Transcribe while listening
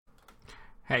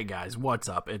Hey guys, what's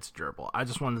up? It's Gerbil. I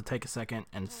just wanted to take a second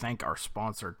and thank our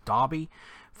sponsor, Dobby,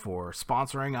 for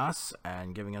sponsoring us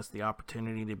and giving us the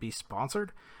opportunity to be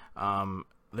sponsored.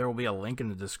 There will be a link in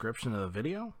the description of the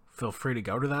video. Feel free to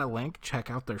go to that link, check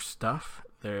out their stuff,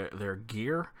 their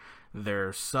gear,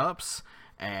 their subs,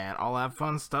 and all that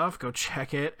fun stuff. Go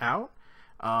check it out.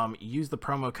 Use the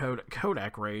promo code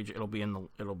Kodak Rage. It'll be in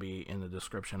the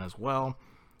description as well.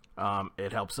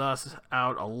 It helps us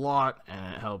out a lot,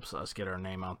 and it helps us get our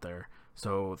name out there.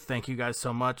 So thank you guys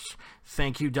so much.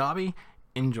 Thank you, Dobby.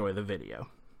 Enjoy the video.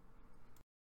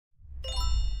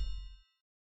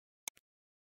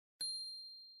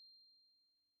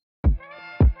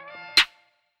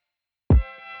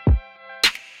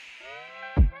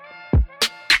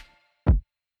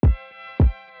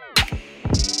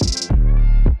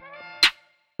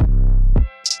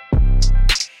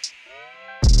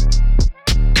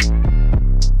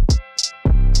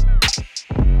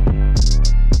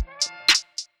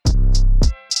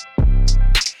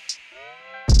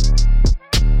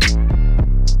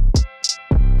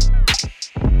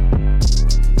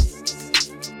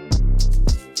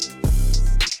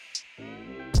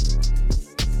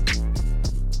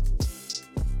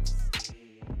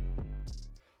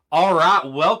 All right,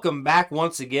 welcome back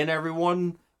once again,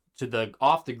 everyone, to the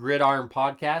Off the Gridiron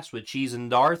podcast with Cheese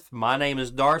and Darth. My name is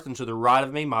Darth, and to the right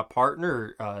of me, my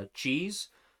partner, Cheese.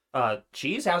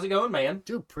 Cheese, how's it going, man?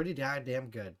 Dude, pretty goddamn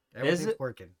good. Is Everything's it?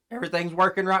 working. Everything's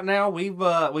working right now.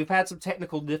 We've had some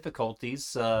technical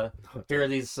difficulties here.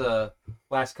 These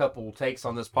last couple takes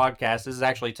on this podcast. This is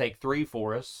actually take 3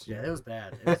 for us. Yeah, it was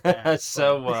bad. It was bad.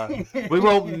 So we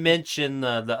won't mention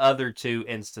the other 2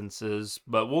 instances,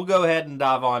 but we'll go ahead and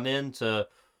dive on into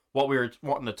what we were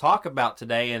wanting to talk about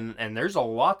today. And there's a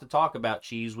lot to talk about,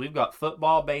 Cheese. We've got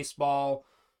football, baseball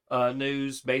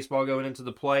news, baseball going into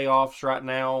the playoffs right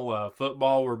now.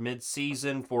 Football, we're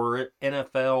mid-season for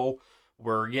NFL.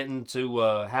 We're getting to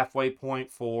halfway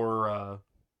point for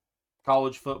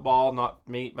college football. Not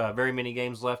very many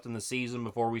games left in the season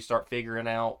before we start figuring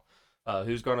out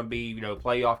who's going to be,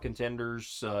 playoff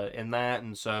contenders in that.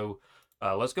 And so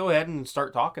let's go ahead and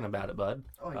start talking about it, bud.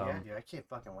 Oh, yeah, dude. I can't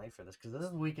fucking wait for this because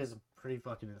this week is pretty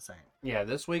fucking insane. Yeah,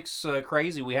 this week's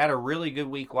crazy. We had a really good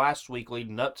week last week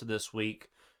leading up to this week.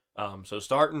 So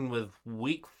starting with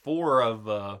week 4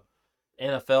 of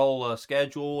NFL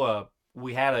schedule,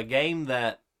 we had a game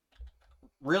that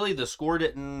really the score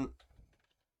didn't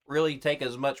really take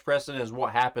as much precedent as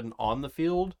what happened on the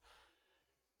field,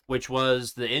 which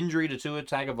was the injury to Tua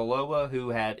Tagovailoa, who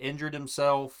had injured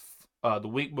himself the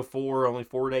week before, only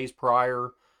 4 days prior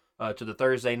to the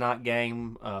Thursday night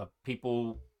game.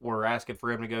 People were asking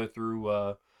for him to go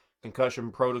through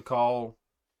concussion protocol,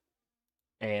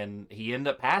 and he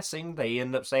ended up passing. They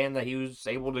ended up saying that he was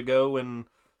able to go and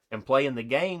play in the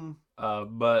game,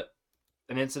 but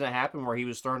an incident happened where he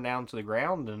was thrown down to the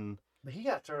ground, and But he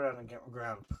got thrown on the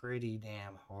ground pretty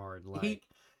damn hard. Like he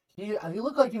he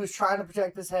looked like he was trying to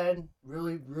protect his head.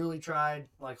 Really, really tried.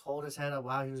 Like hold his head up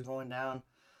while he was going down.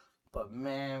 But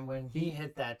man, when he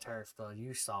hit that turf, though,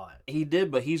 you saw it. He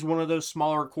did, but he's one of those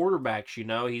smaller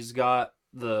quarterbacks. He's got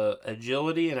the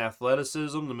agility and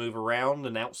athleticism to move around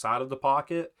and outside of the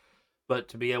pocket, but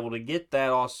to be able to get that,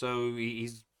 also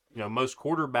he's most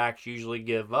quarterbacks usually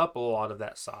give up a lot of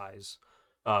that size.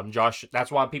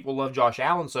 That's why people love Josh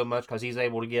Allen so much, because he's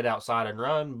able to get outside and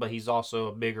run, but he's also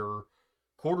a bigger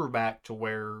quarterback to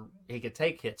where he could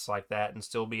take hits like that and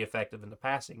still be effective in the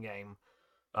passing game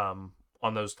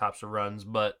on those types of runs.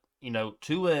 But,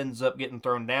 Tua ends up getting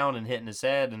thrown down and hitting his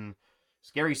head, and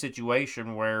scary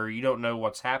situation where you don't know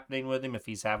what's happening with him, if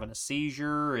he's having a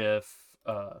seizure, if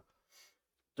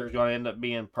there's going to end up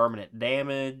being permanent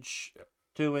damage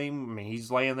to him. I mean, he's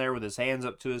laying there with his hands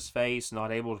up to his face,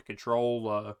 not able to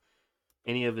control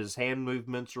any of his hand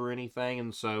movements or anything.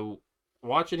 And so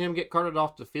watching him get carted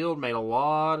off the field made a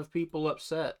lot of people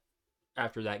upset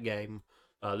after that game.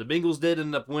 The Bengals did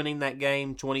end up winning that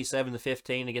game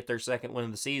 27-15 to get their second win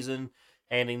of the season,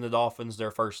 handing the Dolphins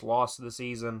their first loss of the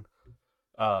season.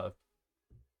 Tyreek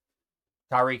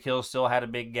Hill still had a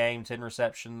big game, 10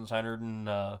 receptions,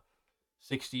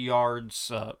 160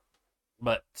 yards,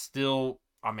 but still,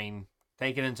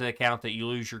 taking into account that you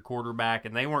lose your quarterback,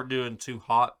 and they weren't doing too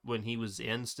hot when he was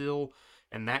in still,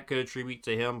 and that could attribute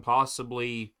to him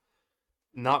possibly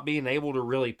not being able to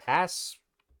really pass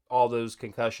all those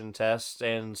concussion tests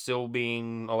and still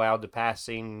being allowed the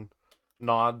passing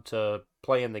nod to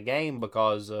play in the game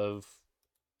because of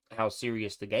how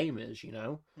serious the game is,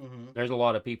 Mm-hmm. There's a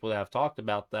lot of people that have talked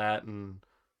about that and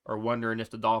are wondering if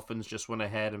the Dolphins just went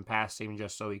ahead and passed him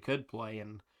just so he could play,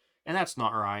 and And that's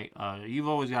not right. You've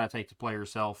always got to take the player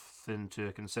self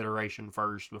into consideration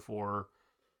first before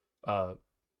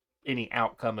any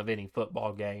outcome of any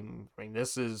football game. I mean,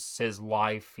 this is his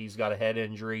life. He's got a head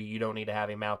injury. You don't need to have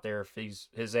him out there if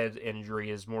his head injury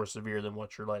is more severe than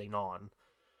what you're letting on.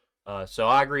 So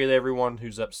I agree with everyone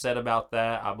who's upset about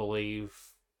that. I believe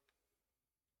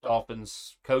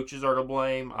Dolphins coaches are to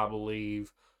blame. I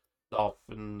believe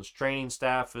Dolphins training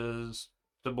staff is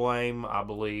to blame. I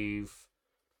believe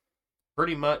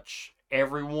pretty much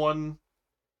everyone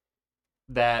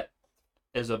that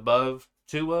is above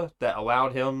Tua that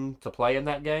allowed him to play in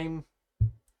that game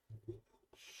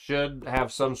should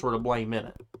have some sort of blame in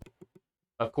it.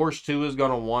 Of course, Tua is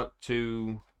going to want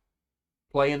to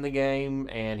play in the game,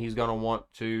 and he's going to want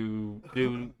to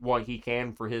do what he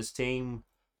can for his team.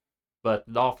 But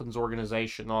the Dolphins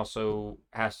organization also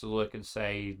has to look and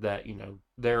say that,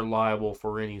 they're liable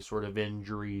for any sort of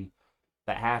injury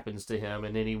that happens to him,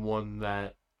 and anyone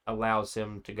that allows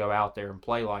him to go out there and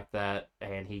play like that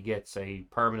and he gets a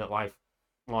permanent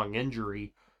lifelong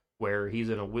injury where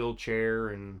he's in a wheelchair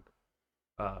and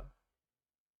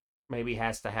maybe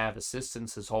has to have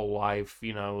assistance his whole life,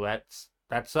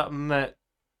 that's something that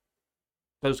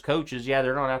those coaches,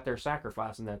 they're not out there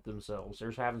sacrificing that themselves.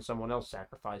 They're having someone else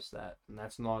sacrifice that, and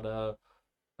that's not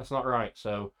right.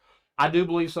 So I do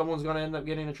believe someone's going to end up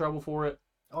getting in trouble for it.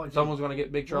 Oh, someone's going to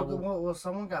get big trouble. Well,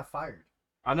 someone got fired.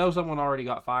 I know someone already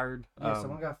got fired. Yeah,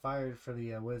 someone got fired for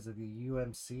the what is it, the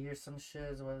UMC or some shit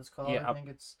is what it's called. Yeah, I think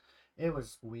it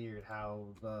was weird how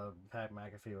Pat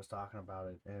McAfee was talking about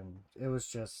it, and it was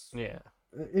just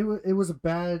it was a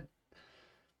bad.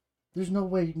 There's no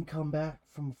way you can come back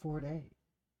from a 4-day.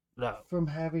 No. From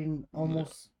having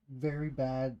almost very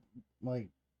bad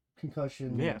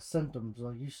concussion symptoms,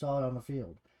 like you saw it on the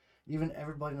field. Even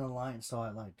everybody in the line saw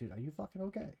it. Like, dude, are you fucking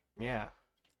okay? Yeah.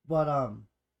 But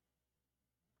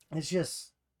it's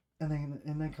just, and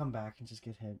then come back and just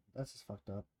get hit. That's just fucked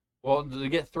up. Well, to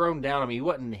get thrown down, he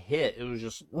wasn't hit. It was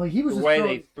just he was the way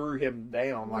they threw him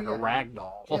down like a rag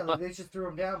doll. Yeah, they just threw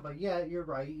him down. But yeah, you're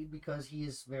right, because he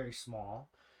is very small.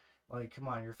 Like, come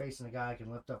on, you're facing a guy who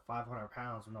can lift up 500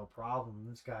 pounds with no problem.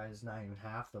 This guy is not even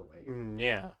half the weight.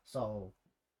 Yeah. So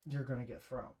you're gonna get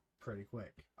thrown pretty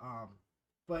quick.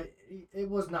 But it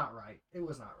was not right. It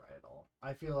was not right at all.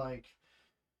 I feel like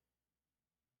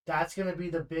that's going to be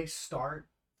the big start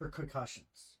for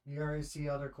concussions. You already see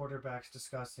other quarterbacks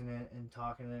discussing it and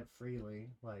talking it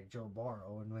freely, like Joe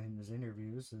Burrow in his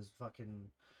interviews is fucking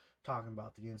talking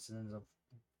about the incidents of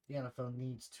the NFL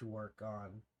needs to work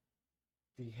on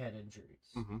the head injuries.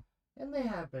 Mm-hmm. And they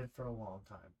have been for a long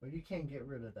time, but you can't get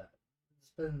rid of that. It's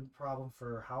been a problem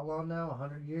for how long now?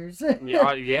 100 years?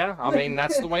 Yeah. I mean,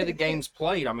 that's the way the game's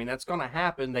played. I mean, that's going to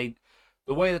happen.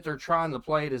 The way that they're trying to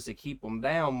play it is to keep them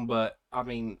down, but, I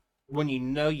mean, when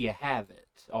you have it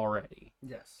already.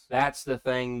 Yes. That's the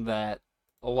thing that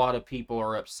a lot of people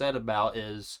are upset about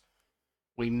is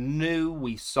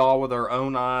we saw with our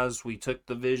own eyes, we took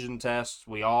the vision test,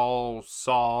 we all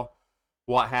saw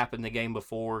what happened the game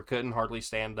before, couldn't hardly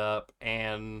stand up,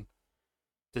 and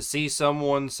to see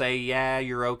someone say, yeah,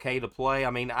 you're okay to play, I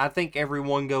mean, I think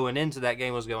everyone going into that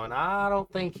game was going, I don't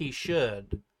think he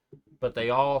should, but they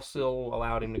all still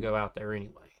allowed him to go out there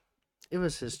anyway. It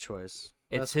was his choice.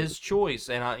 It's his choice,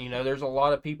 and there's a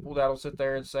lot of people that'll sit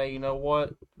there and say, you know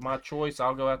what, my choice,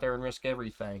 I'll go out there and risk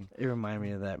everything. It reminded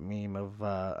me of that meme of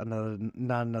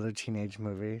another teenage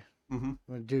movie. Mm-hmm.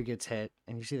 When a dude gets hit,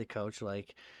 and you see the coach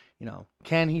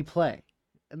can he play?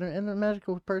 And the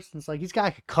medical person's like, he's got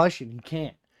a concussion, he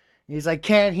can't. And he's like,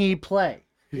 can he play?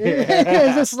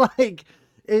 It's just like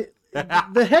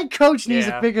the head coach needs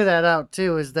to figure that out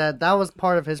too. Is that was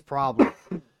part of his problem.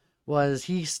 Was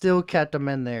he still kept him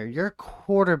in there? Your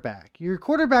quarterback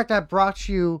that brought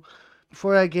you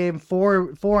before that game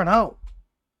 4-0.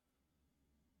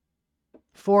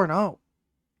 4-0.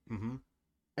 Mm-hmm.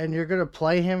 And you're gonna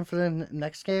play him for the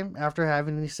next game after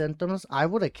having these symptoms? I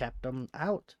would have kept him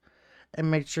out and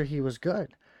made sure he was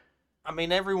good. I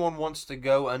mean, everyone wants to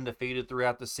go undefeated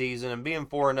throughout the season, and being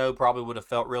 4-0 probably would have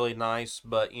felt really nice.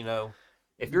 But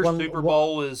if your Super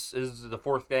Bowl is the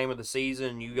fourth game of the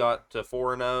season, you got to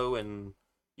 4-0, and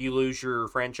you lose your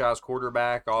franchise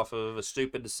quarterback off of a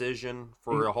stupid decision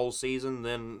for a whole season,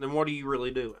 then what are you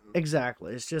really doing?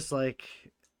 Exactly. It's just like,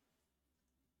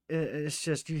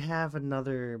 you have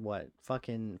another,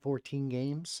 fucking 14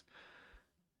 games?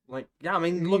 Like, yeah, I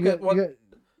mean, look at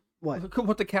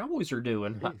what the Cowboys are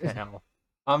doing right now.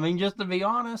 I mean, just to be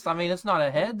honest, I mean, it's not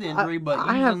a head injury, but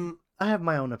I have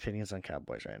my own opinions on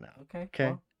Cowboys right now. Okay.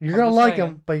 Well, you're gonna like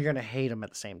them, but you're gonna hate them at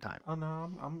the same time. Oh no,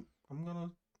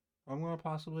 I'm I'm gonna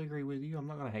possibly agree with you. I'm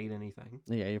not gonna hate anything.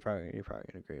 Yeah, you're probably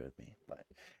gonna agree with me, but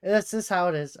that's just how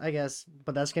it is, I guess.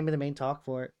 But that's gonna be the main talk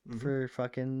for it Mhm. for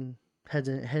fucking head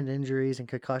injuries and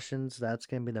concussions. That's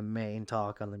gonna be the main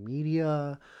talk on the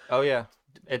media. Oh yeah,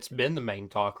 it's been the main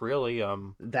talk really.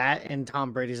 That and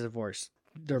Tom Brady's divorce.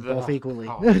 They're both Oh, equally.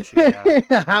 gosh,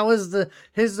 yeah. How is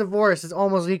his divorce is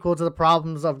almost equal to the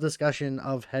problems of discussion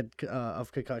of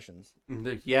of concussions.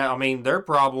 Yeah, I mean their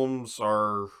problems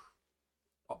are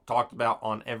talked about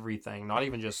on everything, not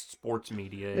even just sports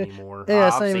media anymore. Yeah,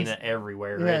 I've same seen as- it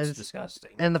everywhere. yeah, It's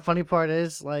disgusting. And the funny part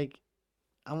is, like,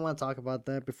 I want to talk about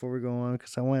that before we go on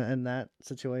because I went in that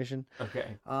situation.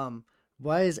 Okay.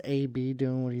 Why is AB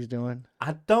doing what he's doing?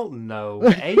 I don't know.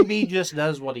 AB just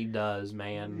does what he does,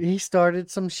 man. He started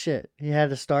some shit. He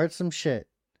had to start some shit.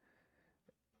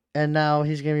 And now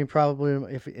he's gonna be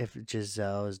probably if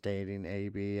Giselle is dating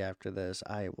AB after this,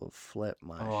 I will flip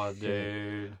my Oh, shit.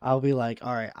 dude. I'll be like,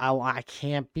 all right, I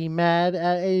can't be mad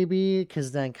at AB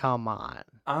because then come on,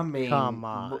 I mean, Come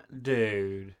on.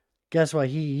 dude. guess what?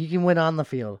 He can win on the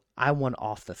field. I won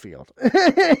off the field.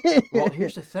 Well,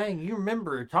 here's the thing. You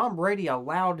remember Tom Brady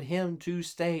allowed him to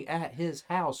stay at his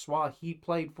house while he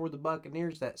played for the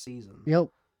Buccaneers that season. Yep.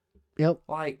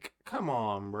 Like, come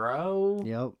on, bro.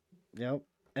 Yep.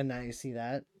 And now you see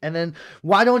that. And then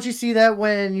why don't you see that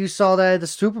when you saw that at the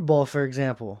Super Bowl, for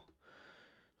example?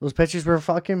 Those pictures were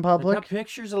fucking But public. that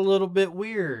picture's a little bit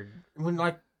weird. When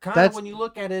kind of That's- when you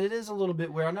look at it, it is a little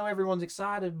bit weird. I know everyone's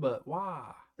excited, but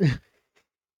why?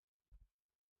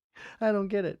 I don't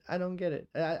get it. I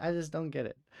just don't get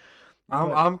it.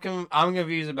 I'm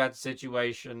confused about the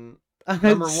situation.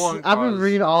 Number one, I've been 'cause-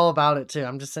 reading all about it too.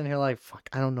 I'm just sitting here like, fuck,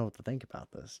 I don't know what to think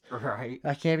about this. Right.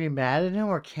 I can't be mad at him,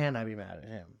 or can I be mad at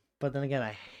him? But then again,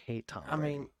 I hate Tom. I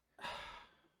Brady. mean,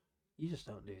 you just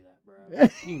don't do that, bro.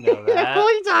 You know that. What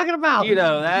are you talking about? You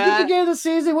know At that. the beginning of the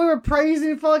season, we were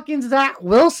praising fucking Zach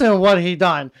Wilson, what he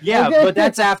done. Yeah, Okay? but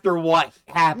that's after what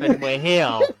happened with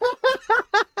him.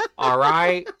 All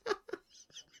right.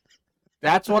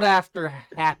 That's what after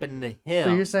happened to him.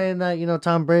 So you're saying that,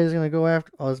 Tom Brady's gonna go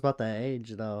after? Oh, it's about that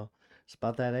age, though. It's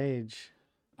about that age.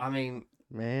 I mean,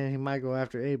 Man, he might go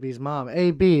after AB's mom.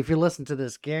 AB, if you listen to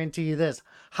this, guarantee you this: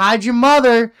 hide your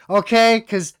mother, okay?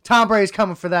 Because Tom Brady's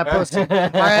coming for that pussy. All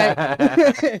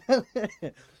right.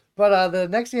 But the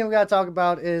next thing we gotta talk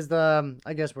about is the.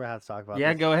 I guess we're gonna have to talk about.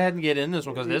 yeah, this. go ahead and get in this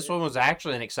one because this one was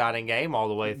actually an exciting game all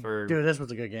the way through. Dude, this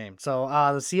was a good game. So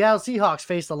the Seattle Seahawks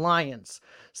faced the Lions.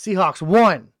 Seahawks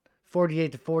won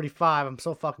 48-45. I'm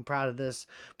so fucking proud of this.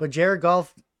 But Jared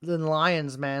Goff and the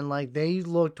Lions, man, like they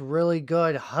looked really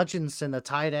good. Hutchinson, the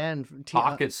tight end.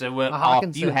 Hawkinson went off.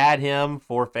 Hawkinson. You had him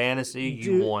for fantasy. You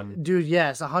Dude, won. Dude,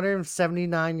 yes,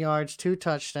 179 yards, 2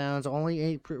 touchdowns, only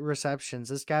 8 receptions.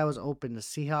 This guy was open. The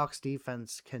Seahawks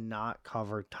defense cannot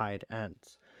cover tight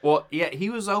ends. Well, yeah,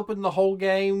 he was open the whole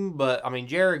game, but I mean,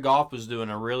 Jared Goff was doing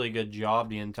a really good job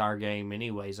the entire game,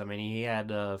 anyways. I mean, he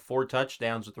had 4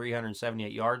 touchdowns with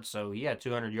 378 yards, so he had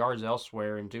 200 yards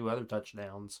elsewhere and 2 other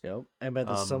touchdowns. Yep. And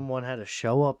but someone had to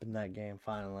show up in that game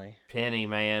finally. Penny,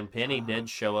 man, Penny did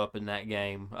show up in that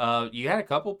game. You had a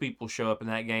couple people show up in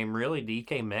that game. Really,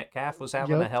 DK Metcalf was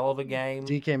having a Yep. hell of a game.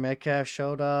 DK Metcalf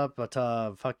showed up, but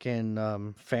fucking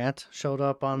Fant showed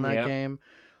up on that Yep. game.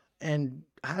 And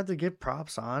I had to give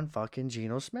props on fucking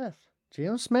Geno Smith.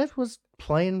 Geno Smith was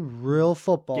playing real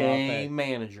football out there. Game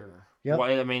manager. Yep.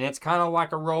 Well, I mean, it's kind of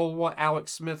like a role what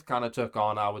Alex Smith kind of took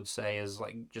on, I would say, is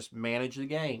like just manage the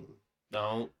game.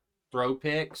 Don't throw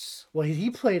picks. Well, he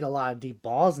played a lot of deep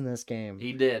balls in this game.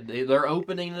 He did. They're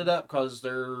opening it up because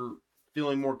they're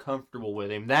feeling more comfortable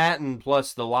with him. That and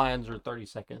plus the Lions are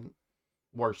 32nd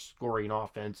worst scoring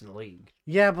offense in the league.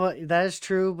 Yeah, but that is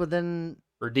true. But then,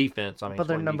 Or defense, I mean. but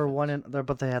they're scoring number defense. one in there.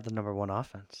 But they had the number 1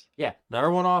 offense. Yeah,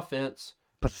 number 1 offense.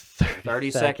 But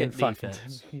 32nd fucking-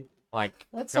 defense. Like,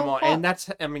 That's come so on. hot. And that's,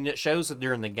 I mean, it shows that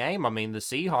during the game, I mean, the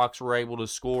Seahawks were able to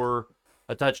score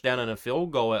a touchdown and a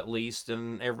field goal at least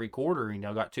in every quarter.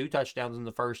 Got 2 touchdowns in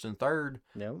the first and third.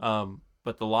 Yep.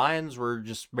 But the Lions were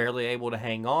just barely able to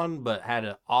hang on, but had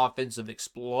an offensive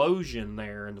explosion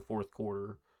there in the fourth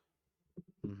quarter.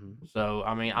 Mhm. So,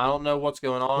 I mean, I don't know what's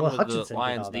going on Well, with Hutchinson the did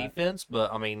Lions all that. defense,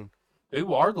 but I mean,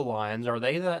 who are the Lions? Are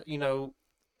they that,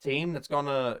 team that's going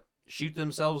to shoot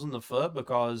themselves in the foot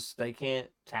because they can't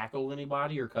tackle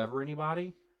anybody or cover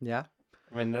anybody? Yeah,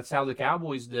 I mean, that's how the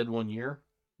Cowboys did one year.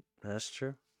 that's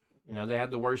true. They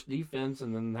had the worst defense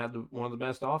and then had one of the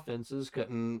best offenses,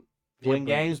 couldn't Yeah, win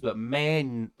but- games, but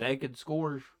man, they could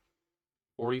score.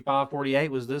 45-48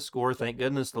 was this score. Thank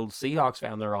goodness the Seahawks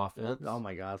found their offense. Oh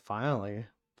my God! Finally,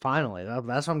 Finally,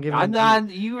 that's what I'm giving.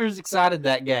 You were excited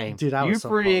that game. Dude, I you was were so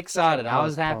pretty pumped. excited. I I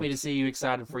was was happy to pumped. see you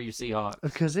excited for your Seahawks.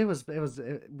 Because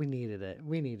we needed it.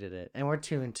 We needed it, and we're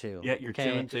 2-2. Yeah, you're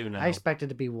 2-2 now. I expected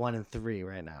to be 1-3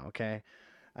 right now. Okay,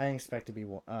 I didn't expect to be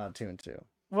 2-2.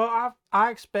 Well,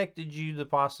 I expected you to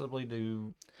possibly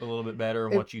do a little bit better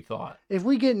than what you thought. If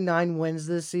we get 9 wins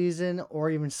this season,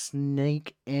 or even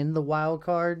sneak in the wild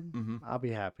card, I'll be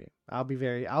happy. I'll be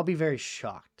very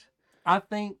shocked. I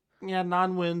think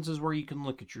 9 wins is where you can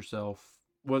look at yourself.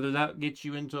 Whether that gets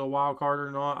you into a wild card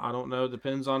or not, I don't know.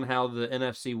 Depends on how the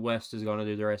NFC West is going to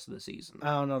do the rest of the season.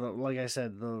 I don't know. Like I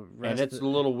said, the rest. And it's a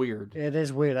little weird. It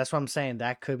is weird. That's what I'm saying.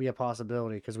 That could be a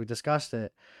possibility because we discussed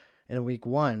it in week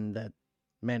 1. That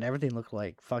man, everything looked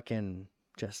like fucking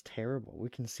just terrible. We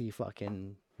can see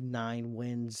fucking 9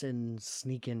 wins and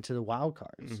sneak into the wild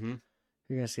cards. Mm-hmm.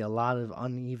 You're gonna see a lot of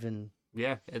uneven.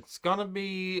 Yeah, it's gonna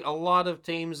be a lot of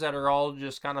teams that are all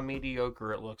just kind of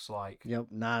mediocre. It looks like. Yep,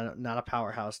 not a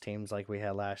powerhouse teams like we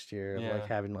had last year. Yeah. Like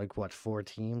having 4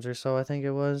 teams or so. I think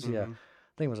it was. Yeah, I Mhm.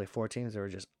 think it was 4 teams that were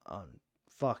just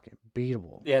fucking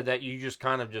beatable. Yeah, that you just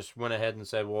kind of just went ahead and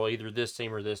said, well, either this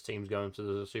team or this team's going to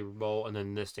the Super Bowl, and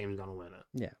then this team's gonna win it.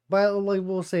 Yeah, but like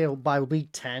we'll say by week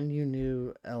 10, you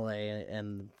knew LA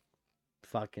and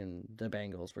fucking the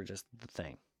Bengals were just the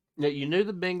thing. Yeah, you knew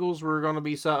the Bengals were going to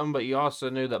be something, but you also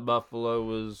knew that Buffalo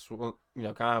was,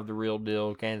 kind of the real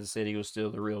deal. Kansas City was still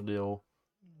the real deal.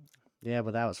 Yeah,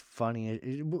 but that was funny.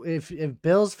 If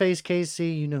Bills face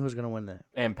KC, you knew who's gonna win that.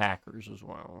 And Packers as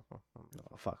well.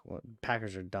 Oh, fuck,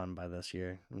 Packers are done by this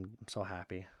year. I'm so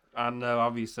happy. I know, I'll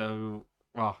be so...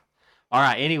 Oh. All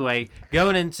right, anyway,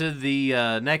 going into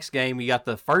the next game, we got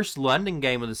the first London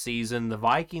game of the season. The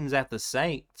Vikings at the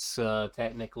Saints,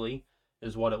 technically,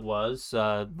 is what it was.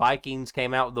 Vikings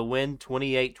came out with the win,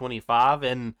 28-25,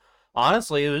 and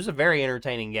honestly, it was a very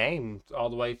entertaining game all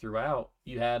the way throughout.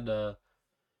 You had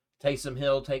Taysom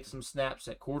Hill take some snaps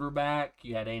at quarterback.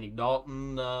 You had Andy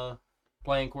Dalton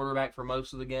playing quarterback for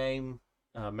most of the game,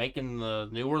 making the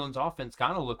New Orleans offense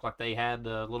kind of look like they had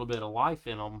a little bit of life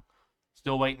in them.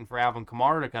 Still waiting for Alvin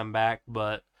Kamara to come back,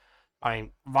 but I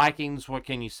mean, Vikings, what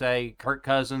can you say? Kirk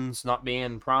Cousins, not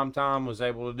being primetime, was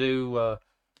able to do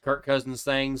Kirk Cousins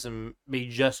things and be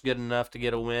just good enough to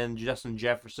get a win. Justin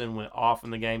Jefferson went off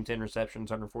in the game, 10 receptions,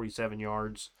 147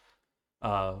 yards.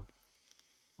 But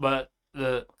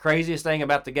the craziest thing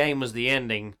about the game was the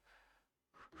ending,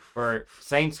 where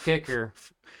Saints kicker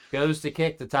goes to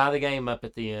kick to tie the game up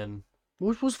at the end.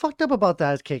 What was fucked up about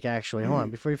that kick, actually, hold on,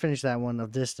 before you finish that one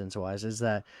of distance-wise, is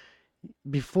that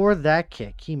before that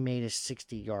kick, he made a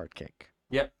 60-yard kick.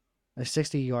 Yep. A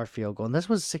 60-yard field goal, and this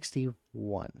was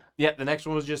 61. Yep, the next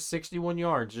one was just 61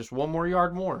 yards, just one more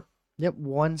yard more. Yep,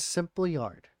 one simple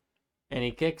yard. And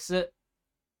he kicks it,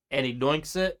 and he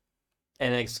doinks it,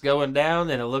 and it's going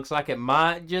down, and it looks like it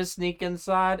might just sneak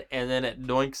inside, and then it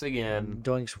doinks again.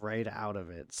 Doinks right out of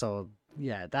it. So,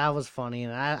 yeah, that was funny,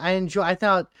 and I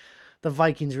thought the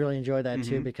Vikings really enjoyed that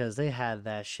too, because they had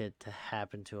that shit to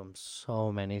happen to them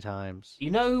so many times. You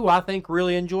know who I think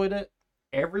really enjoyed it?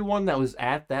 Everyone that was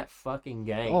at that fucking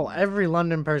game. Oh, every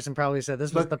London person probably said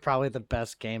this was probably the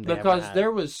best game they ever because had.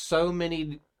 there was so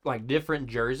many different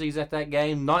jerseys at that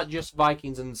game, not just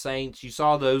Vikings and Saints. You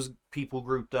saw those people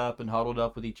grouped up and huddled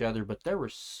up with each other, but there were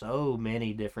so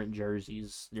many different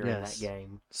jerseys during that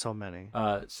game. So many.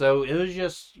 So it was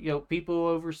just, people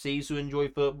overseas who enjoy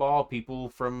football, people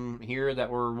from here that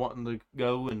were wanting to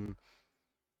go and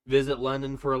visit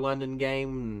London for a London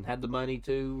game and had the money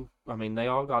to. I mean, they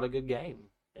all got a good game.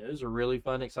 It was a really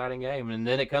fun, exciting game. And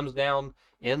then it comes down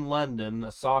in London,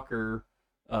 a soccer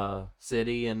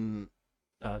city and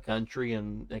country,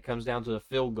 and it comes down to a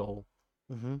field goal.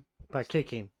 Mm-hmm. By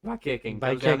kicking. By kicking.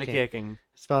 By Comes down to kicking.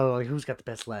 It's about like who's got the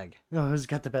best leg. No, who's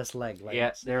got the best leg. Like,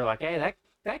 yeah, they're like, hey,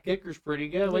 that kicker's pretty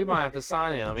good. We might have to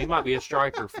sign him. He might be a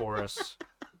striker for us.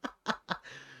 Yeah,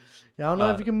 I don't know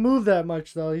if he can move that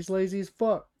much though. He's lazy as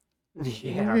fuck.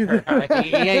 Yeah, right.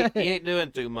 he ain't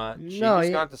doing too much. No, he just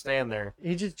he- got to stand there.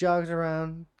 He just jogs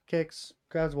around, kicks,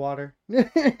 grabs water.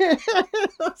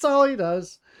 That's all he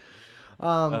does.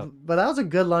 But that was a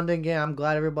good London game. I'm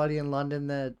glad everybody in London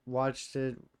that watched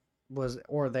it was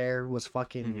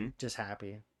fucking just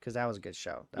happy, because that was a good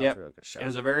show. That was a real good show. It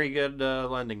was a very good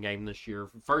London game this year.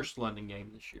 First London game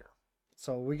this year.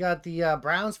 So we got the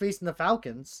Browns facing the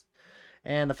Falcons,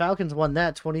 and the Falcons won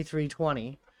that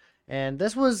 23-20. And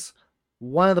this was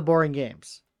one of the boring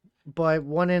games, but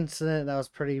one incident that was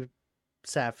pretty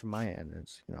sad from my end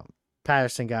is,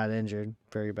 Patterson got injured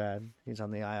very bad. He's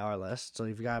on the IR list. So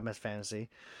if you got him as fantasy,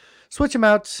 switch him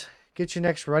out. Get your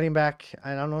next running back.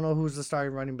 I don't know who's the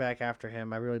starting running back after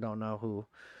him. I really don't know who.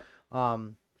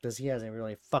 because he hasn't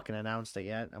really fucking announced it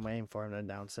yet. I'm waiting for him to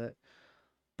announce it.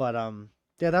 But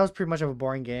yeah, that was pretty much of a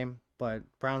boring game. But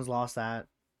Browns lost that.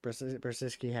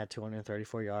 Brzezinski had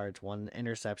 234 yards, 1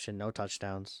 interception, no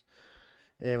touchdowns.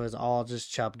 It was all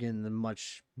just Chubb getting the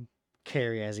much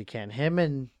carry as he can.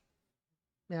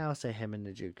 I'll say him and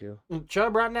Njoku.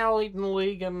 Chubb right now leading the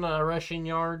league in rushing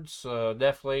yards.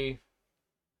 Definitely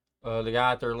the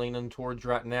guy that they're leaning towards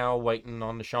right now, waiting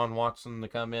on Deshaun Watson to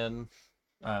come in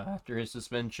after his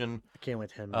suspension. I can't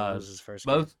wait for him to lose his first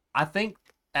Both, game. I think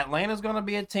Atlanta's going to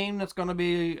be a team that's going to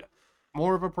be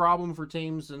more of a problem for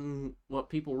teams than what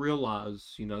people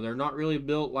realize. You know, they're not really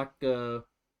built like your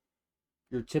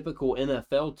typical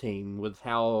NFL team with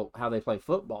how they play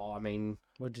football. I mean,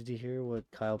 What did you hear what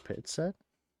Kyle Pitts said?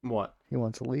 what? He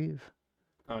wants to leave.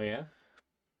 Oh, yeah?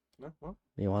 No, well,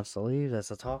 He wants to leave. That's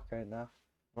the talk right now.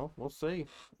 we'll see.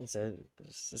 He said,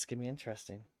 "This gonna be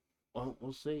interesting." Well,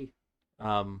 we'll see.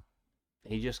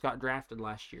 He just got drafted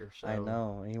last year, so I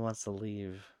know he wants to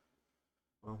leave.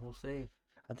 Well, we'll see.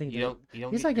 I think You don't he's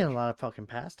get not getting your- a lot of fucking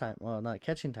pass time. Well, not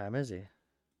catching time, is he?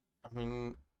 I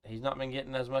mean, he's not been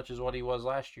getting as much as what he was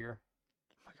last year.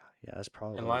 Oh my god, yeah, that's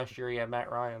probably. And last year he had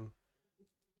Matt Ryan.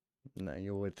 No,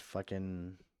 you're with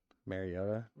fucking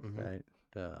Mariota, Mhm. right?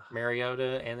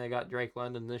 Mariota, and they got Drake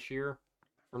London this year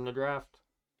from the draft.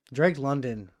 Drake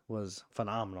London was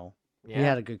phenomenal. Yeah, He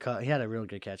had a good cut. He had a real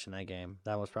good catch in that game.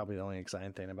 That was probably the only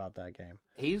exciting thing about that game.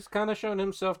 he's kind of shown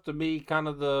himself to be kind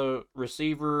of the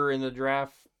receiver in the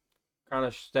draft, kind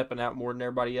of stepping out more than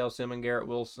everybody else. Him and Garrett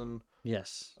Wilson.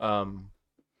 Yes.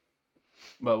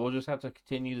 But we'll just have to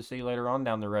continue to see later on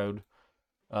down the road.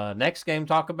 Next game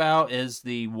talk about is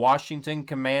the Washington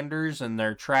Commanders and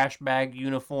their trash bag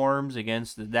uniforms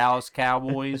against the Dallas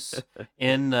Cowboys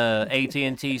in the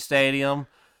AT&T Stadium.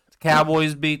 The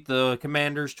Cowboys beat the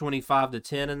Commanders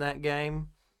 25-10 in that game.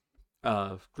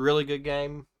 Really good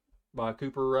game by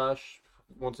Cooper Rush.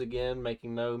 Once again,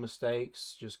 making no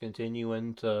mistakes, just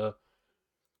continuing to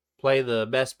play the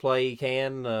best play he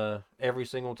can every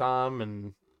single time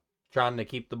and trying to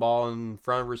keep the ball in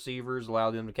front of receivers,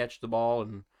 allow them to catch the ball,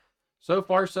 and so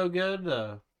far so good.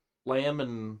 Lamb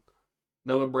and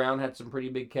Noah Brown had some pretty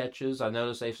big catches. I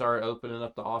noticed they started opening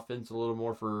up the offense a little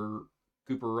more for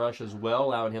Cooper Rush as well,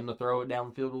 allowing him to throw it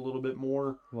downfield a little bit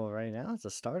more. Well, right now it's a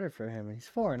starter for him. He's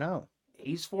 4-0.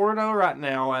 He's 4-0 right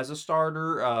now as a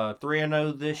starter.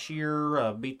 3-0 this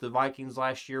year. Beat the Vikings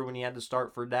last year when he had to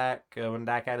start for Dak, when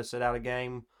Dak had to sit out a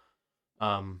game.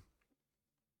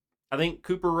 I think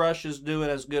Cooper Rush is doing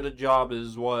as good a job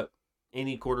as what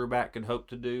any quarterback could hope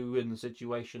to do in the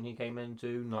situation he came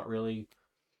into. Not really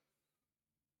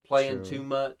playing True. too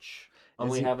much,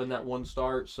 only he- having that one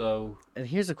start. So And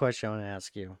here's a question I want to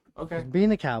ask you. okay,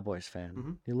 Being a Cowboys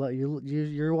fan,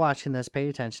 Mhm. you're watching this, pay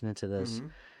attention to this,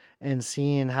 Mhm. and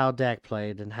seeing how Dak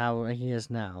played and how he is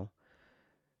now.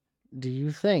 Do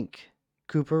you think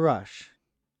Cooper Rush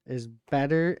is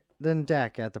better than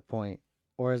Dak at the point,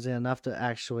 or is it enough to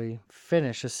actually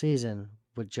finish a season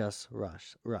with just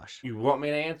Rush? You want me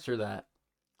to answer that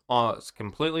as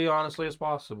completely honestly as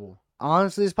possible?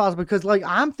 Honestly, as possible, because like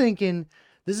I'm thinking,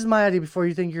 this is my idea before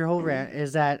you think your whole rant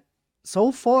is that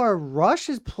so far Rush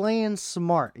is playing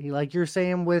smart. He, like you're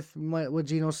saying with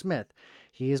Geno Smith,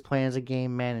 he is playing as a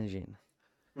game managing.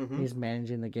 Mm-hmm. He's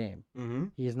managing the game. Mm-hmm.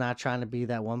 He's not trying to be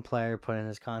that one player putting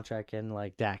his contract in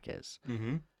like Dak is.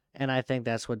 Mm-hmm. And I think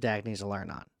that's what Dak needs to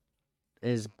learn on,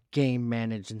 is game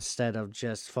manage instead of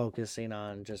just focusing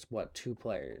on just two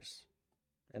players,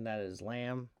 and that is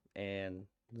Lamb and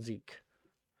Zeke.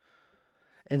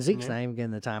 And Zeke's Yeah. not even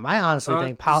getting the time. I honestly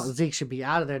think Zeke should be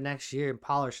out of there next year, and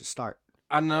Pollard should start.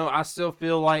 I know. I still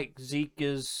feel like Zeke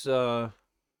is.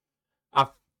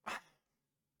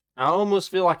 I almost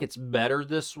feel like it's better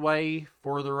this way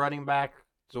for the running back,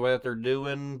 the way that they're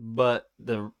doing. But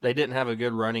they didn't have a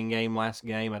good running game last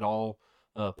game at all.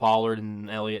 Pollard and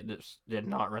Elliott just did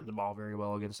not run the ball very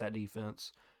well against that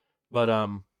defense. But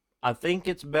I think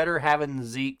it's better having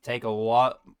Zeke take a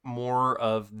lot more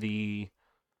of the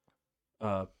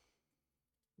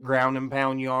ground and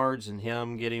pound yards and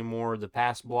him getting more of the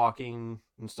pass blocking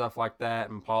and stuff like that,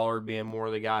 and Pollard being more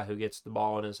the guy who gets the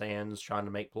ball in his hands trying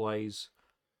to make plays.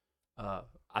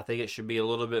 I think it should be a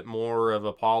little bit more of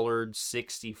a Pollard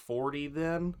 60-40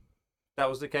 then. That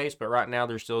was the case, but right now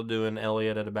they're still doing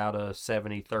Elliott at about a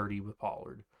 70-30 with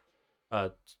Pollard.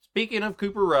 Speaking of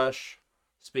Cooper Rush,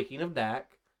 speaking of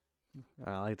Dak,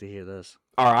 I like to hear this.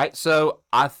 all right, so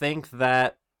I think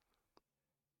that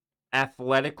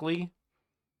athletically,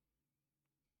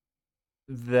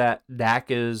 that Dak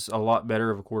is a lot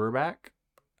better of a quarterback.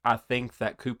 I think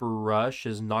that Cooper Rush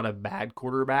is not a bad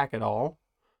quarterback at all.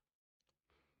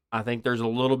 I think there's a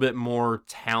little bit more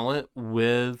talent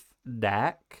with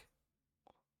Dak,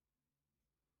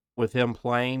 with him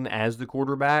playing as the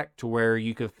quarterback, to where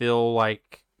you could feel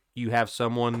like you have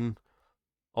someone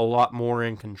a lot more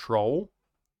in control.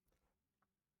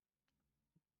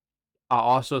 I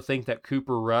also think that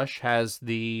Cooper Rush has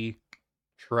the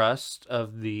trust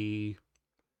of the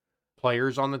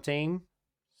players on the team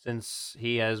since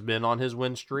he has been on his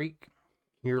win streak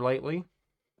here lately.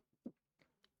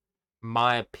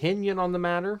 My opinion on the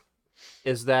matter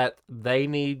is that they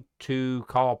need to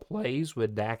call plays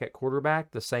with Dak at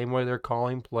quarterback the same way they're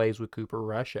calling plays with Cooper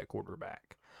Rush at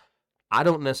quarterback. I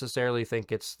don't necessarily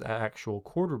think it's the actual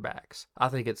quarterbacks. I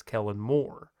think it's Kellen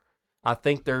Moore. I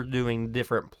think they're doing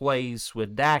different plays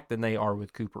with Dak than they are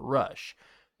with Cooper Rush.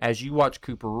 As you watch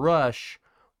Cooper Rush,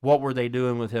 what were they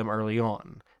doing with him early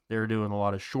on? They were doing a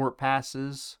lot of short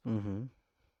passes. Mm-hmm.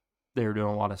 They were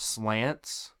doing a lot of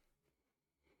slants.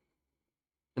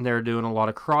 And they were doing a lot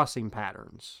of crossing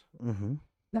patterns. Mm-hmm.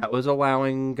 That was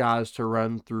allowing guys to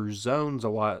run through zones a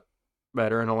lot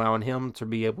better and allowing him to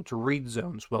be able to read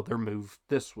zones. Well, they're moved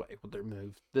this way. Well, they're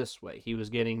moved this way. He was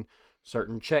getting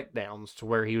certain check downs to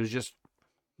where he was just,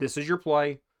 this is your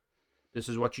play. This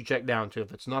is what you check down to.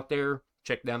 If it's not there,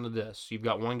 check down to this. You've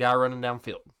got one guy running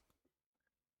downfield.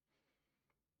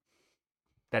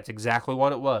 That's exactly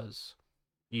what it was.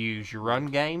 Use your run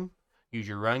game. Use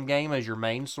your run game as your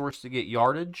main source to get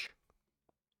yardage.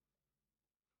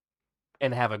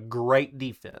 And have a great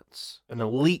defense. An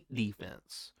elite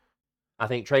defense. I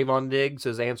think Trayvon Diggs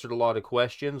has answered a lot of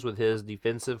questions with his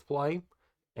defensive play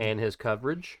and his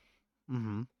coverage.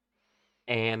 Mm-hmm.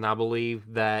 And I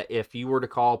believe that if you were to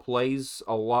call plays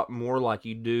a lot more like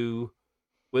you do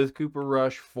with Cooper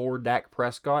Rush for Dak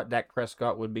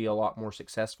Prescott would be a lot more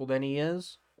successful than he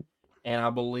is. And I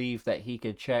believe that he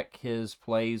could check his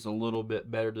plays a little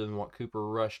bit better than what Cooper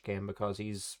Rush can, because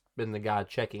he's been the guy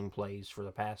checking plays for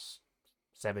the past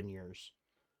 7 years.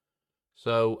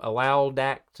 So allow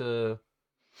Dak to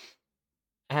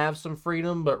have some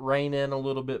freedom, but rein in a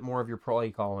little bit more of your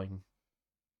play calling.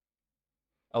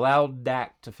 Allow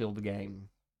Dak to fill the game.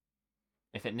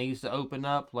 If it needs to open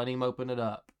up, let him open it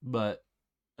up. But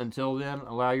until then,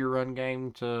 allow your run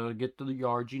game to get to the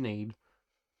yards you need.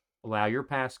 Allow your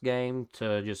pass game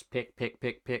to just pick,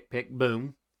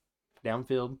 boom,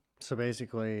 downfield. So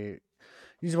basically,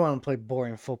 you just want to play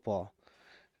boring football.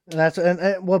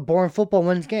 And what boring football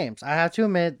wins games. I have to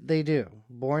admit, they do.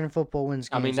 Boring football wins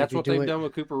games. I mean, that's if you what do they've it- done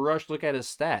with Cooper Rush. Look at his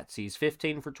stats. He's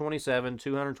 15 for 27,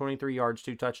 223 yards,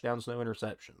 2 touchdowns, no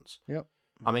interceptions. Yep.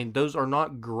 I mean, those are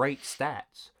not great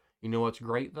stats. You know what's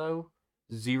great, though?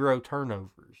 0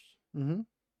 turnovers. Mm-hmm.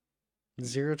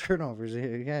 0 turnovers.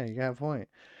 Yeah, you got a point.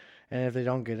 And if they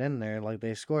don't get in there, like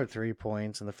they scored 3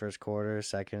 points in the first quarter,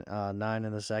 9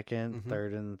 in the 2nd, Mhm.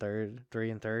 3rd in the 3rd,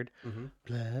 3 in 3rd, Mm-hmm.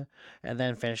 blah, and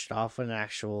then finished off with an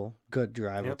actual good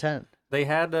drive Yep. of 10. They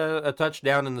had a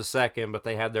touchdown in the second, but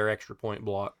they had their extra point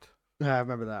blocked. I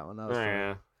remember that one. That was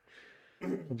Yeah.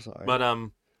 fun. I'm sorry.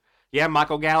 But, yeah,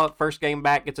 Michael Gallup, first game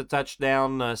back, gets a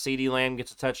touchdown. CeeDee Lamb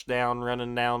gets a touchdown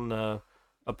running down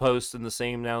a post in the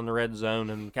seam down the red zone,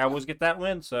 and Cowboys get that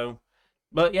win. So,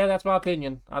 but yeah, that's my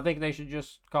opinion. I think they should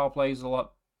just call plays a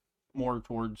lot more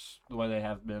towards the way they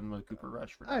have been with Cooper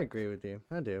Rush. I agree with you.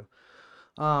 I do.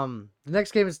 The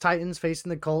next game is Titans facing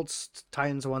the Colts.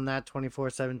 Titans won that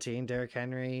 24-17. Derrick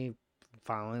Henry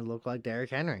finally looked like Derrick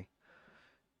Henry.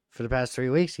 For the past 3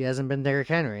 weeks, he hasn't been Derrick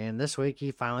Henry, and this week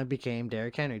he finally became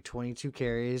Derrick Henry. 22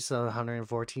 carries,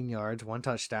 114 yards, 1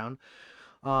 touchdown.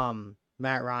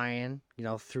 Matt Ryan,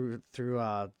 threw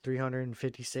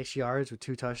 356 yards with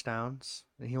 2 touchdowns,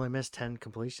 and he only missed 10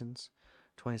 completions,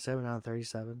 27 out of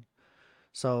 37.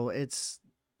 So it's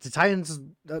the Titans.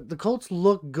 The Colts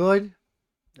look good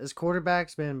as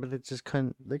quarterbacks, man, but it just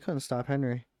they couldn't stop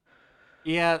Henry.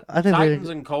 Yeah, I think Titans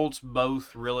and Colts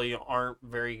both really aren't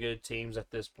very good teams at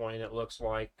this point. It looks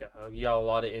like you got a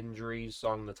lot of injuries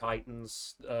on the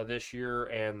Titans this year,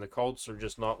 and the Colts are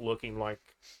just not looking like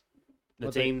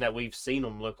the team that we've seen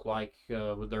them look like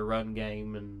with their run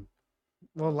game and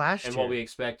last year, what we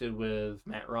expected with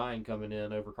Matt Ryan coming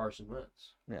in over Carson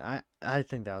Wentz. Yeah, I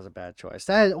think that was a bad choice.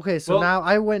 So Well- now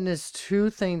I witnessed 2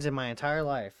 things in my entire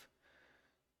life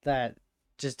that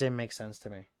just didn't make sense to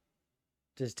me.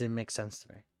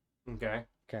 Okay.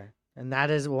 Okay. And that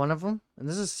is one of them. And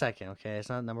this is second, okay? It's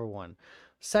not number 1.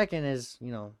 Second is,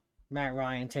 Matt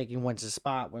Ryan taking Wentz's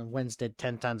spot when Wentz did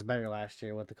 10 times better last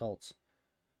year with the Colts.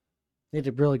 They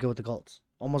did really good with the Colts.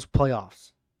 Almost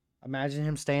playoffs. Imagine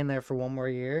him staying there for 1 more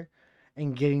year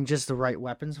and getting just the right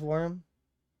weapons for him.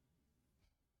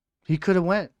 He could have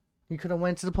went. He could have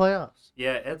went to the playoffs.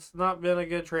 Yeah, it's not been a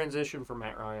good transition for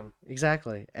Matt Ryan.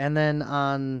 Exactly. And then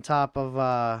on top of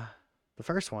the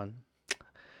first one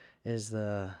is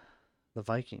the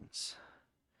Vikings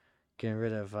getting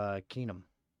rid of Keenum.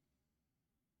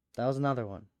 That was another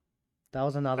one.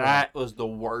 That was the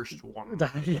worst one.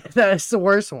 That's the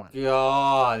worst one.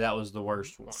 God, that was the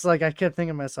worst one. It's like I kept thinking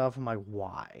to myself, I'm like,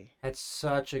 why? Had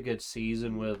such a good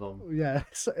season with them. Yeah,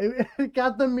 so it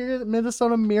got the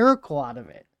Minnesota Miracle out of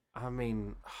it. I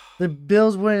mean, The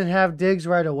Bills wouldn't have Diggs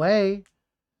right away,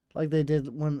 like they did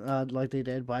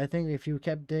But I think if you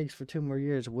kept Diggs for 2 more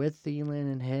years with Thielen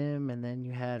and him, and then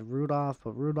you had Rudolph,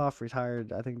 but Rudolph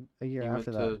retired, I think a year he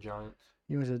after went that. to the Giants.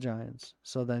 He was the Giants.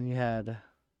 So then you had,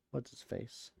 what's his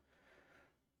face?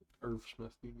 Irv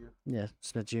Smith Jr. Yeah,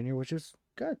 Smith Jr., which is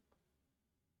good.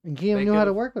 And They Keenum knew how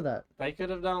to could've- work with that. They could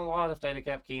have done a lot if they'd have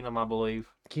kept Keenum, I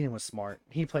believe. Keenum was smart.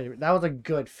 He played. That was a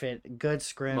good fit, good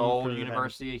scrim. The old for him.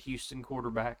 University of Houston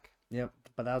quarterback. Yep,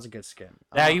 but that was a good scrim.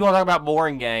 Now, you want to talk about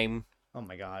boring game, Oh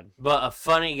my God. but a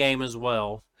funny game as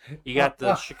well. You got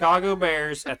the Chicago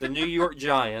Bears at the New York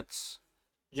Giants.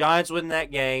 Giants win that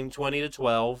game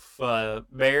 20-12.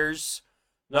 Bears,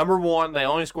 number one, they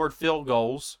only scored field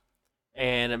goals.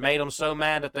 And it made them so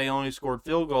mad that they only scored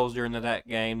field goals during that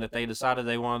game that they decided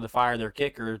they wanted to fire their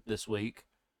kicker this week.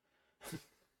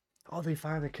 Oh, they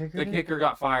fired the kicker. The did? kicker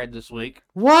got fired this week.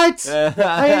 What?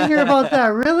 I didn't hear about that.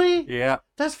 Really? Yeah,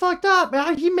 That's fucked up.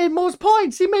 Man, he made most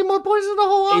points. He made more points than the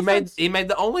whole offense. he made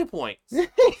the only points.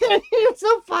 You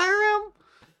still fire him?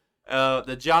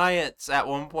 The Giants at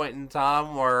one point in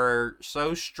time were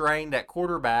so strained at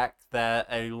quarterback that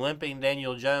a limping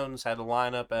Daniel Jones had to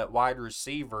line up at wide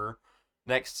receiver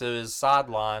next to his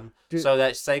sideline Dude. so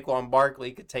that Saquon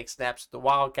Barkley could take snaps at the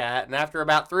Wildcat. And after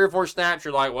about 3 or 4 snaps,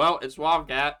 you're like, well, it's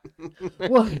Wildcat.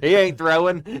 Well- he ain't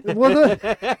throwing. Well,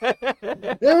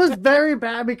 It was very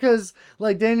bad because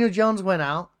like Daniel Jones went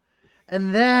out,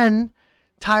 and then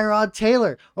Tyrod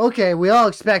Taylor. Okay, we all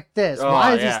expect this. Oh,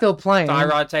 Why is he yeah. still playing?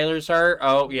 Tyrod Taylor's hurt.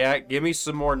 Oh, yeah. Give me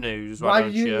some more news. Why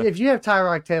don't you? If you have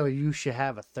Tyrod Taylor, you should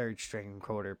have a 3rd string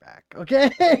quarterback. Okay,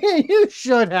 you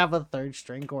should have a 3rd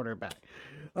string quarterback.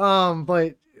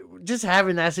 But just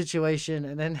having that situation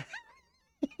and then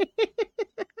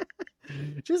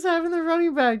just having the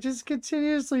running back just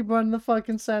continuously run the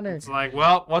fucking center. It's like,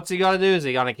 well, what's he got to do? Is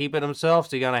he going to keep it himself?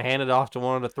 Is he going to hand it off to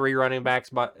one of the 3 running backs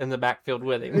in the backfield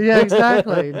with him? Yeah,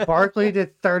 exactly. Barkley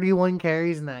did 31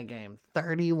 carries in that game.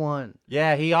 31.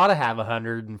 Yeah, he ought to have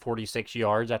 146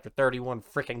 yards after 31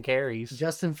 freaking carries.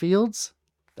 Justin Fields,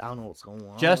 I don't know what's going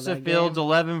on. Justin with that Fields, game.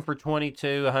 11 for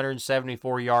 22,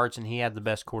 174 yards, and he had the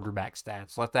best quarterback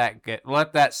stats. Let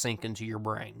that sink into your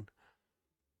brain.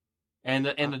 And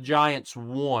the Giants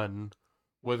won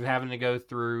with having to go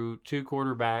through 2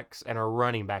 quarterbacks and a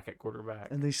running back at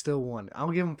quarterback. And they still won. I'll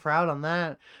give them proud on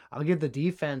that. I'll give the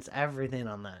defense everything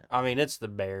on that. I mean, it's the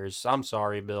Bears. I'm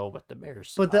sorry, Bill, but the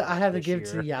Bears. But I have to this give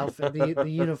to year. the outfit, the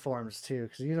uniforms too,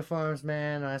 because uniforms,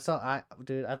 man. I thought I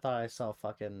saw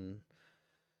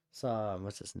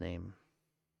what's his name?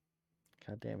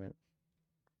 God damn it!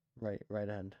 Right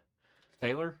end.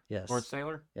 Taylor? Yes. Lawrence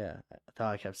Taylor? Yeah, I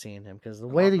thought I kept seeing him because the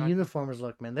The way the linebacker? uniforms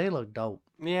look, man, they look dope.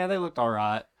 Yeah, they looked all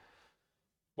right.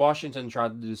 Washington tried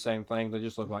to do the same thing. They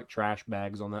just looked like trash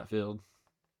bags on that field.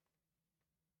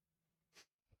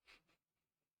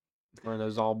 Wearing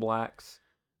those all blacks.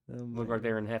 Look like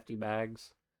they're in hefty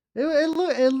bags.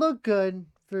 It looked good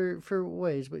for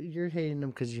ways, but you're hating them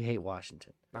because you hate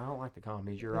Washington. I don't like the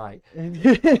commies. You're right.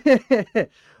 The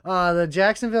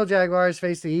Jacksonville Jaguars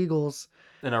face the Eagles.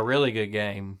 In a really good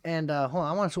game. And hold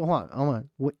on, I want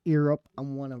to ear up. I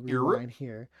want to Ear up? rewind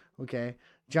here. Okay,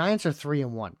 Giants are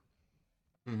 3-1.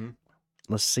 Mm-hmm.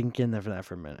 Let's sink in there for that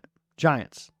for a minute.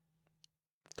 Giants,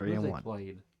 3-1.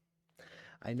 Played.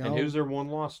 I know. And who's their one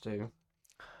loss to?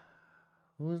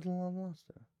 Who was the one lost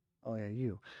to? Oh yeah,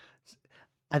 you.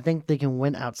 I think they can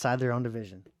win outside their own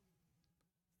division.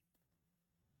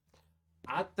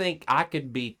 I think I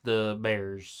could beat the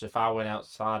Bears if I went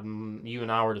outside and you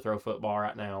and I were to throw football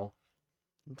right now.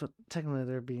 But technically,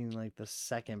 they're being like the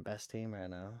 2nd best team right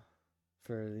now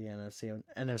for the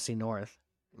NFC North.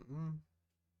 Mm-mm.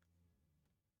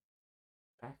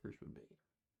 Packers would be.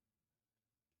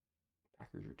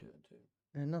 Packers are 2-2.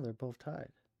 And no, they're both tied.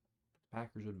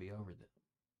 Packers would be over them.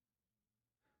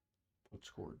 What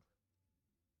scored?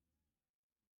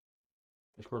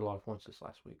 They scored a lot of points this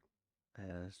last week.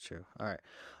 Yeah, that's true. All right.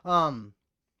 All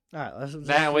right. Let's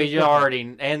That way you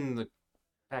already and the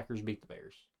Packers beat the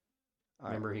Bears. All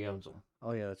right. Remember, he owns them.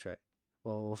 Oh yeah, that's right.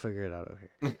 Well, we'll figure it out over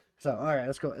here. So, all right,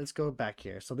 let's go back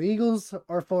here. So the Eagles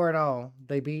are 4-0.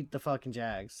 They beat the fucking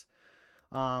Jags.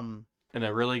 in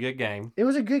a really good game. It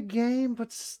was a good game,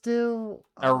 but still,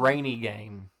 A rainy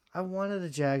game. I wanted the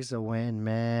Jags to win,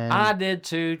 man. I did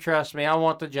too. Trust me, I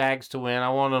want the Jags to win. I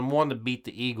want them, one, to beat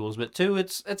the Eagles, but two,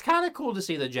 it's kind of cool to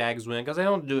see the Jags win because they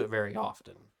don't do it very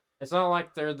often. It's not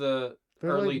like they're the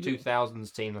early like-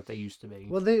 2000s team that they used to be.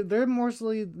 Well, they're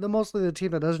mostly the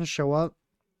team that doesn't show up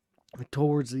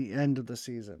towards the end of the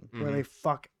season, where they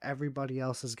fuck everybody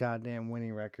else's goddamn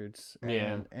winning records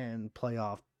and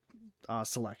playoff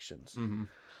selections. Mm-hmm.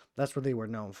 That's what they were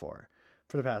known for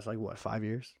the past 5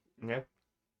 years. Yeah.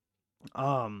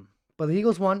 But the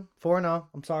Eagles won 4-0.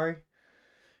 I'm sorry.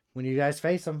 When you guys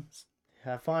face them,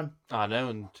 have fun. I know,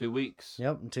 in 2 weeks.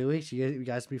 Yep, in 2 weeks you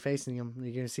guys be facing them.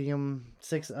 You're gonna see them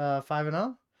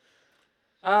 5-0.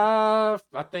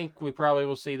 I think we probably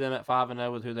will see them at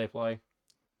 5-0 with who they play.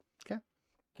 Okay.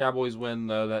 Cowboys win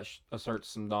though. That asserts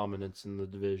some dominance in the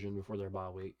division before their bye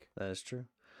week. That is true.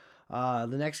 The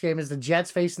next game is the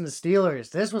Jets facing the Steelers.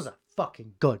 This was a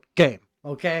fucking good game.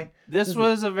 Okay. This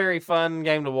was a very fun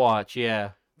game to watch.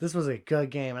 Yeah. This was a good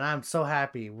game, and I'm so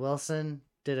happy. Wilson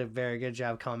did a very good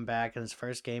job coming back in his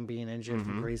first game, being injured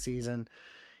from preseason.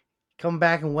 Coming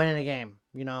back and winning a game.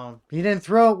 You know, he didn't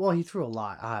throw. Well, he threw a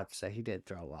lot. I have to say, he did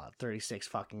throw a lot. 36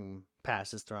 fucking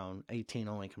passes thrown, 18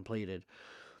 only completed.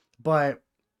 But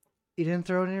he didn't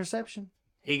throw an interception.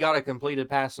 He got a completed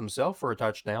pass himself for a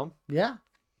touchdown. Yeah.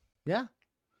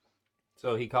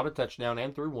 So he caught a touchdown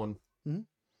and threw one.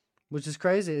 Which is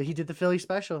crazy. He did the Philly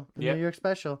special, the Yep. New York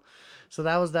special. So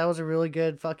that was a really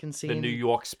good fucking scene. The New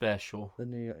York special. The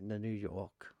New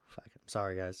York. Fucking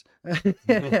sorry guys.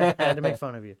 I had to make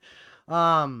fun of you.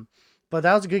 But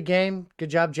that was a good game.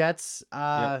 Good job, Jets.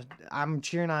 I'm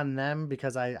cheering on them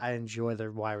because I enjoy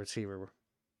their wide receiver.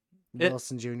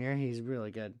 Wilson Jr. He's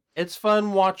really good. It's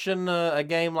fun watching a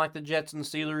game like the Jets and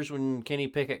Steelers when Kenny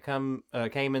Pickett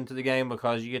came into the game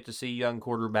because you get to see young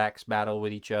quarterbacks battle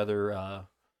with each other.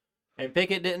 And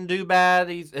Pickett didn't do bad.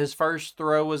 His first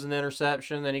throw was an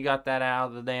interception. Then he got that out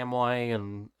of the damn way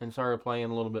and started playing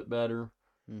a little bit better.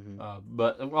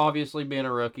 But obviously, being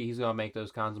a rookie, he's going to make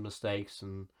those kinds of mistakes.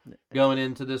 And going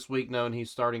into this week, knowing he's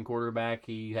starting quarterback,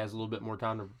 he has a little bit more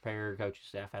time to prepare. Coaching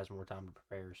staff has more time to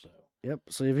prepare. So. Yep.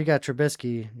 So if you got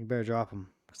Trubisky, you better drop him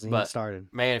because he ain't started.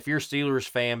 Man, if you're a Steelers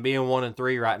fan, being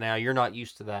 1-3 right now, you're not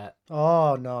used to that.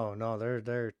 Oh no,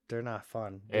 they're not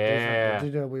fun. Yeah. The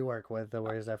dude that we work with that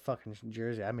wears that fucking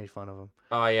jersey, I made fun of him.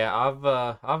 Oh yeah,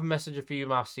 I've messaged a few of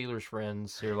my Steelers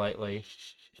friends here lately,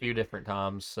 a few different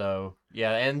times. So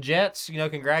yeah, and Jets,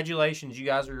 congratulations, you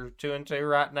guys are 2-2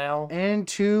 right now. And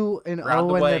 2-0 in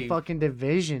the fucking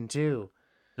division too.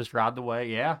 Just ride the way,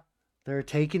 yeah. They're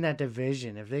taking that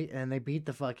division they beat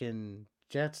the fucking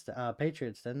Jets,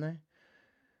 Patriots, didn't they?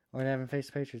 Or they haven't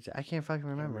faced the Patriots. I can't fucking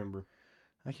remember.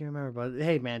 I can't remember. But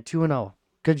hey, man, 2-0.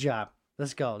 Good job.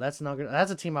 Let's go. That's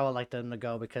a team I would like them to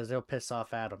go because they'll piss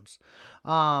off Adams.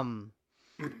 And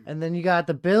then you got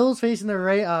the Bills facing the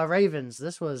Ravens.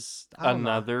 This was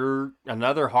another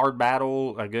hard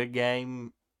battle, a good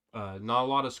game. Not a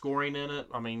lot of scoring in it.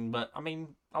 But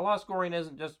a lot of scoring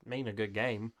isn't just mean a good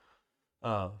game.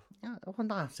 Yeah, I'm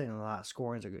not saying a lot of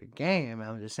scoring is a good game.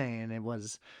 I'm just saying it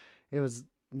was. There's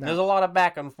a lot of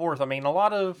back and forth. A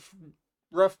lot of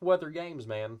rough weather games,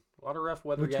 man. A lot of rough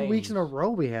weather games. 2 weeks in a row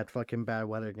we had fucking bad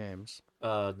weather games.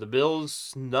 The Bills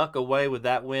snuck away with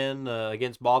that win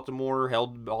against Baltimore,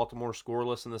 held Baltimore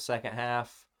scoreless in the second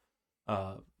half.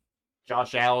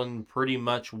 Josh Allen pretty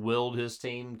much willed his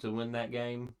team to win that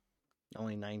game.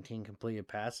 Only 19 completed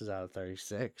passes out of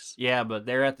 36. Yeah, but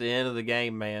they're at the end of the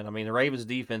game, man. The Ravens'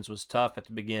 defense was tough at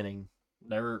the beginning.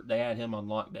 They had him on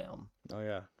lockdown. Oh,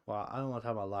 yeah. Well, I don't want to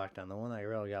talk about lockdown. The one that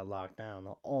really got locked down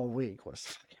all week was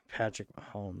fucking Patrick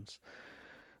Mahomes.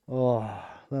 Oh,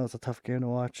 that was a tough game to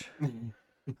watch.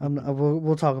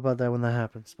 We'll talk about that when that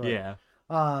happens. But, yeah.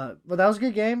 But that was a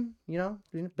good game.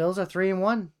 Bills are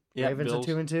 3-1. Yeah, Ravens Bills.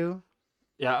 are 2-2.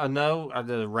 Yeah, I know.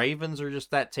 The Ravens are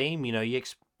just that team.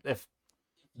 If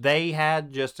they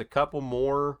had just a couple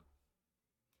more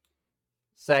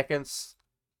seconds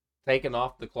taken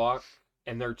off the clock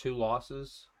and their 2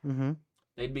 losses,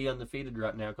 they'd be undefeated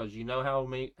right now because you know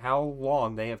how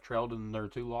long they have trailed in their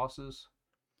 2 losses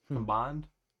combined?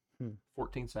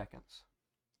 14 seconds.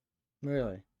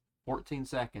 Really? 14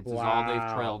 seconds is all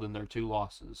they've trailed in their 2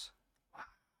 losses.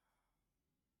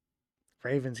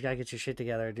 Ravens gotta get your shit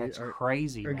together, dude. That's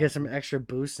crazy. Or get some extra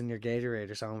boost in your Gatorade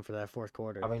or something for that fourth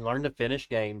quarter. Learn to finish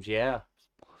games, yeah.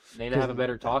 Need to have a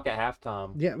better talk at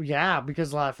halftime. Yeah,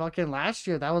 because fucking last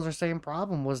year that was our same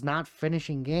problem, was not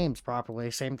finishing games properly.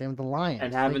 Same thing with the Lions.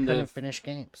 And having they couldn't to finish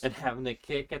games. And having to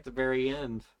kick at the very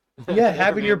end. Yeah,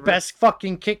 having your best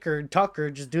fucking kicker,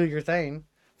 Tucker, just do your thing.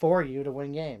 for you to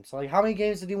win games. Like, how many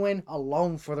games did he win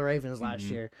alone for the Ravens last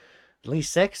year? At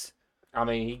least 6. I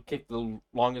mean, he kicked the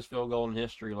longest field goal in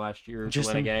history last year to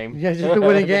win a game. Yeah, just to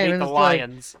win a game. To beat And the it's like-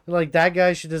 Lions. Like, that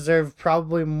guy should deserve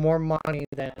probably more money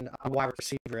than a wide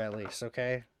receiver at least,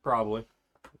 okay? Probably.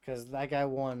 Because that guy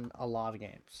won a lot of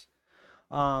games.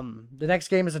 The next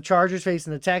game is the Chargers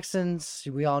facing the Texans.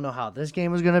 We all know how this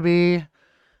game was going to be.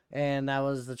 And that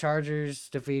was the Chargers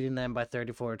defeating them by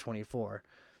 34-24.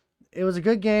 It was a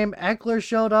good game. Eckler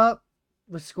showed up.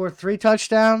 Scored 3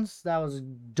 touchdowns. That was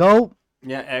dope.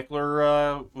 Yeah,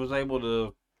 Eckler was able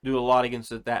to do a lot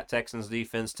against that Texans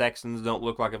defense. Texans don't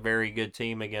look like a very good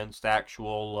team against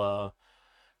actual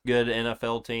good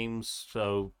NFL teams.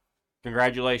 So,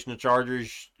 congratulations to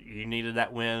Chargers. You needed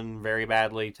that win very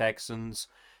badly. Texans,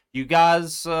 you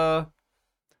guys, Got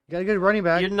a good running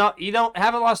back. you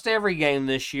haven't lost every game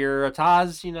this year. A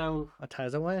tie's, A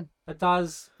tie's a win. a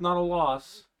tie's not a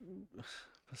loss.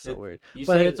 That's so weird. You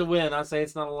But say it's a win. I say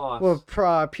it's not a loss.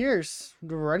 Well, Pierce,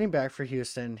 the running back for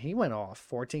Houston, he went off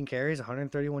 14 carries,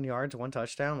 131 yards, 1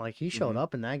 touchdown. Like, he showed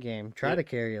up in that game. Tried Yeah. to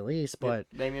carry at least, but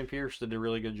Damian Pierce did a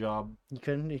really good job. he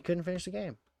couldn't finish the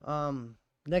game.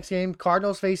 Next game,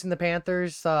 Cardinals facing the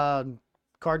Panthers.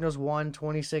 Cardinals won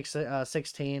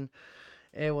 26-16.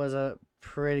 It was a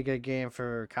pretty good game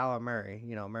for Kyler Murray.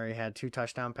 You know, Murray had 2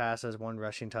 touchdown passes, 1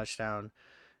 rushing touchdown,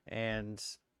 and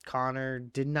Connor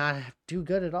did not do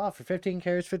good at all for 15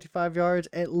 carries, 55 yards.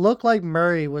 It looked like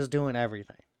Murray was doing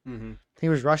everything. Mm-hmm. He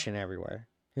was rushing everywhere.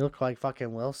 He looked like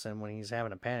fucking Wilson when he's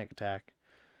having a panic attack.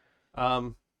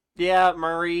 Yeah,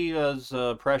 Murray was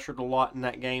pressured a lot in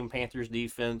that game. Panthers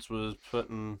defense was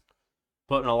putting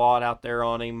a lot out there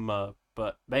on him.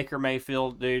 But Baker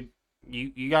Mayfield, dude,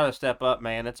 you got to step up,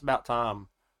 man. It's about time.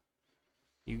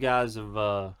 You guys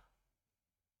have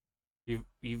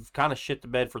you've kind of shit the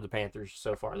bed for the Panthers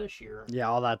so far this year. Yeah,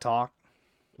 all that talk.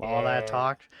 All that Yeah.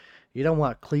 talk. You don't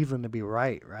want Cleveland to be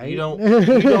right? You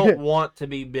don't want to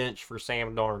be benched for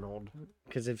Sam Darnold.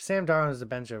 Because if Sam Darnold is the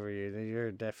bench over you, then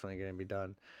you're definitely going to be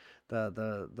done.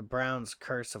 The Browns'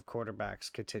 curse of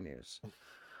quarterbacks continues.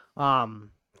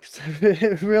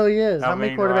 It really is. How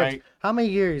many quarterbacks? Right? How many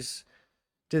years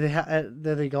did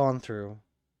they gone through,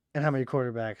 and how many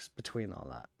quarterbacks between all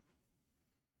that?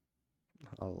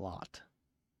 A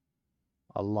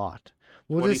lot.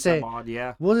 We'll just say.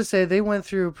 Yeah. We'll just say they went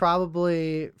through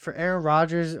probably for Aaron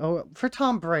Rodgers. Oh, for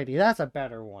Tom Brady, that's a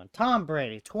better one. Tom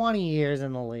Brady, 20 years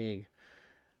in the league.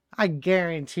 I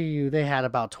guarantee you they had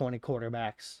about 20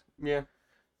 quarterbacks. Yeah.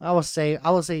 I will say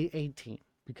 18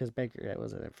 because Baker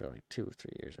was in it for like 2 or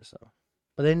 3 years or so.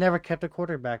 But they never kept a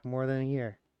quarterback more than a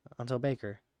year until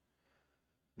Baker.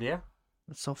 Yeah.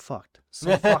 It's so fucked.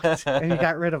 So fucked. And you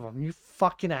got rid of them. You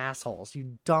fucking assholes.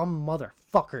 You dumb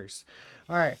motherfuckers.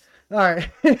 All right. Let's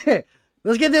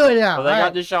get to it now. Well, they All got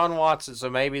right. Deshaun Watson, so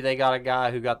maybe they got a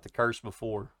guy who got the curse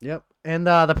before. Yep. And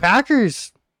the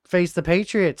Packers face the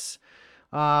Patriots.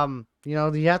 You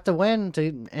have to win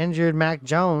to injured Mac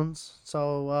Jones.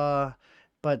 So,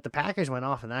 but the Packers went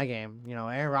off in that game.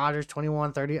 Aaron Rodgers,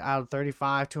 21-30 out of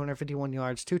 35, 251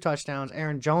 yards, 2 touchdowns.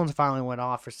 Aaron Jones finally went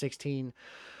off for 16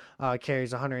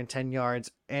 carries, 110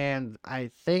 yards. And I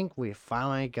think we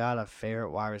finally got a favorite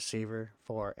wide receiver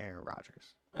for Aaron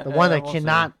Rodgers. The one that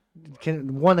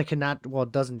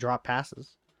doesn't drop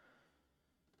passes.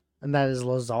 And that is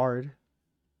Lazard.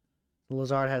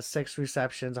 Lazard has 6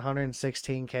 receptions,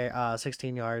 116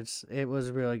 16 yards. It was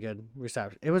really good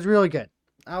reception. It was really good.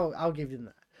 I'll give you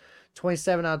that.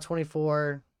 27 out of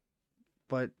 24.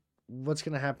 But what's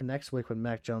gonna happen next week with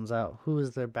Mac Jones out? Who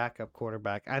is their backup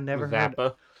quarterback? I never heard.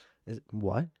 Zappa.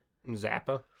 What?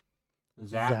 Zappa.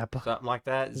 Zappa. Something like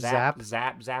that.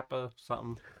 Zappa.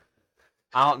 Something.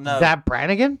 I don't know. Zap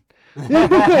Brannigan? is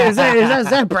that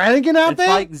Zap Brannigan out it's there?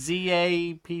 like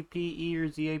Zappe or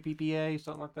Zappa,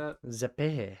 something like that.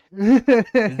 Zappe.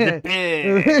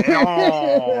 Zappe.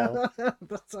 Oh,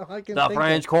 That's all I can the think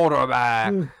French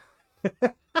quarterback.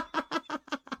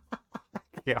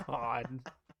 God.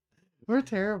 We're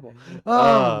terrible.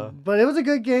 Uh. But it was a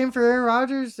good game for Aaron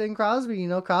Rodgers and Crosby.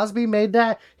 Crosby made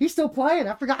that. He's still playing.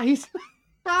 I forgot he's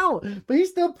out, but he's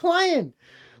still playing.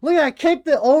 Look at that. Kicked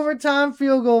the overtime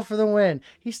field goal for the win.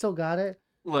 He still got it.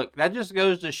 Look, that just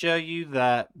goes to show you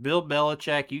that Bill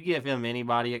Belichick, you give him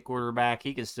anybody at quarterback,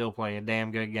 he can still play a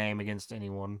damn good game against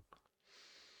anyone.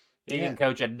 He Yeah. can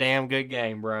coach a damn good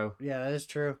game, bro. Yeah, that is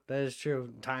true. That is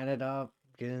true. Tying it up,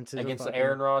 getting into Against the fucking-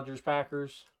 Aaron Rodgers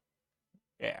Packers.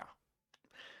 Yeah.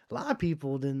 A lot of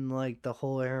people didn't like the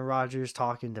whole Aaron Rodgers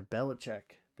talking to Belichick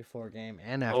before a game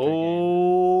and after a game.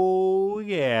 Oh,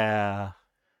 yeah.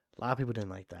 A lot of people didn't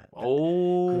like that.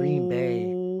 Oh, Green Bay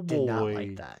did not boy.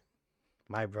 like that.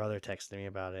 My brother texted me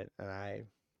about it, and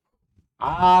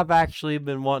I've actually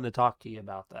been wanting to talk to you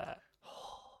about that.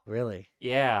 really.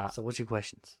 Yeah, So, what's your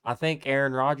questions? I think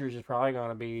Aaron Rodgers is probably going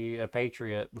to be a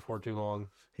Patriot before too long.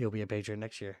 He'll be a Patriot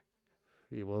next year.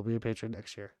 He will be a Patriot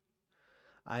next year.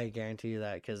 I guarantee you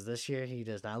that, because this year he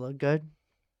does not look good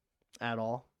at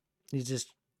all. He's just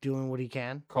doing what he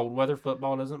can. Cold weather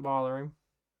football doesn't bother him.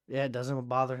 Yeah, it doesn't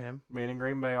bother him. Being in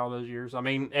Green Bay all those years. I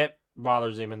mean, it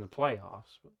bothers him in the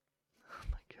playoffs. Oh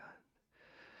my god!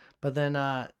 But then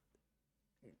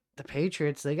the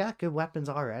Patriots, they got good weapons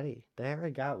already. They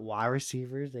already got wide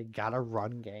receivers. They got a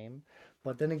run game.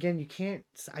 But then again,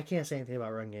 I can't say anything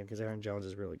about run game because Aaron Jones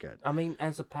is really good. I mean,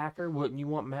 as a Packer, wouldn't you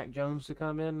want Mac Jones to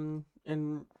come in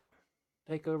and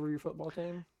take over your football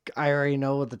team? I already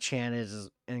know what the chant is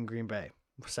in Green Bay.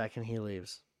 Second he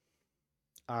leaves,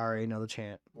 I already know the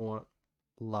chant. What?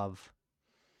 Love.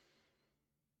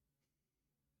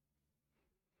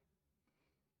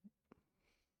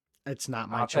 It's not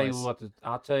my choice.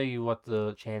 I'll tell you what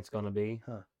the chant's gonna be.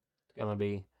 Huh. It's gonna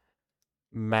be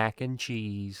mac and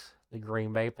cheese. The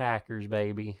Green Bay Packers,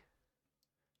 baby.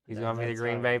 He's gonna be the That's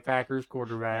Green funny. Bay Packers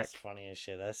quarterback. That's funny as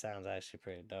shit. That sounds actually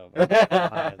pretty dope.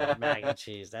 The mac and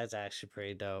cheese. That's actually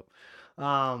pretty dope.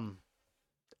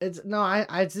 It's no,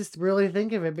 I just really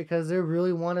think of it because they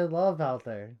really wanted Love out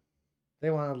there.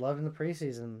 They wanted Love in the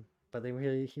preseason, but he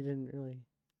didn't really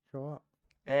show up.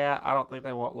 Yeah, I don't think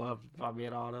they want love, if I'm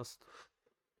being honest.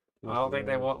 I don't think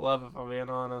they want love, if I'm being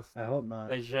honest. I hope not.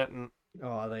 They shouldn't.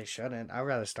 Oh, they shouldn't. I'd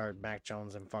rather start Mac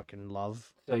Jones and fucking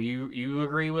Love. So you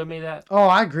agree with me that? Oh,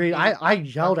 I agree. I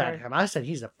yelled at Okay. him. I said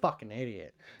he's a fucking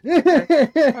idiot.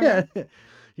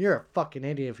 You're a fucking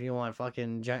idiot if you want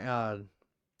fucking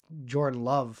Jordan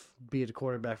Love be the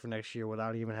quarterback for next year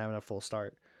without even having a full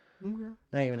start. Okay.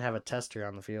 Not even have a tester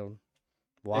on the field.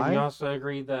 And Why? you also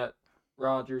agree that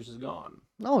Rodgers is gone.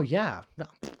 Oh yeah. No,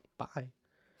 bye.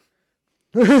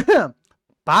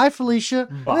 Bye, Felicia.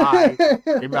 Bye.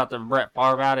 You're about to Brett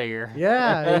Favre out of here.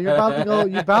 Yeah, you're about to go.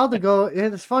 You're about to go.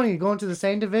 It's funny. You're going to the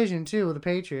same division too with the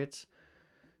Patriots.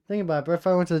 Think about it. Brett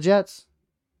Favre went to the Jets.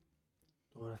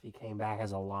 What if he came back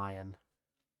as a Lion?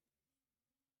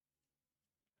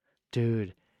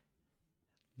 Dude,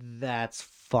 that's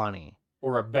funny.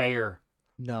 Or a Bear?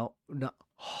 No.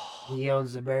 He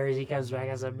owns the Bears. He comes back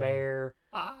as a Bear.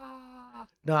 Ah.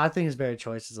 No, I think his better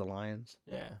choice is the Lions.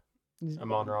 Yeah.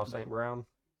 Amon-Ra St. Brown.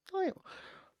 Oh, yeah.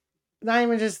 Not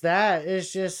even just that.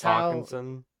 It's just how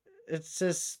Hawkinson. it's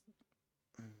just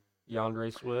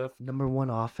DeAndre Swift. number one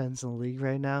offense in the league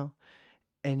right now,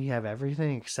 and you have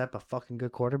everything except a fucking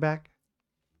good quarterback.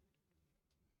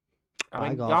 I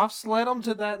mean, Goff. Goff's led them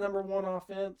to that number one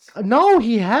offense. No,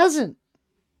 he hasn't.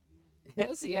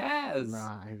 Yes, he has.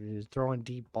 Nah, he's throwing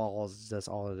deep balls. That's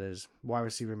all it is. Wide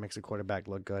receiver makes a quarterback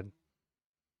look good.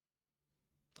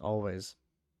 Always.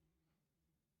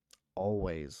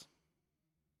 Always.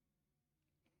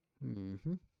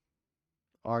 Mm-hmm.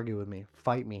 Argue with me.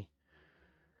 Fight me.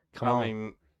 Come on. I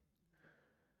mean,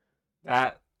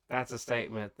 that's a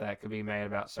statement that could be made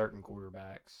about certain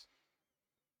quarterbacks.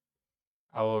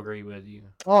 I will agree with you.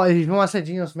 Oh, if you want to say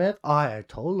Geno Smith, I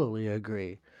totally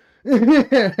agree.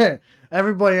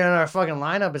 Everybody in our fucking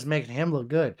lineup is making him look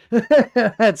good.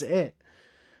 That's it.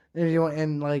 If you want,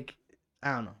 and like,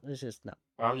 I don't know. It's just no.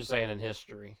 I'm just saying in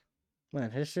history.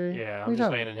 Man, history. Yeah, What I'm you just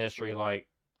talking- saying in history, like,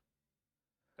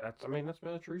 that's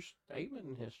been a true statement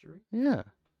in history. Yeah.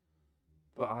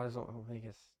 But I just don't think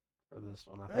it's for this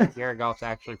one. I think Jared Goff's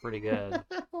actually pretty good.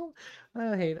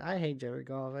 I hate Jared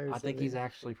Goff. I think he's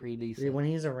actually pretty Yeah, decent. when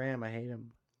he's a Ram, I hate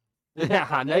him. Yeah,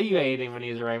 I know you hate him when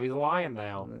he's a Ram. He's a Lion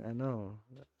now. I know.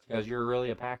 Because you're really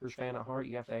a Packers fan at heart,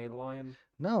 you have to hate a Lion.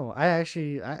 No,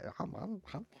 I'm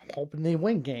hoping they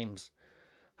win games.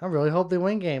 I really hope they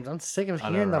win games. I'm sick of I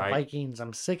know, hearing the right? Vikings.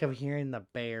 I'm sick of hearing the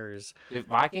Bears. The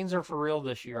Vikings are for real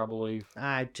this year, I believe.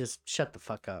 I just shut the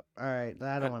fuck up. All right,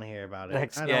 I don't want to hear about it.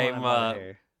 Next I don't wanna game, know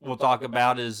here. We'll talk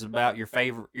about is about your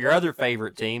other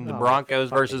favorite team, the Oh, Broncos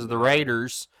fucking versus the God.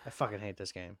 Raiders. I fucking hate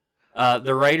this game.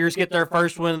 The Raiders get their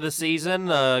first win of the season.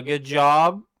 Good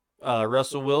job.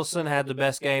 Russell Wilson had the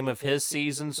best game of his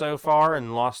season so far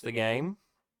and lost the game.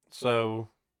 So,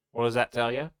 what does that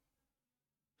tell you?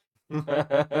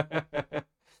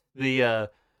 The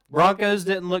Broncos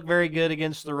didn't look very good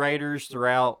against the Raiders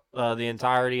throughout the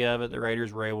entirety of it. The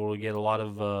Raiders were able to get a lot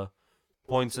of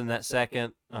points in that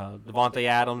second. Devontae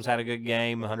Adams had a good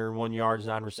game, 101 yards,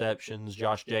 9 receptions.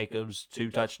 Josh Jacobs, 2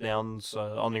 touchdowns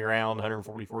on the ground,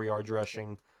 144 yards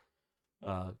rushing.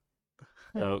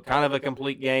 So kind of a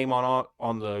complete game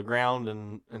on the ground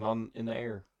and in the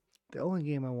air. The only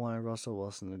game I wanted Russell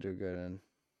Wilson to do good in.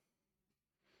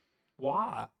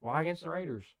 Why? Why against the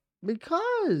Raiders?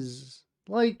 Because,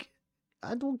 like,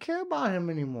 I don't care about him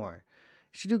anymore.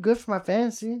 He should do good for my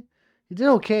fantasy. He did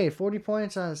okay. 40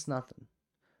 points, that's nothing.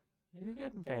 You're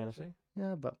good in fantasy.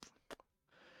 Yeah, but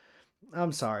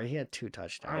I'm sorry. He had 2 I ain't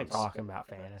touchdowns. talking about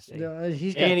fantasy.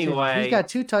 He's got Anyway. he's got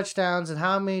 2 touchdowns, and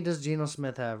how many does Geno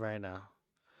Smith have right now?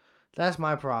 That's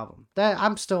my problem. That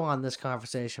I'm still on this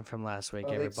conversation from last week,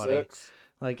 everybody.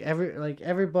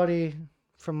 Everybody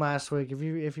from last week,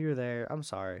 if you were there, I'm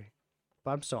sorry.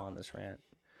 But I'm still on this rant.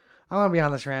 I'm gonna be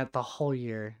on this rant the whole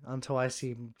year until I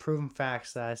see proven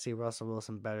facts that I see Russell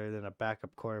Wilson better than a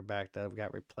backup quarterback that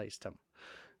got replaced him.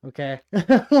 Okay?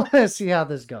 I wanna see how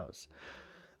this goes.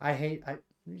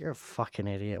 You're a fucking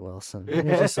idiot, Wilson. You're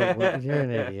you're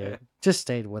an idiot. Just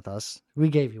stayed with us. We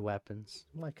gave you weapons.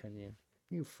 Why couldn't you?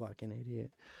 You fucking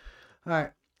idiot. All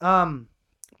right.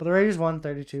 But the Raiders won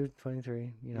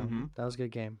 32-23. You know, that was a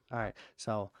good game. All right.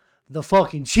 So the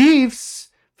fucking Chiefs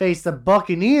faced the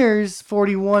Buccaneers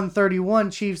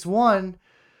 41-31. Chiefs won.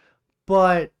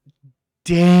 But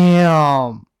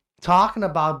damn. Talking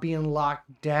about being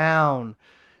locked down.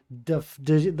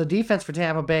 The defense for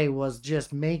Tampa Bay was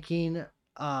just making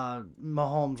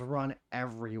Mahomes run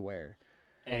everywhere.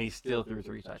 And he still threw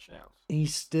 3 touchdowns. He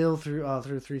still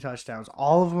threw 3 touchdowns.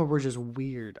 All of them were just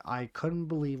weird. I couldn't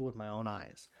believe it with my own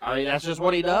eyes. I mean, that's just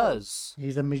what he does.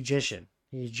 He's a magician.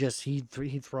 He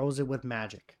throws it with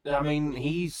magic. I mean,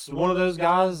 he's one of those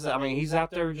guys. I mean, he's out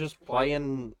there just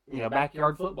playing,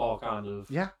 backyard football kind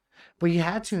of. Yeah, but you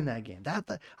had to in that game.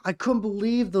 I couldn't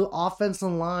believe the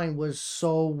offensive line was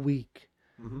so weak.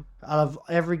 Out of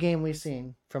every game we've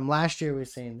seen from last year,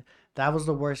 that was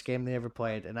the worst game they ever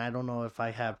played. And I don't know if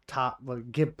I have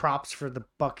give props for the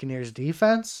Buccaneers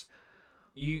defense.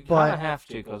 You kind of have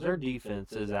to, because their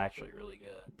defense is actually really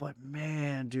good. But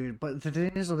man, dude, but the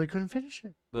thing is, they couldn't finish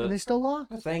it, But and they still lost.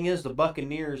 the thing is, the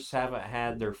Buccaneers haven't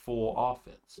had their full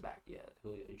offense back yet.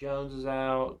 Julio Jones is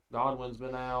out. Godwin's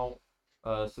been out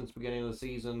since the beginning of the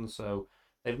season, so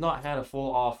they've not had a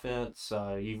full offense.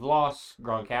 You've lost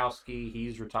Gronkowski.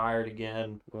 He's retired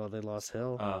again. Well, they lost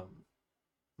Hill.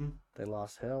 They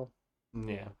lost Hill.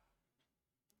 Yeah.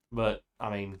 But, I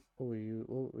mean... What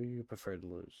would you prefer to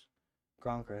lose?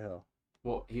 Gronk or Hill?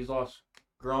 Well, he's lost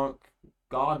Gronk,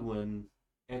 Godwin,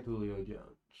 and Julio Jones,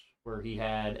 where he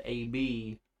had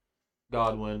AB,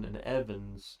 Godwin, and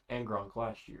Evans, and Gronk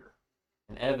last year.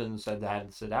 And Evans said that had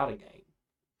to sit out a game.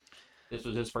 This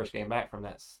was his first game back from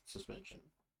that suspension.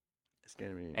 It's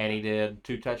gonna be... And he did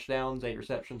 2 touchdowns, 8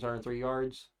 receptions, 103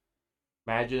 yards.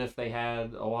 Imagine if they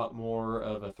had a lot more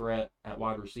of a threat at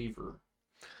wide receiver.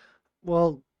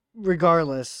 Well,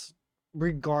 regardless,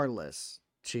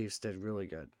 Chiefs did really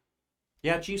good.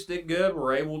 Yeah, Chiefs did good.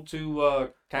 Were able to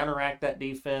counteract that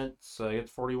defense. Get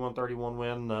the 41-31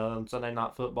 win on Sunday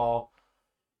Night Football.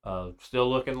 Still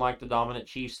looking like the dominant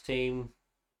Chiefs team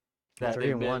that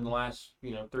they've been the last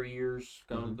 3 years,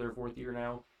 going to their 4th year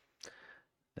now.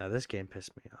 Now this game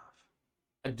pissed me off.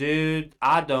 Dude,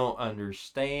 I don't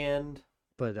understand.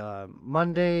 But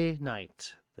Monday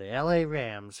night, the LA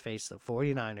Rams faced the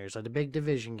 49ers at the big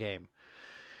division game.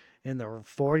 And the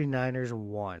 49ers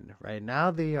won. Right now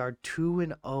they are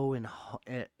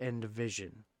 2-0 in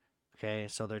division. Okay,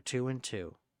 so they're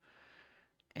 2-2.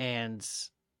 And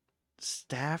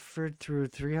Stafford threw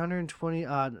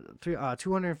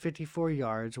 254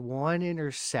 yards, 1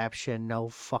 interception, no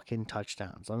fucking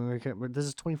touchdowns. I mean, this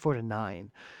is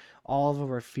 24-9. All of them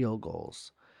were field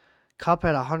goals. Kupp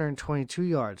had 122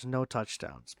 yards, no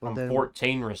touchdowns. But on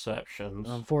 14 receptions.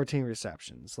 On 14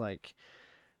 receptions. Like,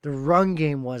 the run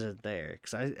game wasn't there.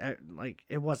 Because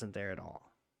it wasn't there at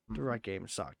all. The run game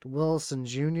sucked. Wilson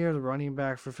Jr., the running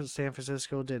back for San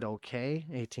Francisco, did okay.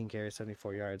 18 carries,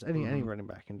 74 yards. Any running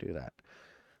back can do that.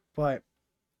 But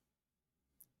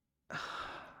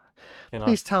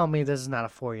please tell me this is not a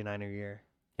 49er year.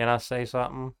 Can I say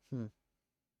something?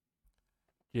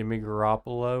 Jimmy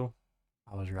Garoppolo,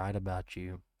 I was right about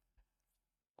you.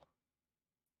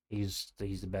 He's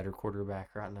the better quarterback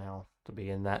right now to be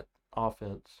in that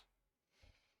offense.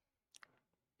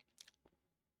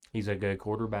 He's a good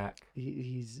quarterback.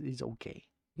 He's okay.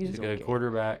 He's a good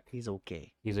quarterback. He's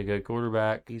okay. He's a good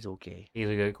quarterback. He's okay. He's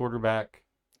a good quarterback.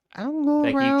 I don't go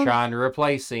They around. keep trying to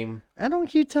replace him. I don't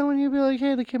keep telling you, be like,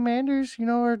 hey, the Commanders,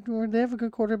 or they have a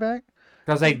good quarterback.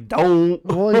 Because they don't.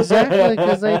 Well, exactly,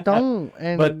 because they don't.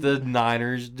 But the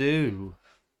Niners do.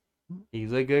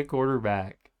 He's a good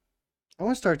quarterback. I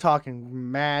want to start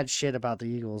talking mad shit about the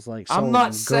Eagles, I'm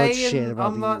not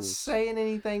Eagles. saying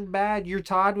anything bad. You're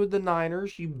tied with the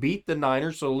Niners. You beat the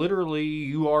Niners, so literally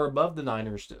you are above the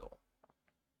Niners still.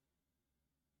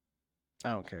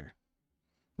 I don't care.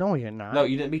 No, you're not. No,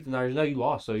 you didn't beat the Niners. No, you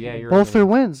lost. So yeah, you're Both in their the-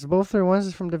 wins. Both their wins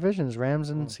is from divisions. Rams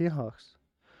and Oh. Seahawks.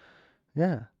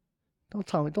 Yeah. Don't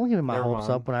tell me. Don't give me my Never hopes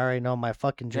mind. up when I already know my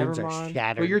fucking Never dreams are mind.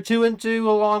 shattered. Well, you're 2-2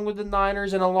 along with the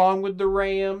Niners and along with the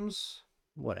Rams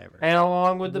Whatever. and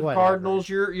along with the Whatever. Cardinals.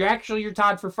 You're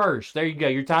tied for first. There you go.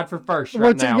 You're tied for first right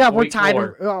We're now. yeah, for we're week tied.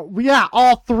 4. Yeah,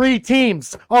 all 3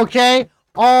 teams. Okay,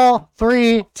 all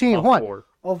 3 teams. All What? 4.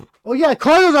 Oh yeah,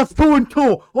 Cardinals are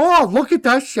 2-2. Oh, look at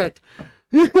that shit.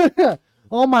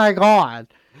 Oh my god.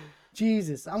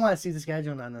 Jesus, I want to see the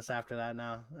scheduling on this after that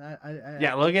now.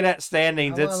 Yeah, looking at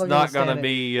standings, I wanna it's look at not the going to standings.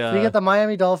 be. So you got the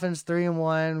Miami Dolphins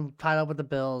 3-1, tied up with the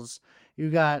Bills. You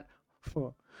got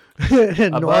above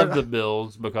North, the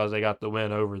Bills because they got the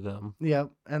win over them. Yep,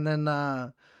 and then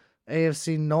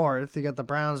AFC North. You got the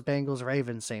Browns, Bengals,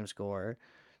 Ravens, same score.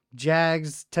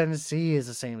 Jags, Tennessee is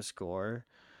the same score.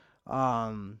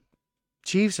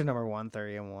 Chiefs are number 1,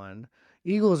 30-1.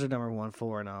 Eagles are number 1,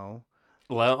 4-0.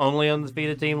 Only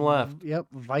undefeated team left. Yep,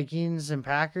 Vikings and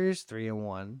Packers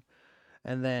 3-1,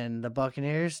 and then the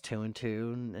Buccaneers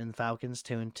 2-2, and Falcons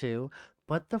 2-2.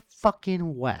 But the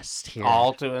fucking West here,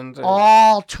 All 2-2.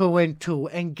 all 2-2,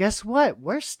 and guess what?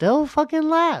 We're still fucking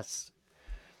last.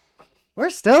 We're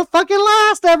still fucking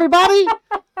last, everybody.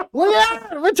 Look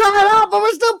at it. We're tied up, but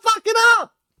we're still fucking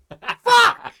up.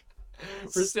 Fuck.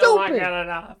 We're still not Stupid. good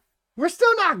enough. We're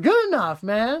still not good enough,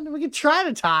 man. We can try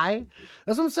to tie.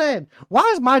 That's what I'm saying. Why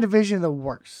is my division the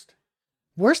worst?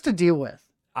 Worst to deal with.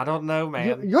 I don't know,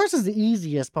 man. Yours is the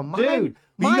easiest, but mine. Dude,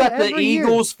 you mine got the every year-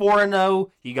 Eagles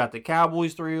 4-0, you got the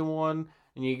Cowboys 3-1,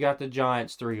 and you got the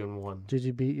Giants 3-1. Did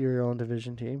you beat your own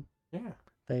division team? Yeah,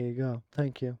 There you go.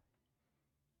 Thank you.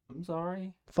 I'm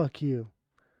sorry. Fuck you.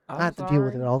 I'm I have to deal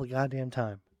with it sorry. all the goddamn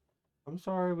time. I'm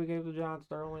sorry we gave the Giants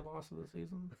their only loss of the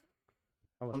season.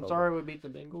 I was I'm hoping- sorry we beat the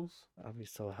Bengals. I'll be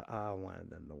so. I wanted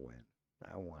them to win.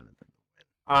 I wanted them.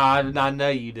 I know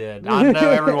you did. I know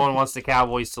everyone wants the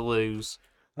Cowboys to lose.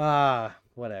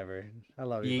 Whatever. I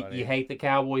love you, You, buddy. you hate the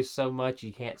Cowboys so much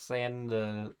you can't stand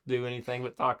to do anything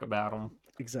but talk about them.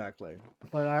 Exactly.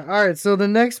 But all right. So the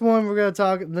next one we're gonna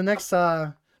talk. The next.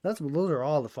 Those are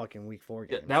all the fucking week 4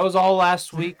 games. That was all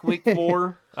last week, week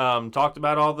 4. Talked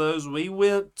about all those. We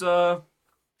went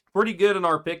pretty good in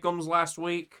our pick'ems last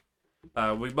week.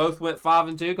 We both went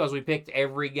 5-2 because we picked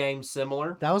every game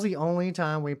similar. That was the only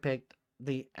time we picked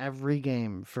the every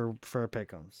game for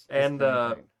pick'ems. And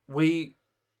we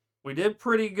did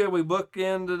pretty good. We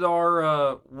bookended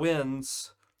our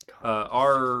wins.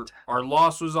 Our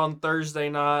loss was on Thursday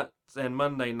night and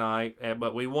Monday night,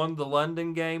 but we won the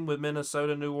London game with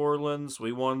Minnesota, New Orleans.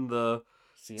 We won the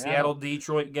Seattle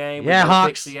Detroit game. Yeah, we both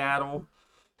picked Hawks. Seattle.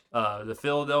 The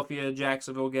Philadelphia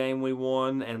Jacksonville game we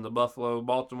won, and the Buffalo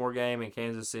Baltimore game and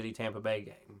Kansas City Tampa Bay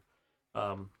game.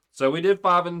 So we did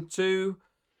 5-2.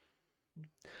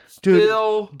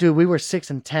 Dude, we were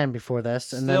 6-10 before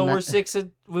this, and Still,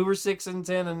 then we were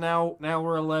 6-10, and now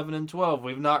we're 11-12.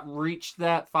 We've not reached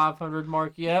that 500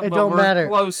 mark yet, It but don't we're matter.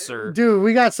 closer. Dude,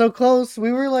 we got so close.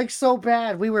 We were like so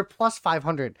bad. We were plus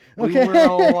 500. We Okay, were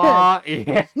a lot.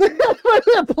 Yeah.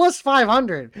 plus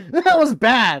 500. That was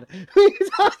bad. What are you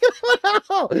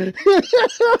talking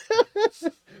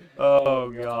about?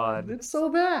 Oh God. It's so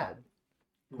bad.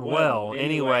 Well,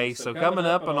 anyway, so coming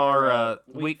up on our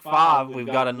week 5, we've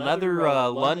got another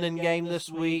London game this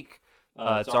week.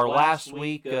 It's our last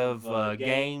week of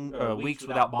weeks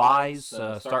without buys.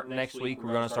 Starting next week,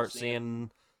 we're going to start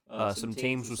seeing some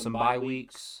teams with some bye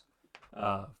weeks.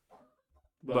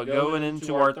 But going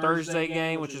into our Thursday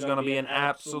game, which is going to be an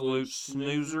absolute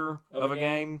snoozer of a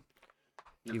game,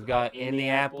 you've got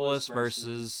Indianapolis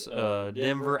versus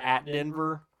Denver at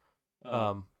Denver.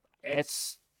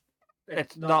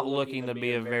 It's not looking to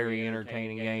be a very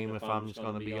entertaining game, if I'm just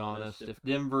going to be honest. If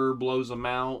Denver blows them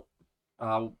out,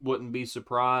 I wouldn't be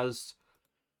surprised.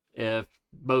 If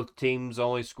both teams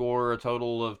only score a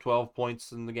total of 12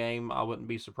 points in the game, I wouldn't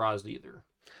be surprised either.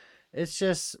 It's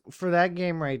just for that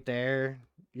game right there,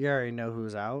 you already know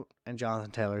who's out, and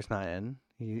Jonathan Taylor's not in.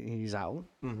 He's out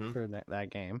Mm-hmm. for that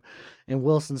game, and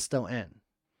Wilson's still in.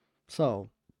 So,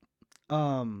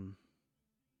 gonna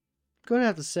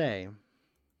have to say,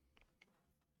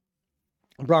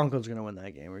 Broncos are gonna win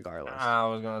that game regardless. I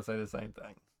was going to say the same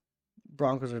thing.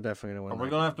 Broncos are definitely gonna win. Are we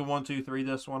that going to game. have to 1-2-3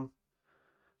 this one?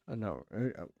 No.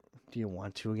 Do you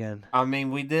want to again? I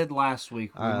mean, we did last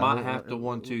week. We All right, might have to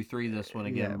 1-2-3 this one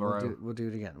again, Yeah, bro. we'll do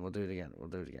it again. We'll do it again. We'll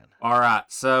do it again. All right,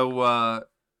 so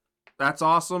that's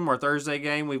awesome. Our Thursday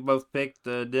game, we both picked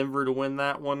Denver to win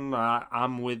that one.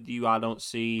 I'm with you. I don't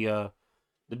see the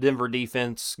Denver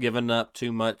defense giving up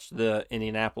too much to the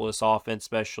Indianapolis offense,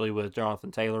 especially with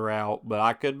Jonathan Taylor out. But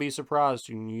I could be surprised.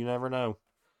 You never know.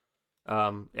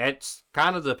 It's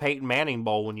kind of the Peyton Manning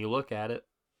Bowl when you look at it.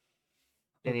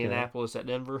 Okay. Indianapolis at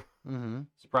Denver. Mm-hmm.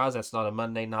 Surprised that's not a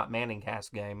Monday Night Manning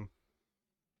cast game.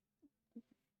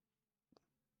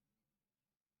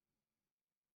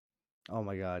 Oh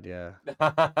my god, yeah.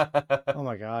 Oh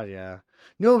my god, yeah.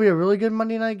 You know, it'll be a really good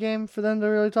Monday night game for them to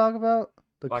really talk about.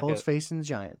 The Like Colts a- facing the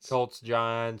Giants. Colts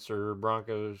Giants or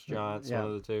Broncos Giants, Yeah.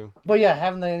 one of the two. But yeah,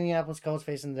 having the Indianapolis Colts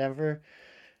facing Denver,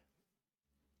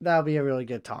 that'll be a really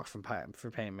good talk for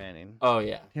Peyton Manning. Oh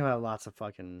yeah, He'll have lots of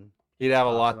fucking. he'd have a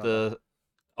Talk lot about to,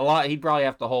 a lot. He'd probably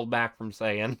have to hold back from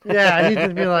saying. Yeah, he'd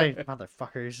just be like,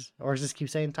 motherfuckers. Or just keep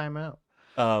saying timeout.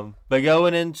 But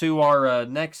going into our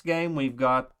next game, we've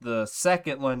got the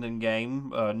second London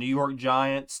game. New York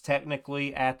Giants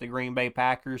technically at the Green Bay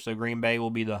Packers, so Green Bay will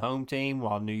be the home team,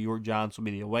 while New York Giants will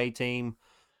be the away team.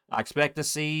 I expect to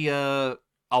see a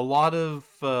lot of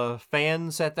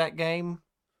fans at that game,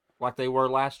 like they were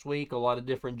last week. A lot of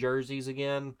different jerseys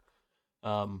again.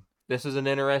 This is an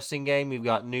interesting game. You've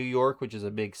got New York, which is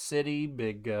a big city,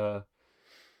 big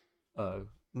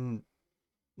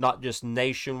not just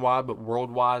nationwide but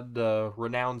worldwide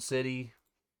renowned city,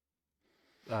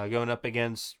 going up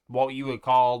against what you would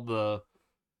call the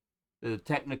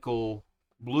technical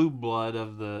blue blood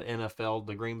of the NFL,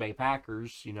 the Green Bay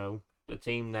Packers. You know, the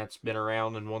team that's been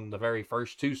around and won the very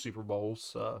first two Super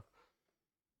Bowls,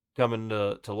 coming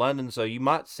to London. So you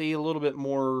might see a little bit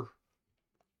more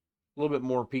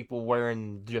people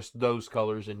wearing just those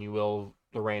colors than you will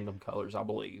the random colors, I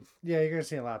believe. Yeah, you're going to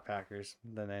see a lot of Packers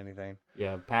than anything.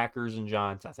 Yeah, Packers and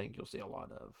Giants, I think you'll see a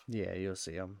lot of. Yeah, you'll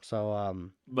see them. So,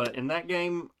 But in that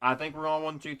game, I think we're on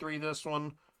 1, 2, 3 this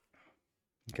one.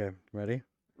 okay, ready?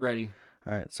 Ready.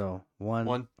 All right, so 1,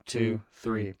 1, 2, 2,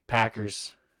 3, 3.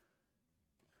 Packers.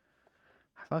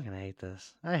 I fucking hate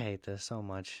this. I hate this so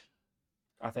much.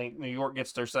 I think New York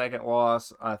gets their second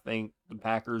loss. I think the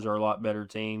Packers are a lot better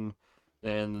team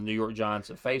than the New York Giants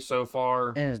have faced so far.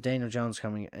 And is Daniel Jones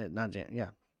coming? Yeah,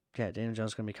 Daniel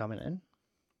Jones gonna be coming in.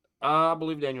 I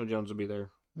believe Daniel Jones will be there.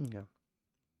 Okay,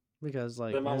 because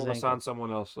like They might his want to ankle- sign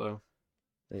someone else, though.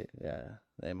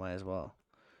 they might as well,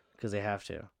 because they have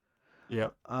to.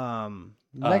 Yep.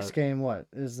 Next game, what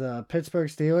is the Pittsburgh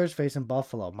Steelers facing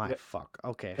Buffalo? My Yep. fuck.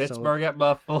 Okay, Pittsburgh at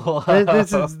Buffalo.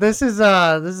 so this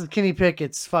is Kenny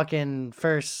Pickett's fucking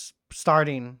first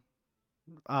starting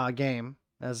game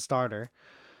as a starter.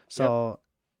 So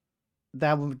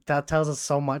that tells us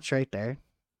so much right there.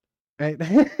 Right?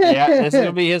 Yeah, this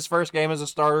will be his first game as a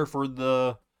starter for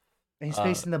the. He's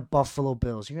facing the Buffalo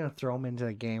Bills. You're gonna throw him into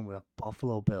the game with the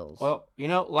Buffalo Bills. Well, you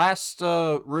know, last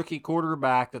rookie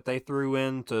quarterback that they threw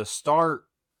in to start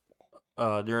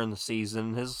during the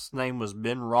season, his name was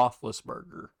Ben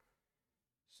Roethlisberger.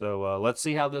 So let's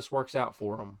see how this works out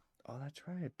for him. Oh, that's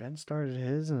right. Ben started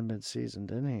his in the midseason,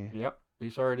 didn't he? Yep, he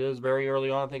started his very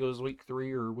early on. I think it was week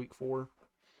 3 or week 4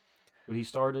 when he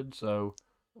started. So,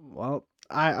 Well,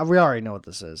 we already know what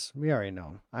this is. We already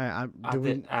know. I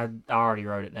already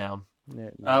wrote it down.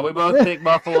 Yeah. We both picked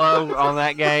Buffalo on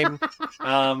that game.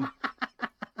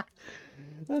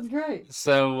 That's great.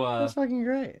 So That's fucking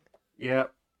great.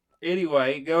 Yep.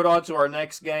 Anyway, going on to our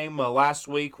next game. Last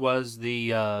week was the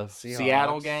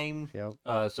Seattle Seahawks. game.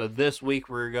 Yep. So this week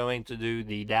we're going to do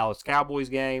the Dallas Cowboys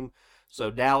game.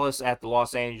 So Dallas at the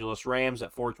Los Angeles Rams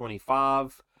at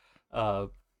 425.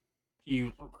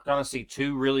 You're going to see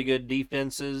two really good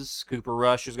defenses. Cooper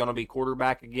Rush is going to be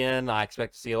quarterback again. I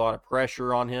expect to see a lot of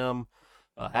pressure on him.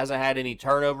 Hasn't had any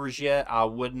turnovers yet. I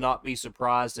would not be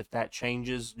surprised if that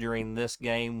changes during this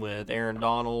game with Aaron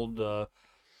Donald,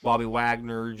 Bobby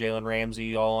Wagner, Jalen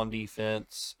Ramsey all on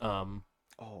defense. But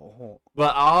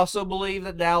I also believe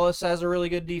that Dallas has a really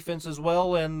good defense as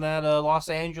well, and that Los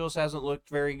Angeles hasn't looked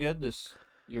very good this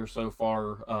year so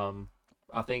far.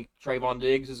 I think Trayvon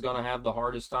Diggs is going to have the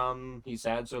hardest time he's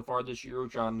had so far this year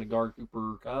trying to guard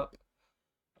Cooper Kupp.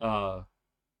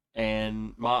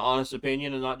 And my honest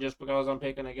opinion, and not just because I'm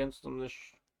picking against them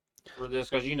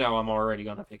because you know I'm already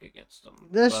going to pick against them.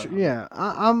 I think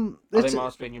my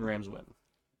honest opinion, Rams win.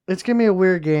 It's gonna be a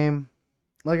weird game.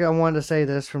 Like I wanted to say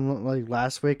this from like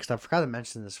last week because I forgot to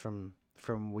mention this from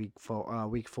week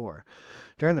 4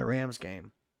 during the Rams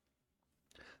game.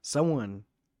 Someone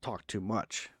talked too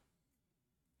much,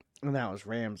 and that was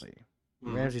Ramsey.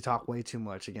 Mhm. Ramsey talked way too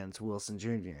much against Wilson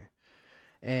Jr.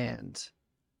 And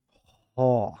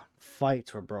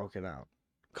fights were broken out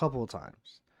a couple of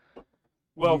times.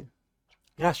 Well,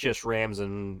 that's just Rams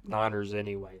and Niners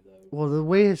anyway, though. Well, the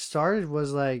way it started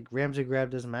was like Ramsey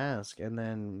grabbed his mask, and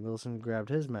then Wilson grabbed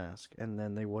his mask, and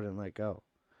then they wouldn't let go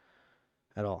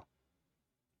at all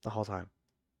the whole time.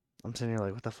 I'm sitting here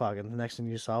like, what the fuck? And the next thing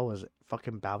you saw was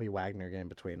fucking Bobby Wagner getting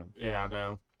between them. Yeah, I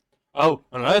know. Oh,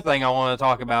 another thing I want to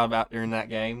talk about during that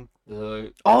game,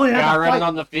 the Oh yeah, guy the running fight.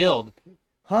 on the field.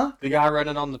 Huh? The guy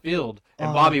running on the field. And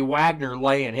Uh-huh. Bobby Wagner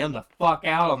laying him the fuck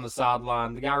out on the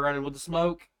sideline. The guy running with the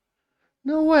smoke.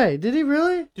 No way. Did he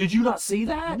really? Did you not see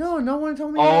that? No, no one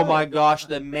told me. Oh that. my gosh,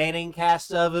 the Manning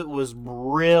cast of it was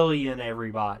brilliant,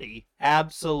 everybody.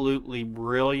 Absolutely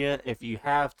brilliant. If you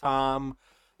have time,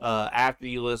 after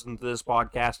you listen to this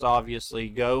podcast, obviously,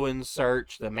 go and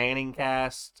search the Manning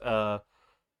cast,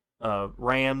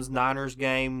 Rams-Niners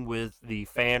game with the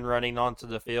fan running onto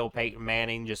the field. Peyton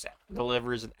Manning just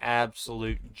delivers an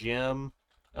absolute gem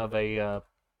of a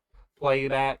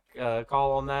playback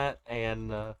call on that.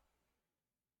 And,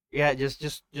 yeah,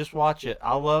 just watch it.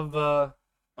 I love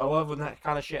when that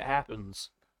kind of shit happens.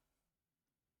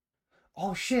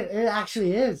 Oh shit! It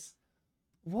actually is.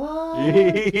 What?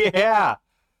 Yeah.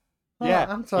 Oh, Yeah.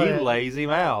 I'm sorry. He lays him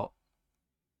out.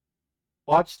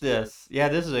 Watch this. Yeah,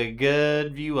 this is a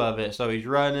good view of it. So he's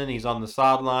running, he's on the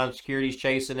sideline, security's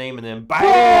chasing him, and then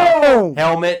bam! Boom!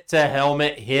 Helmet to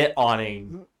helmet hit on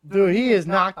him. Dude, he is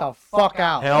knocked the fuck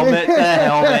out. Helmet to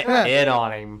helmet hit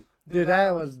on him. Dude,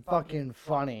 that was fucking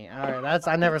funny. All right,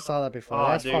 I never saw that before. Oh,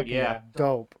 That's dude, fucking yeah.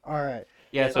 dope. All right.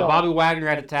 Yeah, so Oh. Bobby Wagner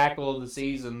had a tackle of the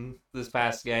season this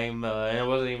past game, and it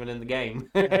wasn't even in the game.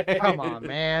 Come on,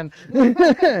 man.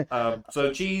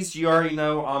 So, Cheese, you already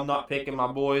know I'm not picking my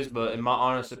boys, but in my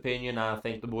honest opinion, I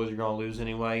think the boys are going to lose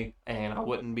anyway, and I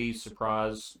wouldn't be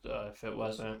surprised if it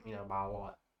wasn't, by a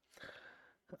lot.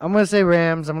 I'm gonna say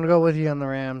Rams. I'm gonna go with you on the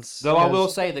Rams. Though I will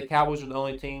 'cause- say the Cowboys are the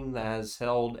only team that has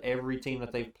held every team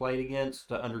that they've played against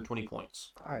to under 20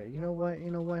 points. All right. You know what?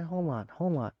 Hold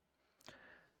on.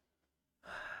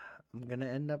 I'm gonna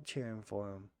end up cheering for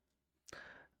them.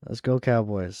 Let's go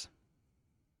Cowboys.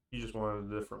 You just wanted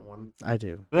a different one. I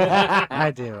do. All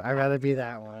I do. I'd rather be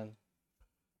that one.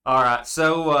 right,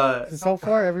 so So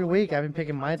far, every week I've been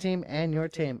picking my team and your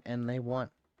team, and they won.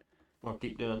 we'll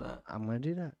keep doing that. I'm gonna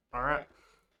do that. All right.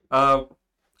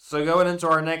 So going into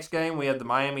our next game, we have the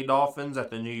Miami Dolphins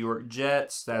at the New York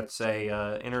Jets. That's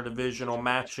a interdivisional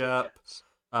matchup.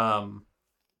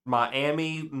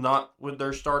 Miami not with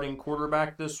their starting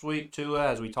quarterback this week, Tua,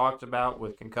 as we talked about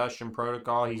with concussion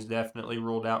protocol. He's definitely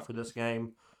ruled out for this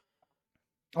game.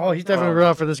 Oh, he's definitely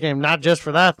real for this game. Not just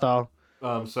for that though.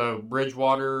 So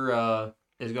Bridgewater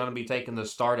is going to be taking the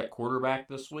start at quarterback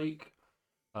this week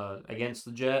against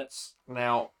the Jets.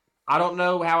 Now, I don't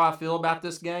know how I feel about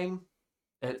this game.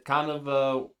 It's kind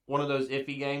of one of those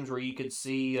iffy games where you could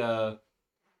see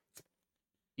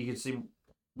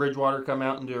Bridgewater come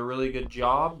out and do a really good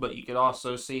job, but you could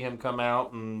also see him come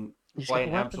out and He's play got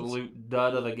an weapons. absolute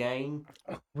dud of a game.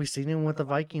 We seen him with the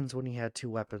Vikings when he had 2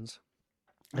 weapons,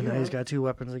 and now he's got 2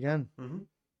 weapons again. Mhm.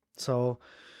 So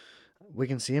we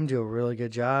can see him do a really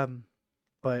good job.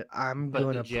 But I'm But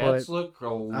going the to Jets put. look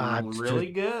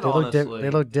really good, They look, honestly.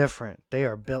 they look different. They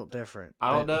are built different.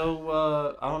 I don't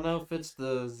know. I don't know if it's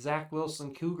the Zach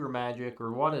Wilson Cougar magic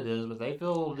or what it is, but they feel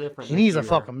a little different. He this needs a year.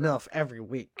 fucking MILF every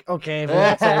week. Okay, if he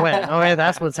wants to win. Okay,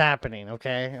 that's what's happening.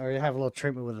 Okay, or you have a little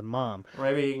treatment with the mom.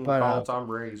 Maybe he can But, call Tom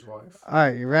Brady's wife. All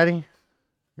right, you ready?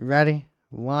 You ready?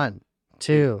 1,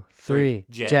 2, 3.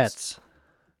 Jets. Jets.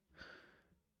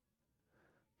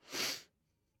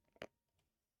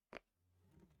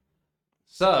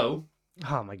 So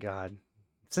Oh my God.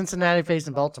 Cincinnati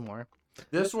facing Baltimore.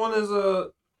 this one is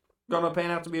going to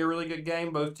pan out to be a really good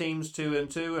game. Both teams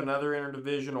 2-2. Another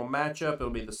interdivisional matchup. It'll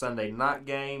be the Sunday night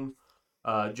game.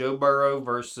 Joe Burrow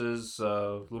versus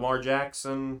Lamar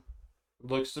Jackson.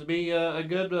 Looks to be a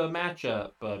good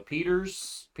matchup.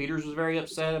 Peters was very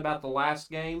upset about the last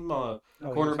game.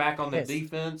 Quarterback on the pissed.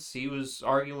 defense. He was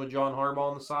arguing with John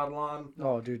Harbaugh on the sideline.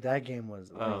 Oh, dude, that game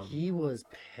was. Um, he was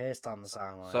pissed on the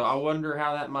sideline. So I wonder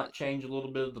how that might change a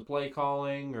little bit of the play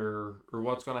calling or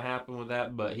what's going to happen with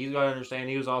that. But he's got to understand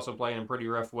he was also playing in pretty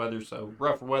rough weather. So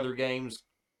rough weather games,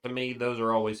 to me, those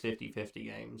are always 50-50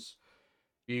 games.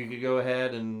 You could go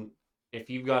ahead and if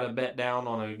you've got a bet down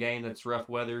on a game that's rough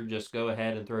weather, just go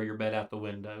ahead and throw your bet out the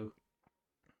window.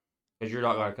 Because you're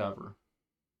not going to cover.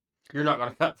 You're not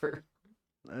going to cover.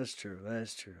 That's true.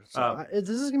 That's true. So this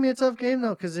is gonna be a tough game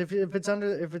though, because if it's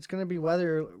gonna be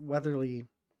weatherly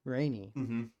rainy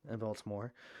Mm-hmm. in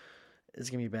Baltimore, it's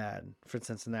gonna be bad for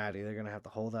Cincinnati. They're gonna have to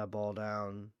hold that ball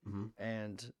down, Mm-hmm.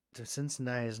 and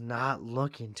Cincinnati is not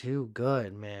looking too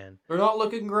good, man. They're not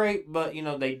looking great, but,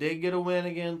 they did get a win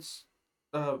against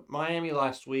Miami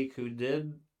last week, who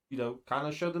did, kind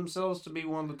of show themselves to be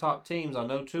one of the top teams. I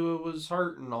know Tua was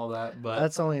hurt and all that, but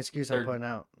That's the only excuse I'm they're- putting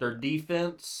out. their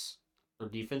defense Their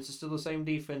defense is still the same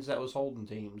defense that was holding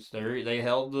teams. They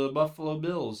held the Buffalo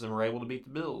Bills and were able to beat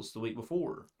the Bills the week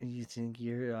before. You think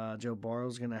Joe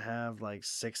Burrow's gonna have like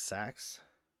 6 sacks?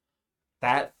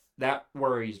 That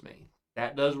worries me.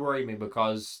 That does worry me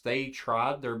because they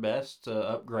tried their best to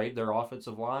upgrade their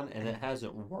offensive line and it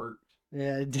hasn't worked.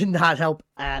 Yeah, it did not help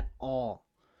at all.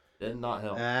 Did not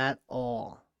help. At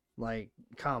all. Like,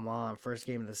 come on. First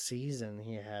game of the season,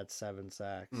 he had 7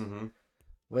 sacks. Mm-hmm.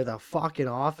 With a fucking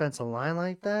offensive line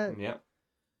like that? Yep.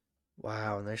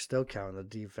 Wow, and they're still counting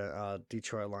the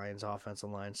Detroit Lions offensive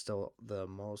line, still the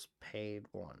most paid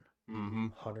one. Mm-hmm.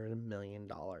 $100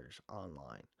 million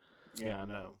online. Yeah, I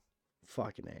know.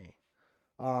 Fucking A.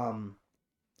 All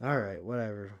right,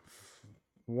 whatever.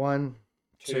 1,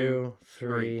 2,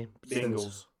 3.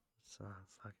 Bengals. Son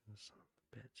of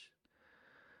a bitch.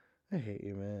 I hate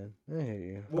you, man. I hate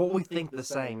you. Well, we think the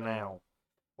same now.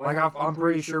 Like, I'm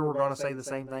pretty sure we're going to say the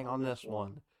same thing on this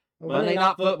one. Monday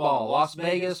Night Football, Las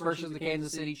Vegas versus the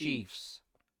Kansas City Chiefs.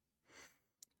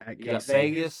 You got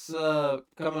Vegas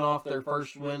coming off their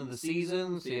first win of the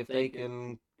season. See if they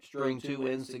can string 2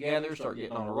 wins together, start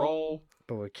getting on a roll.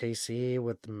 But with KC,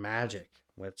 with magic,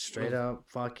 with straight up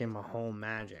fucking Mahomes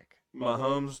magic.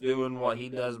 Mahomes doing what he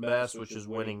does best, which is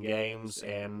winning games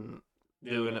and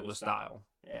doing it with style.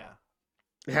 Yeah.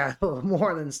 Yeah,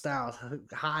 more than style,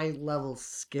 high level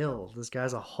skill. This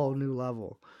guy's a whole new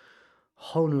level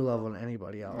than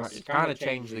anybody else. It kind of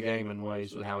changed the game in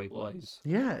ways with how he plays.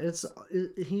 Yeah,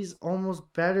 he's almost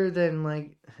better than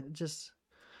like just.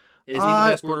 Is he the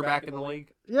best quarterback in the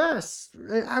league? Yes.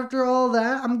 After all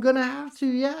that, I'm gonna have to.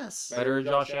 Yes. Better than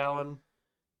Josh Allen?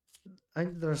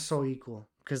 They're so equal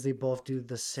because they both do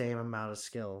the same amount of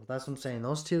skill. That's what I'm saying.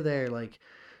 Those two there, like,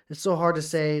 it's so hard to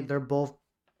say they're both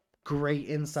great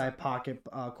inside pocket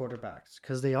quarterbacks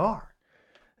because they are.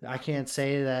 I can't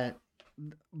say that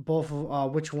both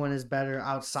which one is better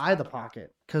outside the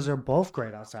pocket because they're both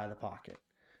great outside the pocket.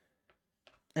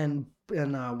 And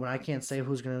when I can't say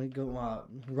who's gonna go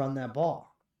run that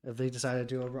ball, if they decide to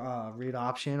do a read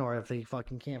option or if they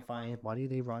fucking can't find anybody,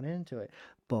 they run into it.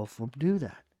 Both of them do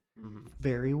that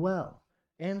very well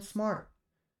and smart,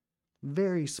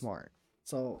 very smart.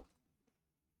 So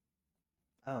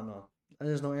I don't know.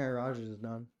 There's no Aaron Rodgers is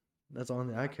done. That's the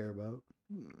only thing I care about.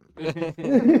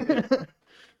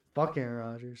 Fuck Aaron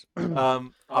Rodgers.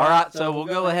 All right, so we'll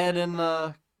go ahead and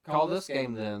call this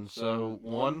game then. So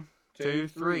 1, 2,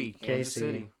 3, Kansas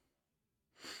City.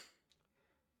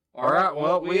 All right,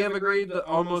 well, we have agreed to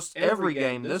almost every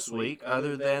game this week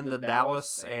other than the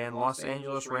Dallas and Los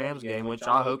Angeles Rams game, which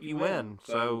I hope you win.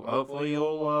 So hopefully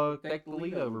you'll take the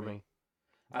lead over me.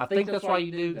 I think that's why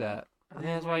you do that. I think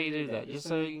that's why you do that, just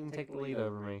so you can take the lead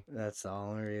over me. That's the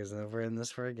only reason. We're in this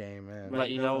for a game, man. But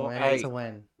you know, it's a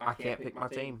win. I can't pick my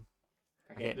team.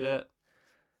 I can't do it.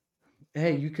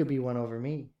 Hey, you could be one over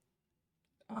me.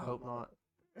 I hope not.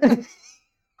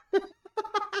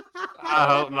 I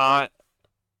hope not.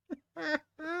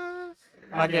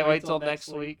 I can't wait till next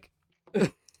week.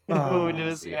 When we do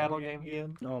a Seattle game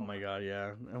again. Oh my god,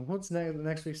 yeah. And what's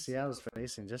next week Seattle's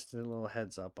facing? Just a little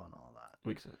heads up on all that.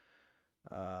 Week 6.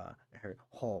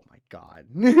 Oh my god.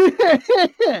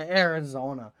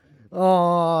 Arizona.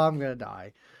 Oh, I'm gonna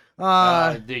die.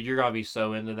 Dude, you're gonna be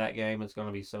so into that game. It's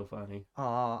gonna be so funny.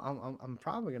 I'm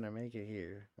probably gonna make it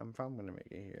here. I'm probably gonna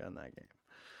make it here on that game.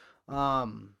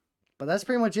 But that's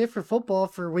pretty much it for football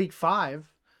for week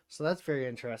 5. So that's very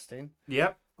interesting.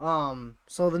 Yep.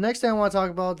 So the next thing I want to talk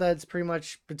about that's pretty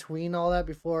much between all that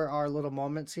before our little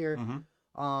moments here,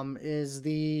 is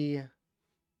the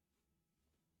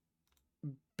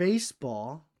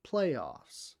baseball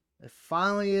playoffs. It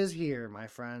finally is here, my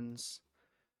friends.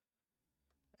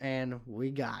 And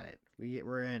we got it.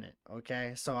 We're in it.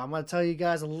 Okay. So I'm going to tell you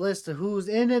guys a list of who's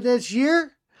in it this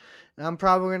year. And I'm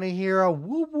probably going to hear a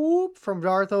whoop whoop from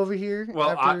Darth over here.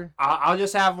 Well, I'll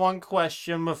just have one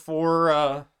question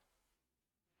before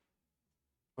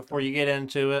you get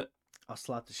into it. I'll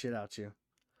slap the shit out you.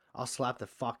 I'll slap the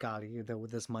fuck out of you with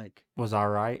this mic. Was I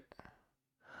right?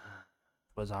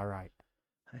 Was I right?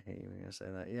 I hate even gonna say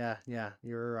that. Yeah,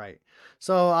 you're right.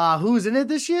 So, who's in it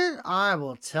this year? I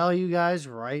will tell you guys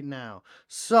right now.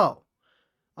 So,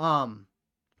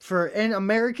 for in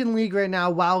American League right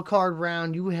now, wild card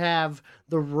round, you have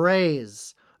the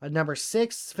Rays at number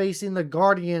 6 facing the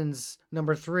Guardians,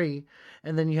 number 3,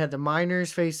 and then you had the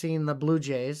Miners facing the Blue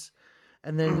Jays,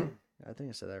 and then I think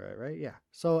I said that right? Yeah.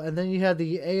 So, and then you had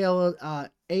the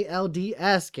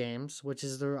ALDS games, which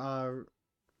is the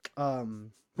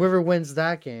whoever wins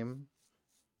that game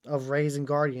of Rays and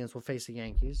Guardians will face the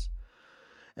Yankees.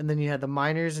 And then you had the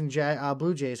Miners and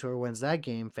Blue Jays, whoever wins that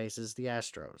game faces the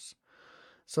Astros.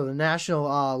 So the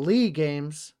National League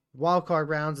games, wild card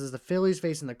rounds, is the Phillies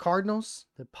facing the Cardinals,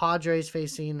 the Padres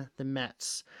facing the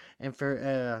Mets, and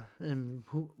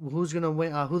who's gonna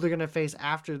win? Who they're gonna face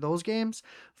after those games?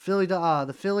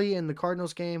 The Philly and the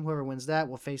Cardinals game. Whoever wins that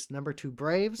will face number 2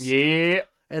 Braves. Yeah.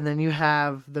 And then you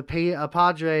have the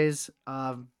Padres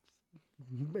and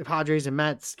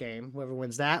Mets game. Whoever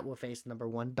wins that will face number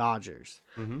 1 Dodgers.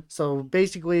 Mm-hmm. So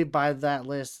basically, by that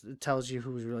list, it tells you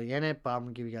who's really in it. But I'm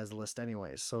gonna give you guys the list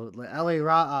anyways. So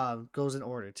LA goes in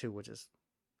order too, which is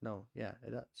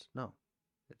it does. No,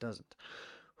 it doesn't.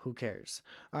 Who cares?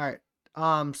 All right.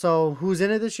 So who's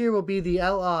in it this year will be the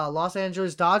Los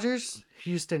Angeles Dodgers,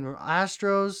 Houston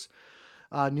Astros,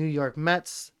 New York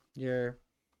Mets.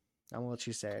 I'm gonna let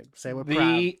you say it. Say what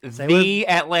The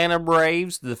Atlanta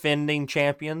Braves, the defending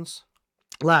champions.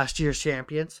 Last year's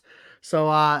champions. So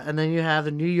and then you have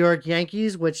the New York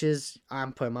Yankees, which is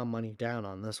I'm putting my money down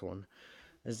on this one,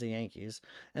 is the Yankees.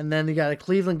 And then you got the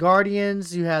Cleveland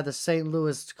Guardians. You have the St.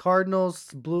 Louis Cardinals,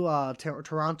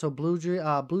 Toronto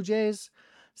Blue Jays,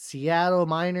 Seattle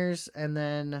Miners, and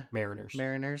then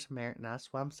Mariners. That's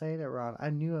why I'm saying it wrong.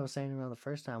 I knew I was saying it wrong the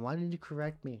first time. Why didn't you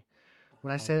correct me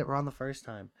when I said it wrong the first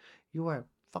time? You are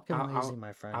fucking lazy,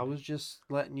 my friend. I was just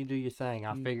letting you do your thing.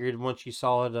 I figured once you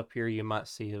saw it up here, you might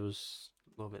see it was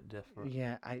a little bit different.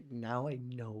 Yeah, now I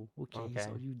know. Okay, so Okay.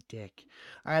 you dick.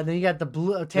 All right, then you got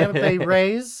the Tampa Bay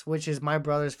Rays, which is my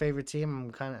brother's favorite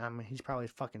team. He's probably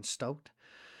fucking stoked.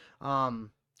 And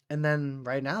then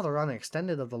right now they're on the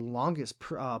extended of the longest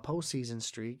postseason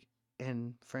streak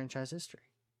in franchise history,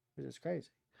 which is crazy.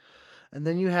 And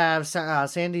then you have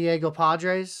San Diego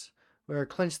Padres, who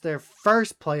clinched their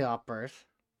first playoff berth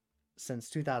since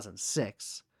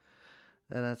 2006.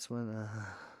 And that's when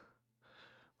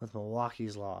with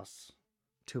Milwaukee's loss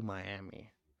to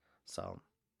Miami. So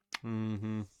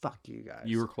Mm-hmm. fuck you guys.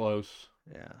 You were close.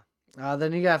 Yeah.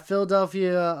 Then you got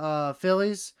Philadelphia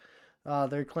Phillies.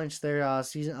 They clinched their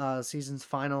season's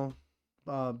final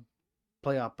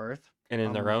playoff berth. And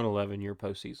in their own 11-year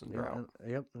postseason Yeah, drought.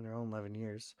 Yep, in their own 11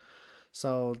 years.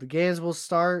 So the games will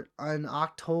start on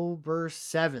October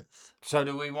 7th. So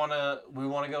do we want to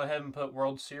go ahead and put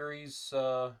World Series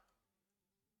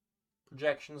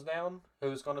projections down? Who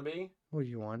it's going to be? Well,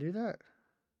 you want to do that?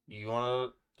 Do you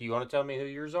want to tell me who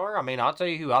yours are? I mean, I'll tell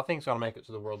you who I think's going to make it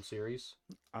to the World Series.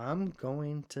 I'm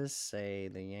going to say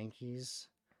the Yankees.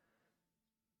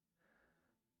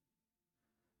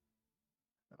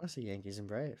 I want to say Yankees and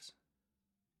Braves.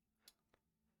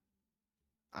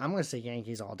 I'm going to say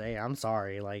Yankees all day. I'm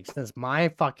sorry. Like, since my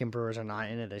fucking Brewers are not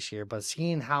in it this year, but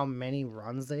seeing how many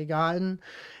runs they gotten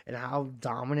and how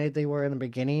dominant they were in the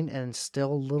beginning and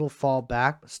still a little fall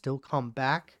back, but still come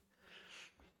back.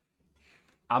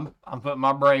 I'm putting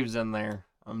my Braves in there.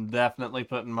 I'm definitely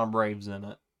putting my Braves in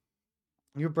it.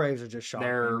 Your Braves are just shocking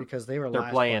They're- because they were They're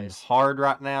last playing place. hard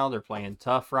right now. They're playing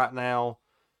tough right now.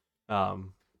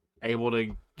 Able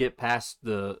to get past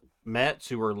the Mets,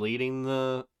 who are leading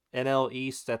the NL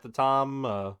East at the time.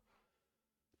 But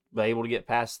able to get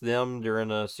past them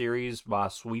during a series by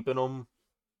sweeping them.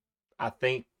 I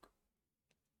think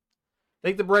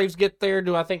the Braves get there.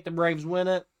 Do I think the Braves win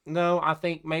it? No, I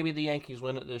think maybe the Yankees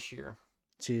win it this year.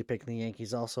 So you're picking the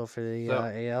Yankees also for the So-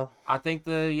 AL? I think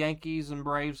the Yankees and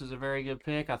Braves is a very good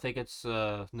pick. I think it's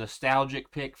a nostalgic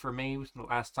pick for me. The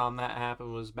last time that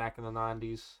happened was back in the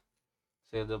 90s.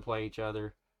 So they'll play each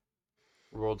other.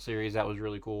 World Series, that was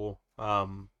really cool.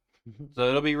 So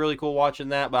it'll be really cool watching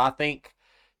that. But I think,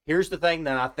 here's the thing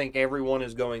that I think everyone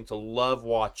is going to love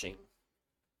watching.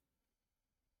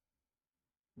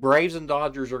 Braves and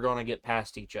Dodgers are going to get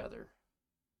past each other.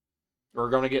 Or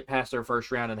going to get past their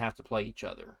first round and have to play each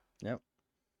other. Yep.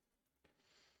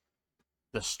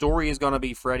 The story is going to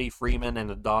be Freddie Freeman and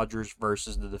the Dodgers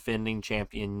versus the defending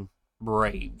champion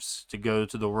Braves to go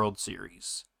to the World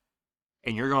Series.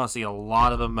 And you're going to see a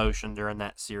lot of emotion during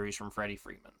that series from Freddie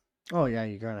Freeman. Oh, yeah,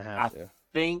 you're going to have I to.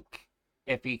 think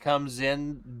if he comes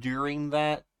in during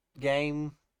that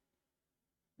game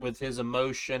with his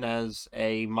emotion as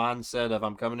a mindset of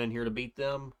I'm coming in here to beat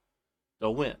them,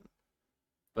 they'll win.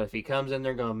 But if he comes in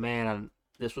there going, man,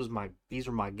 these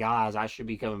are my guys. I should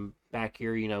be coming back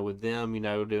here, with them,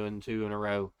 doing 2 in a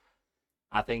row.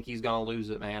 I think he's gonna lose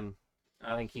it, man.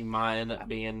 I think he might end up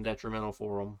being detrimental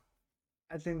for him.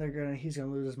 I think he's gonna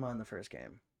lose his mind the first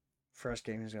game. First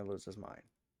game, he's gonna lose his mind.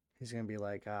 He's gonna be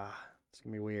like, it's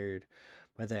gonna be weird.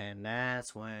 But then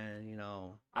that's when,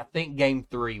 I think Game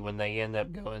 3, when they end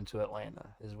up going to Atlanta,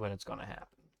 is when it's gonna happen.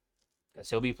 Because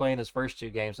he'll be playing his first 2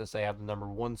 games since they have the number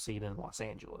 1 seed in Los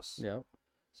Angeles. Yep.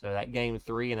 So that Game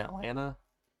 3 in Atlanta,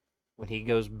 when he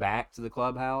goes back to the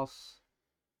clubhouse,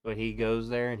 but he goes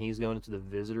there and he's going into the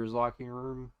visitors' locker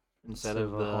room instead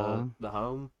of the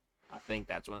home. I think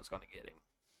that's when it's going to get him.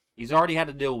 He's already had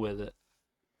to deal with it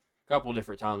a couple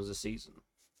different times this season.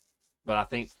 But I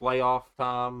think playoff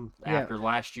time after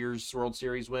last year's World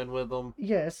Series win with them.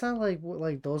 Yeah, it's not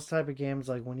like those type of games.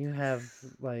 Like when you have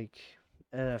like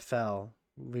NFL,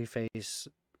 we face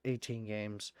 18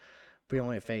 games. We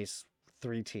only face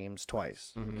 3 teams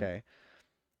twice. Mhm. Okay,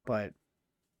 but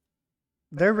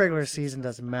their regular season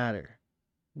doesn't matter.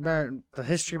 The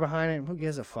history behind it, who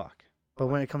gives a fuck? But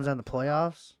when it comes down to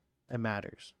playoffs, it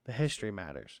matters. The history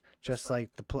matters. Just like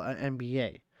the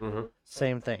NBA, Mm-hmm.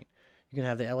 same thing. You can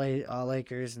have the LA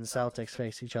Lakers and Celtics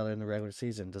face each other in the regular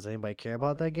season. Does anybody care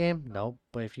about that game? Nope.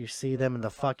 But if you see them in the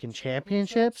fucking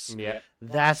championships, Yeah.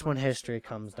 that's when history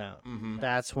comes down. Mm-hmm.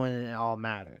 That's when it all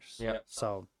matters. Yeah.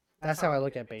 So that's how I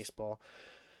look at baseball.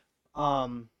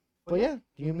 But yeah,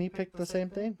 you and me picked the same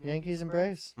thing. Yankees and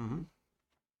Braves. Mm-hmm.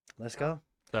 Let's go.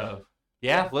 So,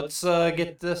 yeah, let's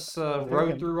get this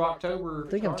road through October. I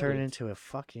think I'm turning started. into a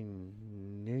fucking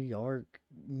New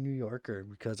Yorker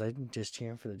because I'm just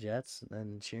cheering for the Jets and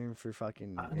then cheering for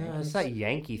fucking. No, it's Yankees. that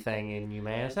Yankee thing in you,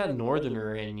 man. It's that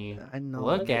Northerner in you. I know.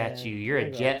 Look at man. you. You're I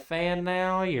a know. Jet fan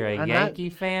now. You're a I'm not- Yankee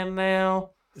fan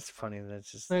now. It's funny that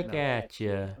it's just. Look no, at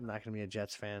you. I'm not gonna be a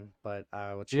Jets fan, but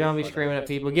I will. You cheer don't be for them. screaming at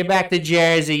people. Get back to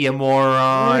Jersey, you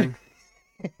moron.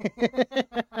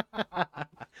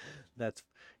 That's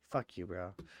fuck you,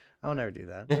 bro. I'll never do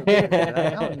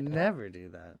that. I'll never do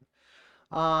that.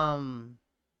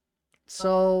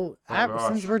 So Oh, gosh.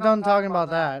 since we're done talking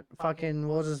about that, fucking,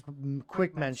 we'll just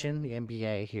quick mention the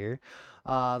NBA here.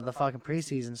 The fucking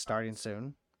preseason starting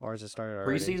soon, or is it started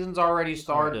already? Preseason's already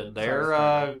started.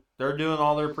 They're doing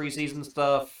all their preseason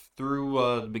stuff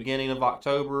through the beginning of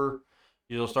October.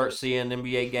 You'll start seeing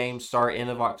NBA games start end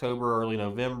of October, early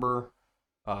November.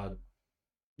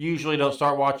 Usually don't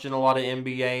start watching a lot of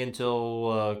NBA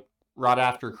until right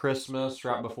after Christmas,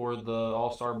 right before the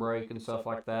All-Star break and stuff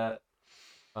like that.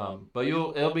 But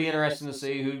it'll be interesting to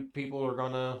see who people are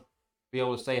gonna be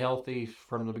able to stay healthy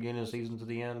from the beginning of the season to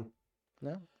the end.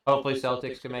 No. Hopefully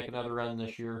Celtics can make another run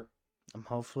this year.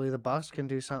 Hopefully the Bucks can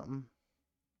do something.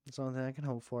 That's the only thing I can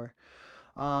hope for.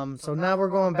 So now we're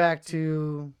going back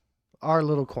to our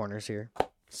little corners here.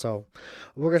 So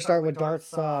we're gonna start with Dart's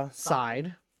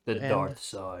side. The And dark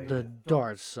side. The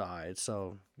Dart side.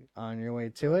 So on your way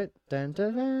to it. Dun,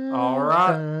 dun, dun, All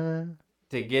right. dun.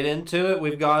 To get into it,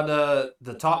 we've got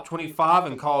the top 25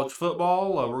 in college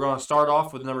football. We're going to start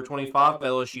off with number 25,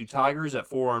 LSU Tigers at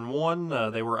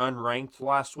 4-1. They were unranked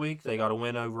last week. They got a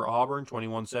win over Auburn,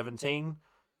 21-17.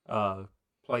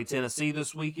 Play Tennessee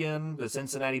this weekend. The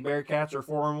Cincinnati Bearcats are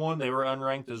 4-1. They were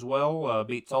unranked as well.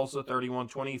 Beat Tulsa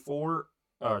 31-21,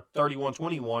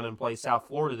 and play South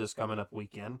Florida this coming up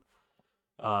weekend.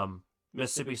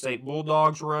 Mississippi State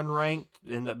Bulldogs were unranked,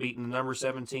 ended up beating the number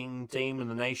 17 team in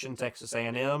the nation, Texas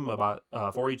A&M, about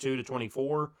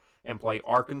 42-24, and play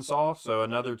Arkansas. So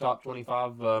another top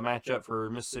 25 matchup for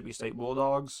Mississippi State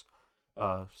Bulldogs.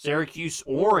 Syracuse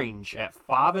Orange at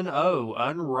 5-0,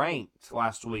 unranked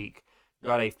last week.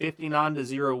 Got a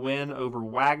 59-0 win over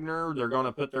Wagner. They're going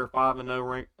to put their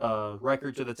 5-0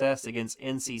 record to the test against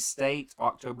NC State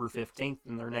October 15th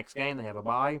in their next game. They have a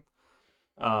bye.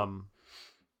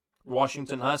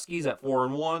 Washington Huskies at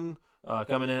 4-1,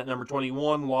 coming in at number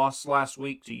 21, lost last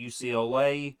week to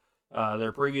UCLA.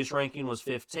 Their previous ranking was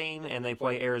 15, and they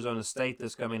play Arizona State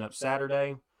this coming up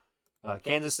Saturday.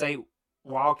 Kansas State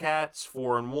Wildcats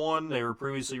 4-1. They were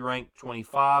previously ranked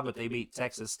 25, but they beat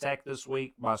Texas Tech this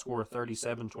week by a score of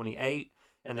 37-28,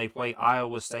 and they play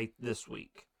Iowa State this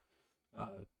week.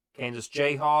 Kansas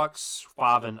Jayhawks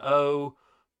 5-0,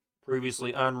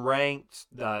 previously unranked.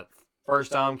 The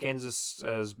first time Kansas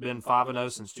has been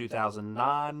 5-0 since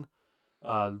 2009.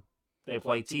 They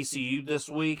play TCU this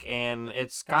week, and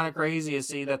it's kind of crazy to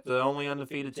see that the only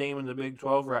undefeated team in the Big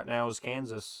 12 right now is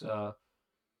Kansas.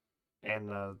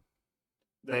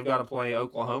 They've got to play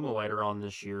Oklahoma later on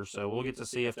this year, so we'll get to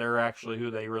see if they're actually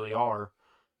who they really are.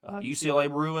 UCLA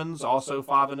Bruins, also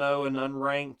 5-0 and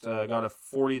unranked, got a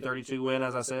 40-32 win,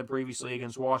 as I said previously,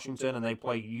 against Washington, and they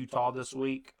play Utah this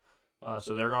week.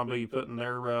 So they're going to be putting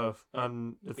their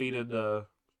undefeated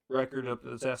record up to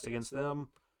the test against them.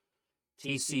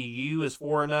 TCU is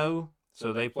 4-0,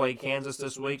 so they play Kansas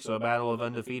this week, so a battle of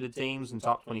undefeated teams and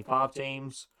top 25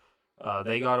 teams.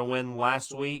 They got a win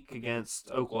last week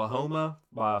against Oklahoma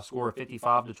by a score of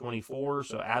 55-24,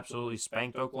 so absolutely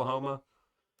spanked Oklahoma.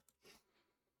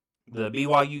 The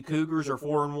BYU Cougars are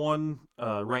 4-1,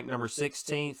 ranked number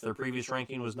 16th. Their previous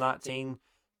ranking was 19.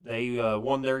 They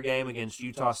won their game against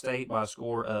Utah State by a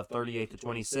score of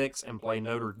 38-26 and play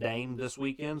Notre Dame this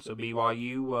weekend. So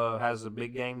BYU has a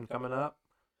big game coming up.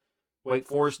 Wake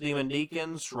Forest Demon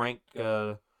Deacons ranked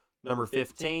number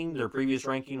 15. Their previous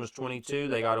ranking was 22.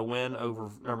 They got a win over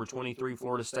number 23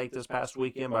 Florida State this past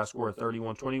weekend by a score of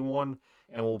 31-21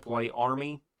 and will play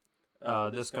Army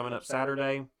this coming up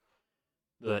Saturday.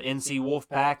 The NC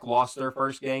Wolfpack lost their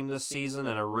first game this season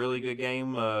in a really good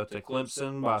game to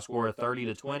Clemson by a score of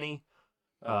 30-20.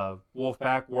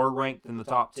 Wolfpack were ranked in the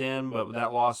top 10, but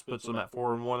that loss puts them at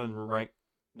 4-1 and ranked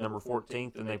number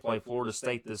 14th, and they play Florida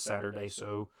State this Saturday.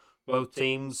 So both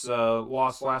teams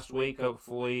lost last week.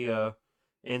 Hopefully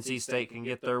NC State can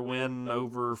get their win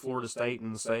over Florida State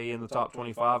and stay in the top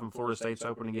 25, and Florida State's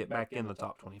hoping to get back in the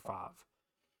top 25.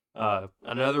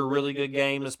 Another really good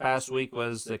game this past week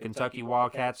was the Kentucky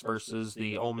Wildcats versus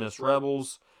the Ole Miss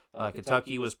Rebels.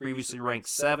 Kentucky was previously ranked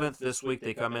 7th. This week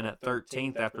they come in at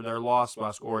 13th after their loss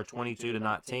by a score of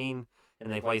 22-19.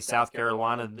 And they play South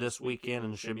Carolina this weekend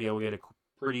and should be able to get a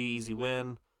pretty easy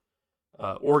win.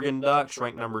 Oregon Ducks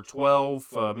ranked number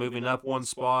 12, moving up one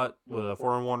spot with a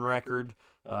 4-1 record.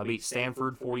 Beat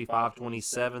Stanford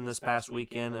 45-27 this past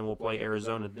weekend and will play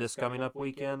Arizona this coming up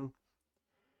weekend.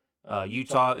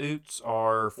 Utah Utes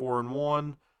are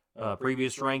 4-1.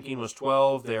 Previous ranking was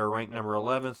 12. They are ranked number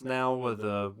 11th now with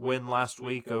a win last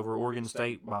week over Oregon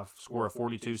State by a score of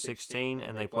 42-16,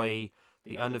 and they play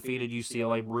the undefeated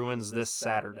UCLA Bruins this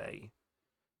Saturday.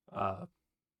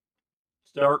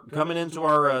 Start coming into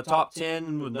our top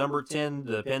 10 with number 10,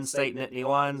 the Penn State Nittany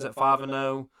Lions at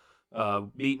 5-0.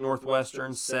 Beat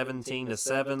Northwestern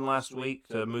 17-7 last week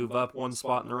to move up one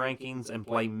spot in the rankings and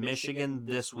play Michigan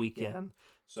this weekend.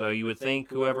 So you would think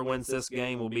whoever wins this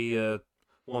game will be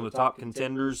one of the top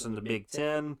contenders in the Big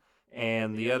Ten,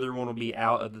 and the other one will be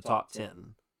out of the top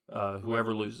 10,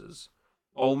 whoever loses.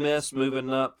 Ole Miss moving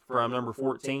up from number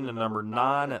 14 to number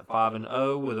 9 at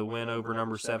 5-0 with a win over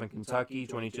number 7 Kentucky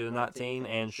 22-19,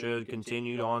 and should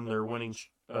continue on their winning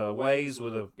ways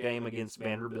with a game against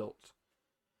Vanderbilt.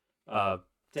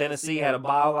 Tennessee had a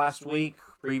bye last week.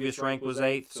 Previous rank was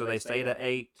 8th, so they stayed at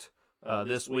 8.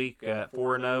 This week at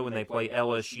 4-0, and they play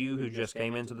LSU, who just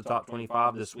came into the top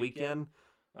 25 this weekend.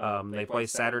 They play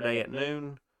Saturday at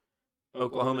noon.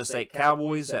 Oklahoma State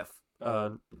Cowboys at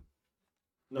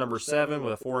number 7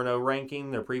 with a 4-0 ranking.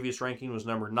 Their previous ranking was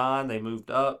number 9. They moved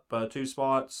up 2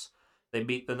 spots. They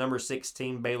beat the number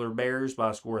 16 Baylor Bears by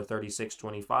a score of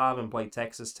 36-25 and play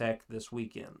Texas Tech this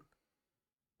weekend.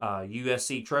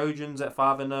 USC Trojans at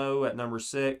 5-0 at number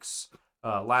 6.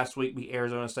 Last week beat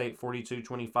Arizona State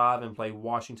 42-25 and play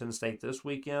Washington State this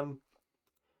weekend.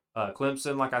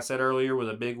 Clemson, like I said earlier, with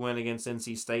a big win against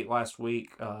NC State last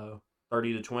week,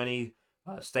 30-20.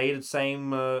 Stayed the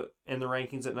same in the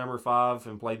rankings at number 5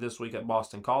 and played this week at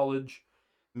Boston College.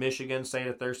 Michigan stayed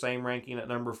at their same ranking at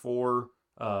number 4.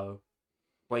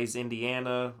 Plays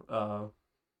Indiana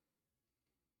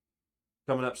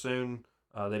coming up soon.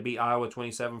 They beat Iowa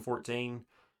 27-14.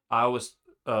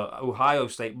 Ohio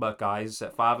State Buckeyes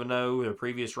at 5-0. Their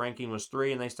previous ranking was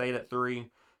 3, and they stayed at 3.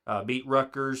 Beat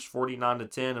Rutgers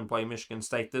 49-10 and play Michigan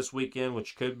State this weekend,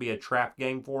 which could be a trap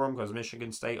game for them because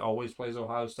Michigan State always plays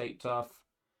Ohio State tough.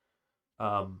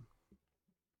 And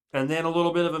then a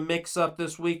little bit of a mix-up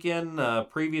this weekend.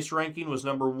 Previous ranking was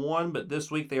number 1, but this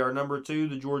week they are number 2,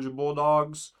 the Georgia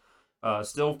Bulldogs.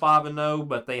 Still 5-0,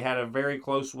 but they had a very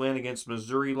close win against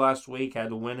Missouri last week. Had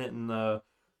to win it in the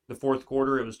fourth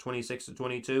quarter. It was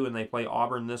 26-22, and they play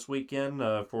Auburn this weekend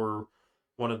for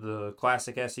one of the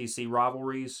classic SEC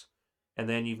rivalries. And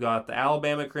then you've got the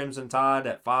Alabama Crimson Tide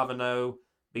at 5-0,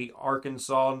 beat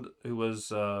Arkansas, who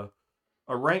was a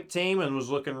ranked team and was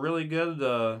looking really good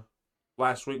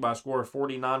last week by a score of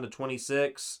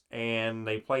 49-26, and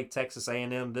they play Texas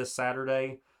A&M this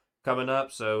Saturday coming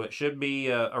up. So it should be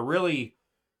a really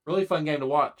fun game to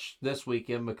watch this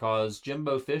weekend because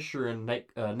Jimbo Fisher and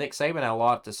Nick Saban had a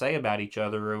lot to say about each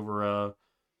other over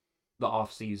the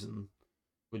offseason,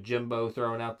 with Jimbo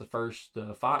throwing out the first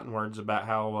fighting words about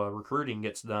how recruiting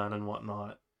gets done and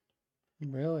whatnot.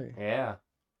 Really? Yeah.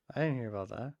 I didn't hear about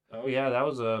that. Oh, yeah, that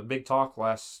was a big talk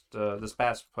this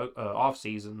past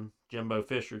offseason. Jimbo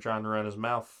Fisher trying to run his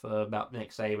mouth about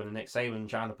Nick Saban, and Nick Saban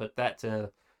trying to put that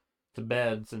to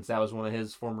bed since that was one of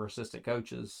his former assistant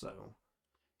coaches. So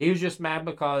he was just mad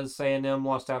because A&M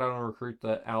lost out on a recruit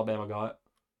that Alabama got.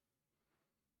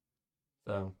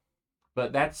 So,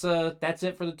 but that's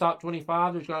it for the top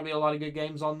 25. There's going to be a lot of good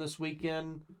games on this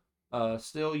weekend.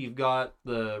 Still, you've got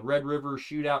the Red River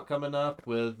Shootout coming up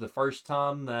with the first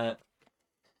time that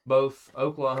both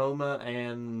Oklahoma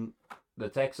and the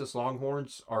Texas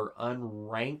Longhorns are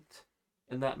unranked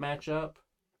in that matchup.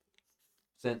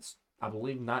 since, I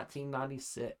believe,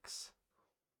 1996.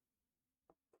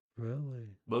 Really?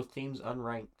 Both teams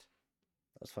unranked.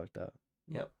 That's fucked up.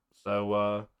 Yep.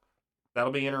 So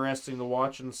that'll be interesting to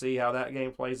watch and see how that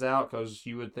game plays out, because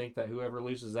you would think that whoever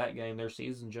loses that game, their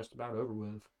season's just about over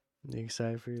with. You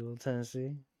excited for your little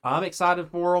Tennessee? I'm excited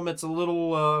for them. It's a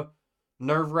little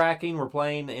nerve-wracking. We're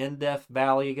playing in Death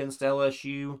Valley against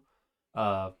LSU.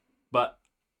 But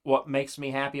what makes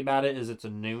me happy about it is it's a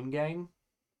noon game.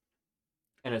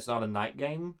 And it's not a night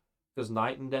game. Because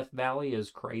night in Death Valley is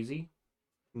crazy.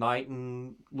 Night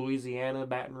in Louisiana,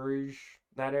 Baton Rouge,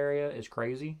 that area is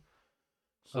crazy.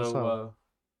 So,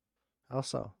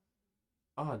 Also.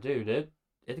 oh, dude,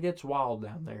 it gets wild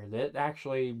down there. It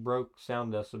actually broke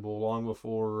sound decibel long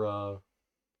before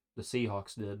the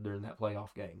Seahawks did during that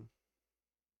playoff game.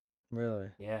 Really?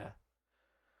 Yeah.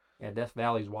 Yeah, Death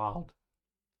Valley's wild.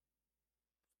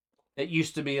 It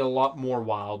used to be a lot more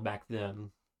wild back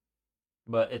then,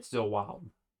 but it's still wild.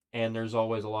 And there's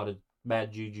always a lot of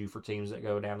bad juju for teams that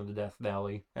go down into Death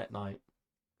Valley at night.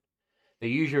 They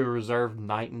usually reserve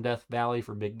night in Death Valley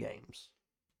for big games.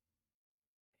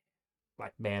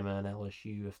 Like Bama and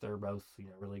LSU, if they're both,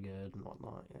 really good and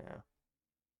whatnot. Yeah.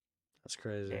 That's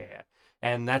crazy. Yeah.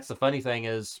 And that's the funny thing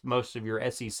is most of your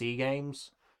SEC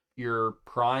games, your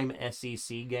prime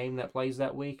SEC game that plays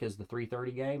that week is the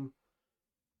 3:30 game.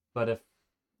 But if,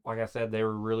 like I said, they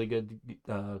were really good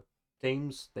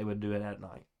teams, they would do it at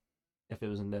night if it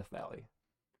was in Death Valley.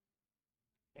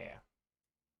 Yeah.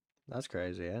 That's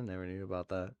crazy. I never knew about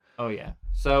that. Oh yeah.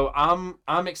 So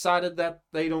I'm excited that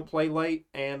they don't play late,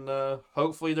 and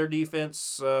hopefully their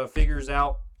defense figures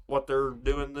out what they're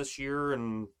doing this year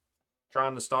and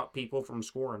trying to stop people from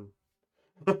scoring.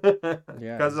 Yeah,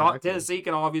 Because exactly. Tennessee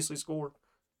can obviously score.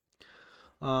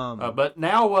 Um, But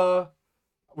now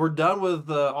we're done with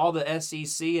all the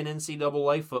SEC and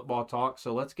NCAA football talk,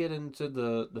 so let's get into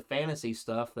the fantasy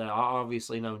stuff that I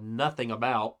obviously know nothing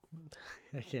about.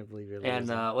 I can't believe you're And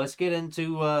losing. let's get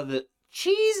into the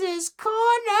Cheese's Corner!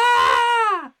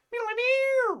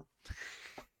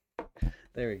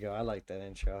 There we go. I like that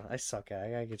intro. I suck at it.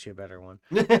 I gotta get you a better one.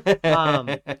 Um,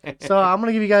 So I'm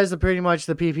gonna give you guys pretty much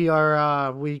the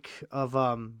PPR week of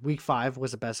week 5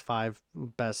 was the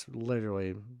best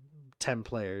literally 10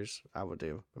 players I would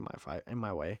do in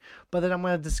my way. But then I'm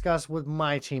gonna discuss what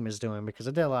my team is doing because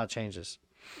I did a lot of changes.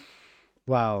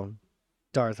 Wow,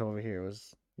 Darth over here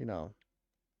was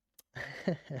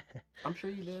I'm sure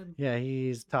you did. yeah,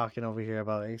 he's talking over here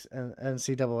about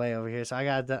NCAA over here. So I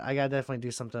gotta definitely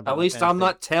do something about At my least I'm fantasy.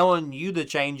 not telling you the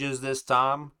changes this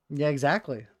time. Yeah,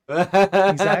 exactly.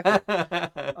 Exactly.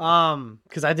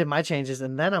 Because I did my changes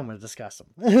and then I'm going to discuss them.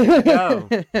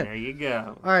 There you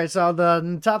go. All right, so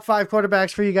the top 5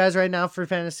 quarterbacks for you guys right now for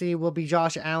fantasy will be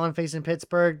Josh Allen facing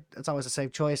Pittsburgh. That's always a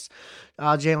safe choice.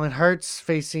 Jalen Hurts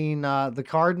facing the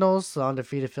Cardinals, the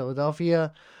undefeated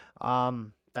Philadelphia.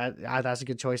 That's a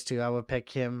good choice too. I would pick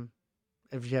him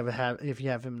if you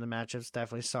have him in the matchups.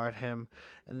 Definitely start him.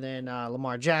 And then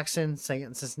Lamar Jackson,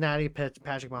 Cincinnati,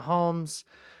 Patrick Mahomes.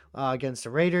 Against the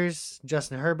Raiders,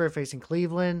 Justin Herbert facing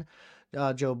Cleveland.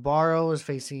 Joe Burrow is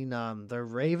facing the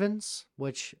Ravens,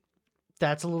 which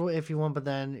that's a little iffy one. But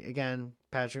then again,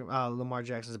 Lamar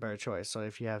Jackson's a better choice. So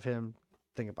if you have him,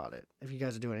 think about it. If you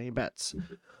guys are doing any bets,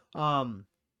 Tom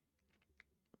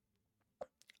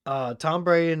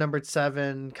Brady number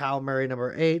 7, Kyle Murray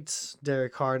number 8,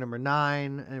 Derek Carr number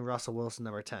 9, and Russell Wilson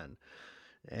number 10.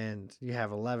 And you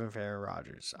have 11 for Aaron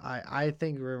Rodgers. I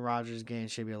think Aaron Rodgers' gain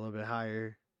should be a little bit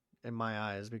higher in my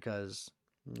eyes because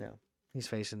he's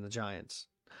facing the Giants.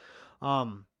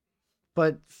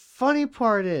 But funny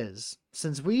part is,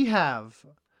 since we have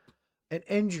a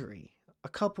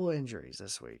couple injuries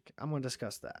this week, I'm going to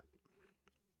discuss that.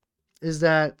 Is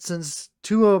that since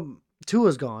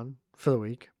Tua's gone for the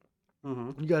week,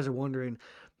 you guys are wondering,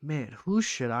 man, who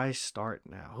should I start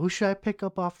now? Who should I pick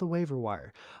up off the waiver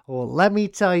wire? Well, let me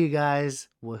tell you guys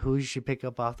who you should pick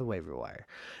up off the waiver wire.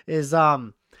 Is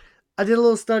I did a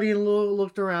little study and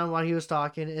looked around while he was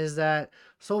talking. Is that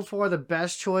so far the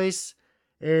best choice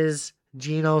is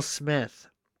Geno Smith.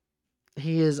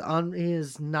 He is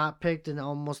not picked in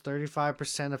almost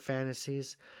 35% of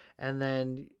fantasies, and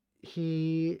then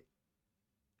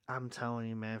I'm telling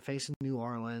you, man, facing New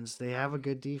Orleans, they have a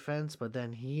good defense, but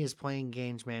then he is playing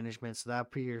games management, so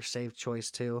that'd be your safe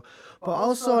choice too. But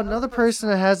also another person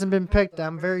that hasn't been picked that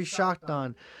I'm very shocked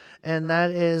on, and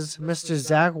that is Mr.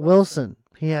 Zach Wilson.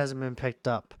 He hasn't been picked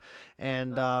up,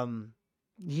 and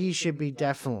he should be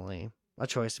definitely a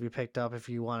choice to be picked up if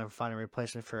you want to find a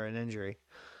replacement for an injury.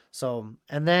 So,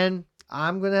 and then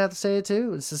I'm going to have to say it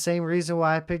too. It's the same reason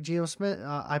why I picked Geno Smith.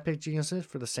 I picked Geno Smith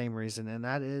for the same reason, and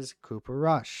that is Cooper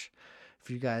Rush. if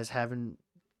you guys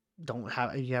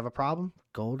you have a problem,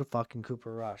 go to fucking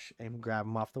Cooper Rush and grab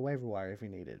him off the waiver wire if you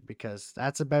need it, because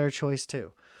that's a better choice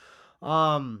too.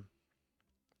 For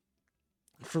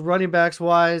running backs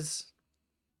wise,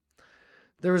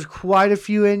 there was quite a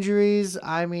few injuries.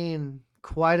 I mean,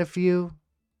 quite a few.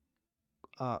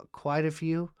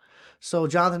 So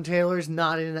Jonathan Taylor's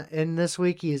not in this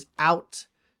week. He is out,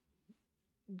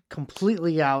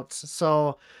 completely out.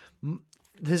 So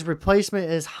his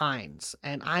replacement is Hines,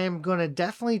 and I am gonna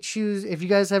definitely choose. If you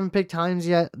guys haven't picked Hines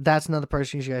yet, that's another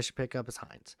person you guys should pick up is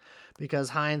Hines, because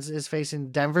Hines is facing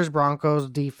Denver's Broncos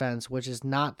defense, which is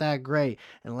not that great.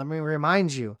 And let me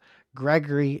remind you,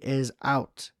 Gregory is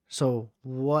out. So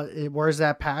where's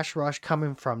that pass rush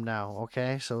coming from now?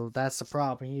 Okay, so that's the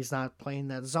problem. He's not playing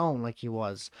that zone like he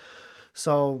was.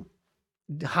 So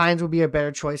Hines would be a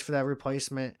better choice for that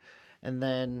replacement. And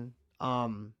then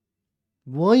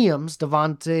Williams,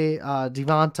 Devontae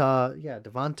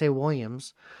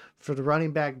Williams for the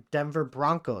running back Denver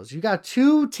Broncos. You got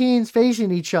two teams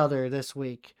facing each other this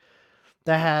week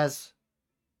that has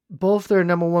both their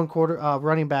number one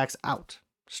running backs out,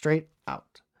 straight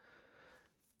out.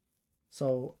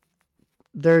 So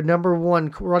their number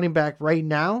one running back right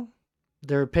now,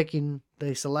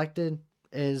 they selected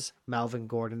is Melvin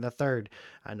Gordon III.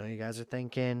 I know you guys are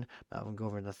thinking Melvin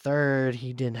Gordon III,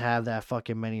 he didn't have that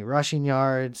fucking many rushing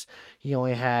yards. He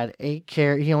only had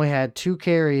 2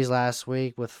 carries last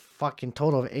week with fucking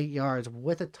total of 8 yards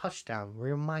with a touchdown.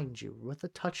 Remind you, with a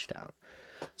touchdown.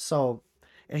 So,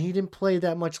 and he didn't play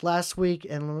that much last week,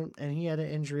 and he had an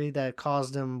injury that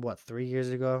caused him 3 years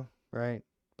ago, right?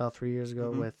 About 3 years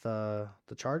ago with the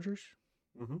Chargers.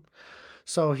 Mm-hmm.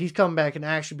 So he's coming back and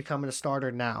actually becoming a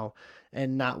starter now,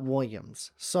 and not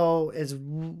Williams. So is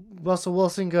Russell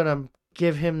Wilson gonna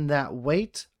give him that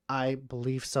weight? I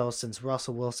believe so, since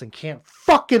Russell Wilson can't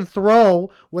fucking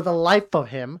throw with a life of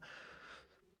him.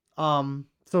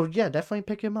 So yeah, definitely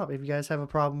pick him up if you guys have a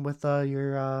problem with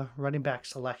your running back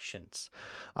selections.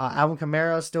 Alvin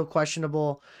Kamara is still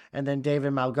questionable, and then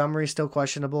David Montgomery is still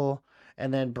questionable,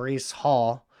 and then Breece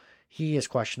Hall. He is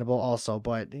questionable also,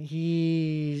 but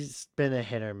he's been a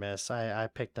hit or miss. I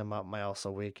picked him up my also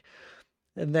week.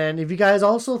 And then if you guys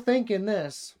also thinking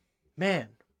this, man,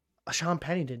 Sean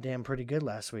Penny did damn pretty good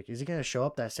last week. Is he going to show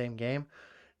up that same game?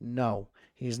 No,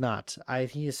 he's not.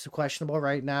 He is questionable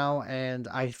right now, and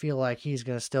I feel like he's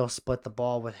going to still split the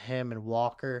ball with him and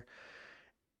Walker,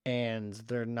 and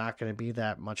they're not going to be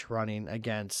that much running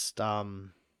against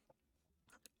New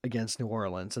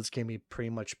Orleans. It's going to be pretty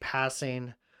much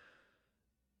passing.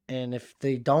 And if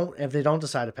they don't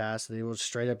decide to pass, they will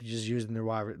straight up just using their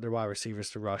wide receivers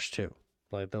to rush too.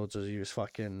 Like they'll just use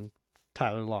fucking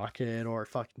Tyler Lockett or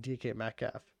fucking DK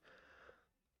Metcalf.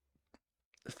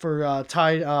 For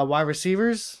wide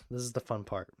receivers, this is the fun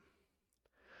part.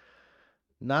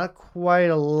 Not quite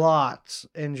a lot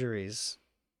injuries,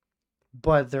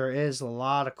 but there is a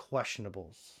lot of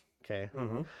questionables. Okay,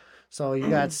 so you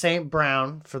got St.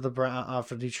 Brown for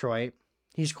Detroit.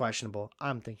 He's questionable.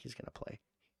 I think he's gonna play.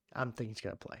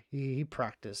 He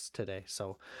practiced today,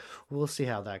 so we'll see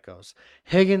how that goes.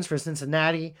 Higgins for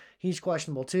Cincinnati. He's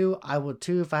questionable too. I would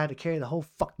too if I had to carry the whole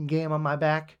fucking game on my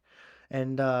back,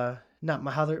 and not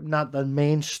the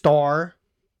main star,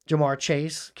 Jamar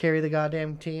Chase, carry the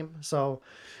goddamn team. So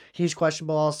he's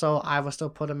questionable also. I will still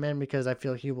put him in because I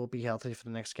feel he will be healthy for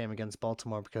the next game against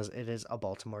Baltimore, because it is a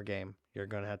Baltimore game. You're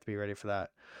gonna have to be ready for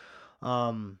that.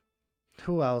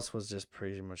 Who else was just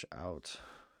pretty much out?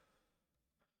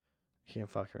 Can't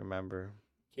fucking remember.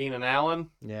 Keenan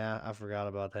Allen? Yeah, I forgot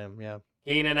about him. Yeah.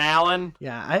 Keenan Allen?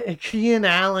 Yeah, Keenan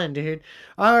Allen, dude.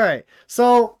 All right.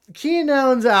 So, Keenan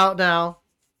Allen's out now.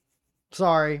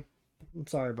 Sorry. I'm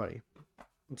sorry, buddy.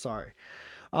 I'm sorry.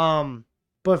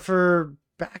 But for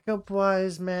backup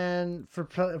wise, man,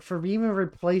 for even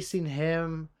replacing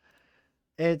him,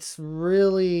 it's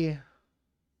really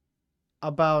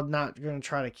about not going to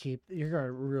try to keep. You're going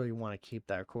to really want to keep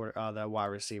that that wide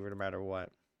receiver no matter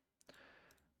what.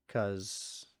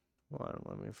 Because, well,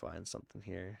 let me find something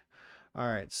here. All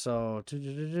right, so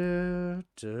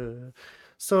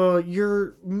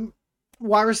your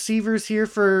wide receivers here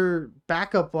for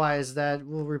backup wise that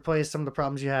will replace some of the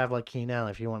problems you have, like Keenan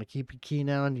Allen. If you want to keep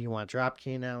Keenan Allen, do you want to drop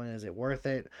Keenan Allen? Is it worth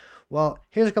it? Well,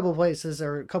 here's a couple of places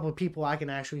or a couple of people I can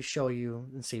actually show you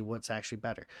and see what's actually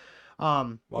better.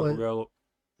 Michael Gallup.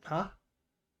 Huh?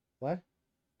 What?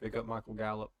 Pick up Michael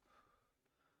Gallup.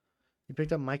 You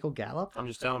picked up Michael Gallup? I'm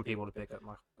just telling people to pick up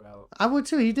Michael Gallup. I would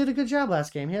too. He did a good job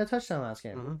last game. He had a touchdown last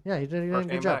game. Mm-hmm. Yeah, he did a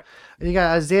good job. Back. You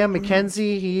got Isaiah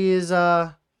McKenzie. He is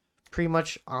pretty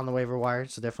much on the waiver wire,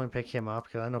 so definitely pick him up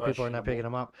because I know people are not picking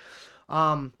him up.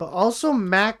 But also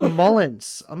Mac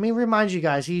Mullins. Let me remind you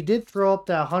guys, he did throw up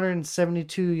that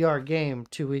 172-yard game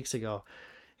 2 weeks ago.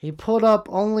 He put up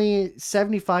only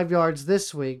 75 yards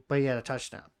this week, but he had a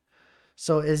touchdown.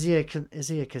 So is he a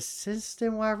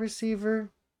consistent wide receiver?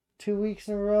 2 weeks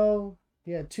in a row.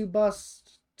 Yeah, 2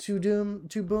 busts, 2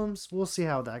 booms. We'll see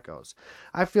how that goes.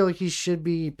 I feel like he should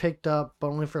be picked up, but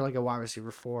only for like a wide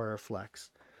receiver 4 or a flex.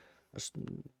 That's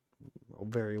a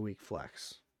very weak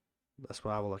flex. That's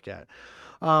what I will look at.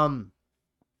 I'm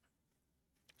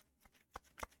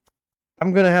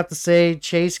gonna have to say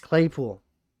Chase Claypool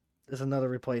is another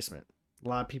replacement. A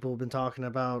lot of people have been talking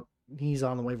about he's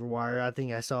on the waiver wire. I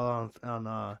think I saw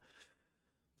on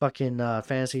fucking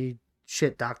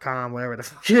fantasyshit.com, whatever the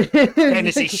fuck it is.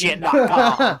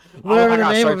 Fantasyshit.com. Whatever I the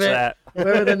gotta name of search it. that.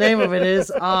 Whatever the name of it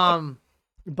is.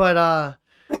 But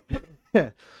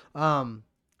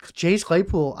Chase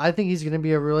Claypool, I think he's gonna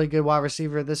be a really good wide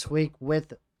receiver this week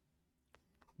with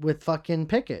fucking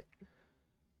Pickett.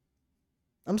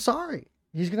 I'm sorry.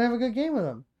 He's gonna have a good game with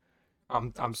him.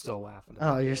 I'm still laughing.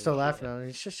 Oh, you're still laughing at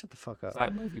it. Shut the fuck up.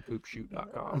 Like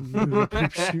moviepoopshoot.com.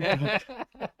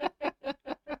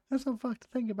 That's some fuck to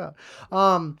think about.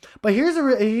 But here's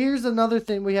another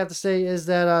thing we have to say is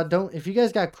that if you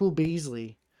guys got Cole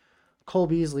Beasley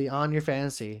on your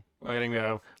fantasy, Let him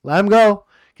go. let him go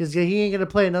because he ain't gonna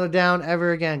play another down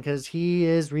ever again because he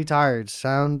is retired.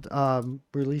 Sound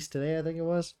released today, I think it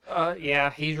was.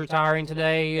 Yeah, he's retiring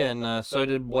today, and so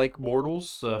did Blake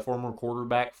Bortles, former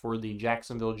quarterback for the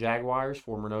Jacksonville Jaguars,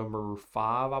 former number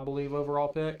 5, I believe, overall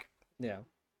pick. Yeah.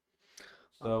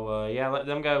 So yeah, let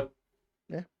them go.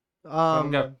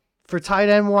 For tight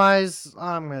end wise,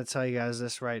 I'm gonna tell you guys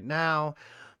this right now.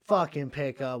 Fucking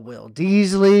pick up Will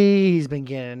Beasley. He's been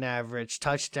getting an average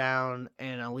touchdown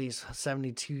and at least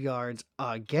 72 yards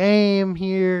a game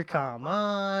here. Come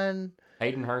on.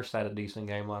 Hayden Hurst had a decent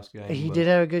game last game. He but did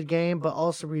have a good game, but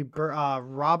also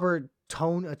Robert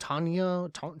Tonya.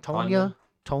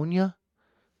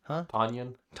 Huh?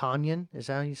 Tanyan. Tanyan? Is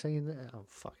that how you say that? Oh,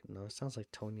 fucking no. It sounds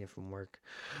like Tonya from work.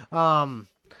 That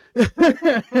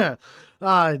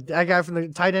guy from the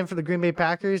tight end for the Green Bay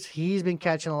Packers, he's been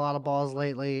catching a lot of balls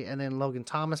lately. And then Logan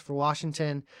Thomas for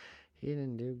Washington, he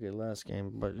didn't do good last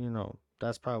game, but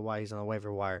that's probably why he's on the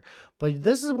waiver wire. But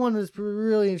this is one that's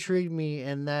really intrigued me,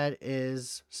 and that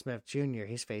is Smith Jr.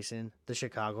 He's facing the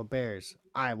Chicago Bears.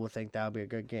 I will think that'll be a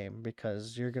good game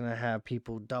because you're gonna have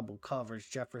people double coverage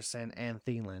Jefferson and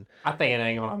Thielen. I think it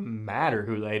ain't gonna matter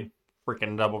who they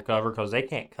freaking double cover because they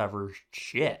can't cover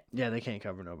shit. Yeah, they can't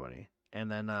cover nobody.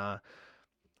 And then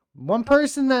one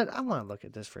person that I want to look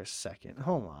at this for a second.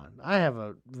 Hold on. I have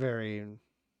a very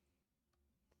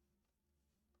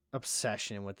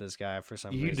obsession with this guy for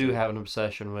some You reason. do have an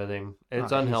obsession with him.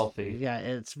 It's Oh, unhealthy. Yeah,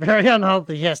 it's very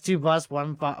unhealthy. He has 2 busts,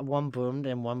 one boomed,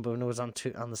 and one boomed. It was on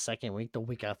the second week. The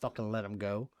week I fucking let him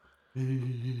go.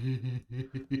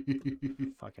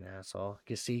 Fucking asshole.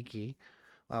 Gesicki.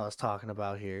 I was talking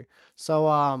about here.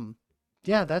 So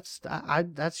yeah, that's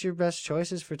your best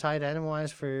choices for tight end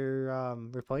wise for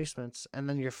replacements. And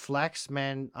then your flex,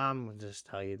 man, I'm gonna just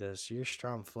tell you this. Your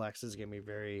strong flex is gonna be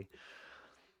very,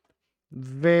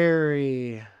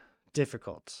 very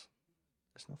difficult.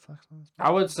 There's no flex on this. I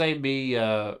would say be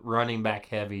running back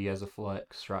heavy as a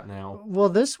flex right now. Well,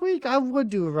 this week I would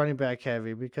do a running back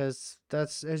heavy because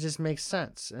it just makes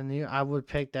sense. And I would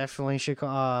pick definitely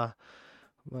Chicago.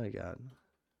 My God.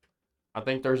 I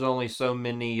think there's only so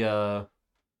many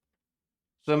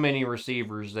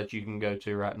receivers that you can go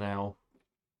to right now.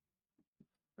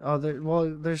 Oh,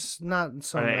 there's not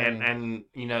so many. And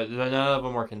none of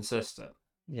them are consistent.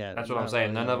 Yeah, That's what I'm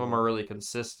saying. None of them are really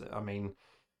consistent. I mean,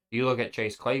 you look at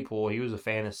Chase Claypool, he was a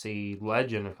fantasy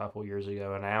legend a couple years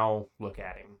ago, and now look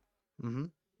at him.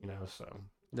 Mm-hmm. So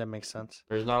That makes sense.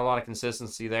 there's not a lot of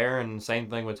consistency there, and same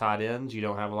thing with tight ends. You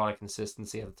don't have a lot of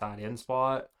consistency at the tight end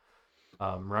spot.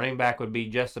 Running back would be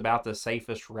just about the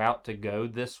safest route to go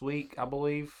this week, I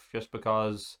believe, just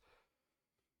because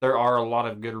there are a lot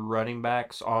of good running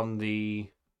backs on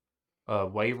the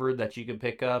waiver that you can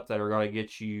pick up that are going to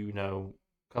get you, a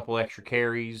couple extra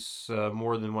carries,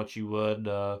 more than what you would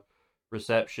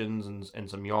receptions and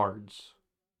some yards,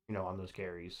 on those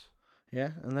carries.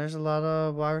 Yeah, and there's a lot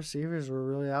of wide receivers who are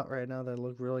really out right now that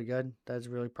look really good. That's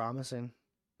really promising.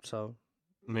 So,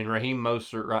 I mean, Raheem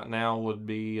Mostert right now would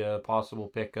be a possible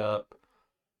pickup.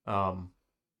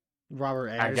 Robert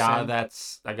A Anderson. guy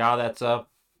that's up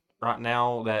right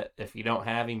now that if you don't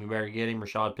have him, you better get him.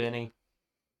 Rashad Penny.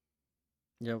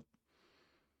 Yep.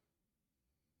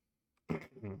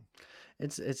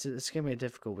 It's gonna be a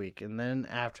difficult week, and then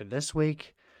after this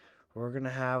week, we're gonna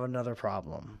have another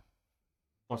problem.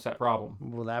 What's that problem?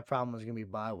 Well, that problem is gonna be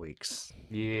bye weeks.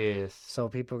 Yes. So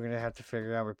people are gonna have to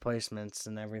figure out replacements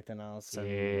and everything else. And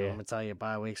Yeah. I'm gonna tell you,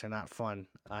 bye weeks are not fun.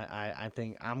 I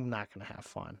think I'm not gonna have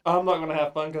fun. I'm not gonna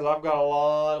have fun because I've got a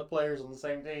lot of players on the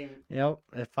same team. Yep,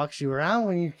 it fucks you around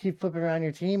when you keep flipping around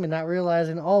your team and not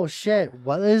realizing, oh shit,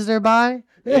 what is there bye?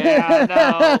 Yeah,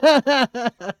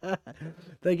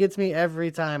 That gets me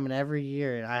every time and every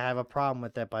year, and I have a problem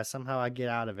with that. But somehow I get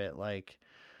out of it. Like,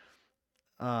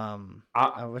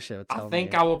 I wish it would tell I me.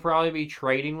 think I will probably be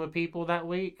trading with people that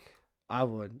week. I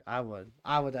would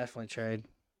definitely trade.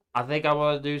 I think I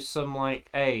want to do some like,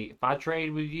 hey, if I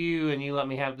trade with you and you let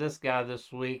me have this guy this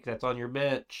week that's on your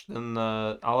bench, then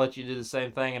I'll let you do the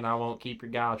same thing, and I won't keep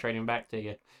your guy. I'll trade him back to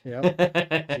you. Yep.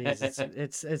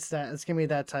 Jeez, it's gonna be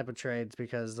that type of trades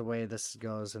because the way this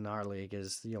goes in our league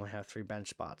is you only have 3 bench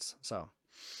spots. So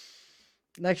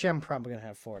next year I'm probably gonna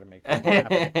have 4 to make people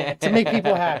happy. To make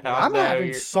people happy. I'm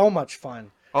having so much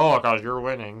fun. Oh, because you're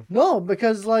winning. No,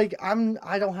 because like I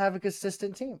don't have a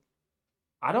consistent team.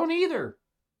 I don't either.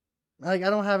 Like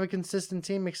I don't have a consistent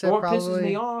team except What probably. pisses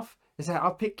me off is that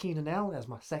I'll pick Keenan Allen as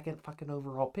my second fucking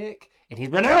overall pick, and he's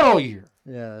been out all year.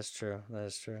 Yeah, that's true. That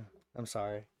is true. I'm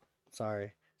sorry.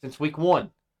 Since week 1.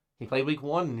 He played week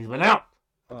 1 and he's been out.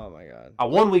 Oh my god. I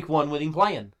won week 1 with him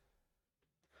playing.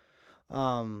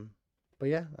 But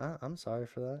yeah, I'm sorry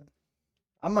for that.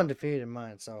 I'm undefeated in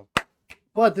mine, so.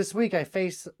 But this week I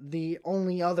face the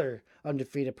only other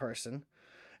undefeated person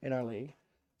in our league.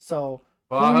 So.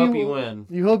 Well, who I hope you you win.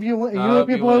 You hope you win. You I hope hope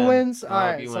your you boy win. wins. I All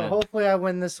hope right, you so win. hopefully I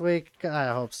win this week. I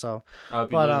hope so. I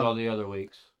hope you But, lose all the other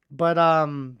weeks. But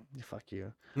fuck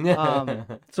you.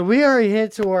 So we already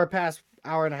hit to our past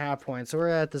hour and a half point. So we're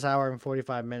at this hour and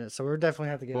 45 minutes. So we're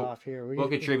definitely have to get We'll- off here. We'll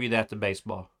contribute that to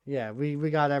baseball. Yeah, we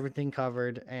got everything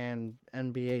covered and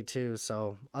NBA too.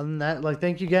 So other than that, like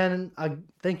thank you again.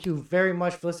 Thank you very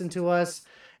much for listening to us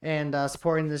and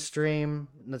supporting this stream.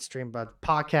 Not stream, but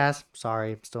podcast.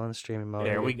 Sorry, I'm still in the streaming mode.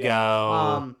 There here. we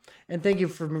go. And thank you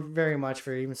very much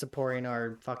for even supporting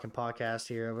our fucking podcast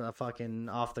here, fucking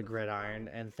Off the Gridiron.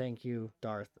 And thank you,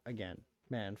 Darth, again,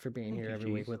 man, for being here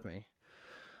every week with me.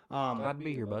 Glad to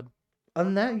be here, bud. Other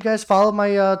than that, you guys follow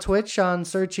my Twitch on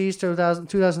Search East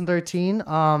 2013.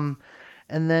 And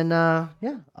then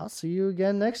yeah, I'll see you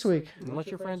again next week. And let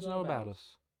your friends know about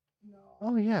us.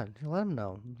 Oh yeah, let them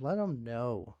know. Let them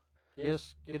know. Get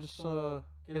us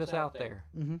out there.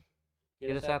 Mm-hmm.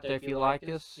 Get us out there if you like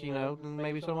us. You know, and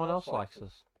maybe someone else likes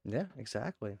us. Yeah,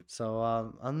 exactly. So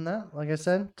other than that, like I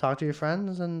said, talk to your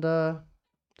friends and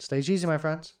stay cheesy, my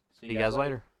friends. See you guys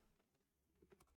later.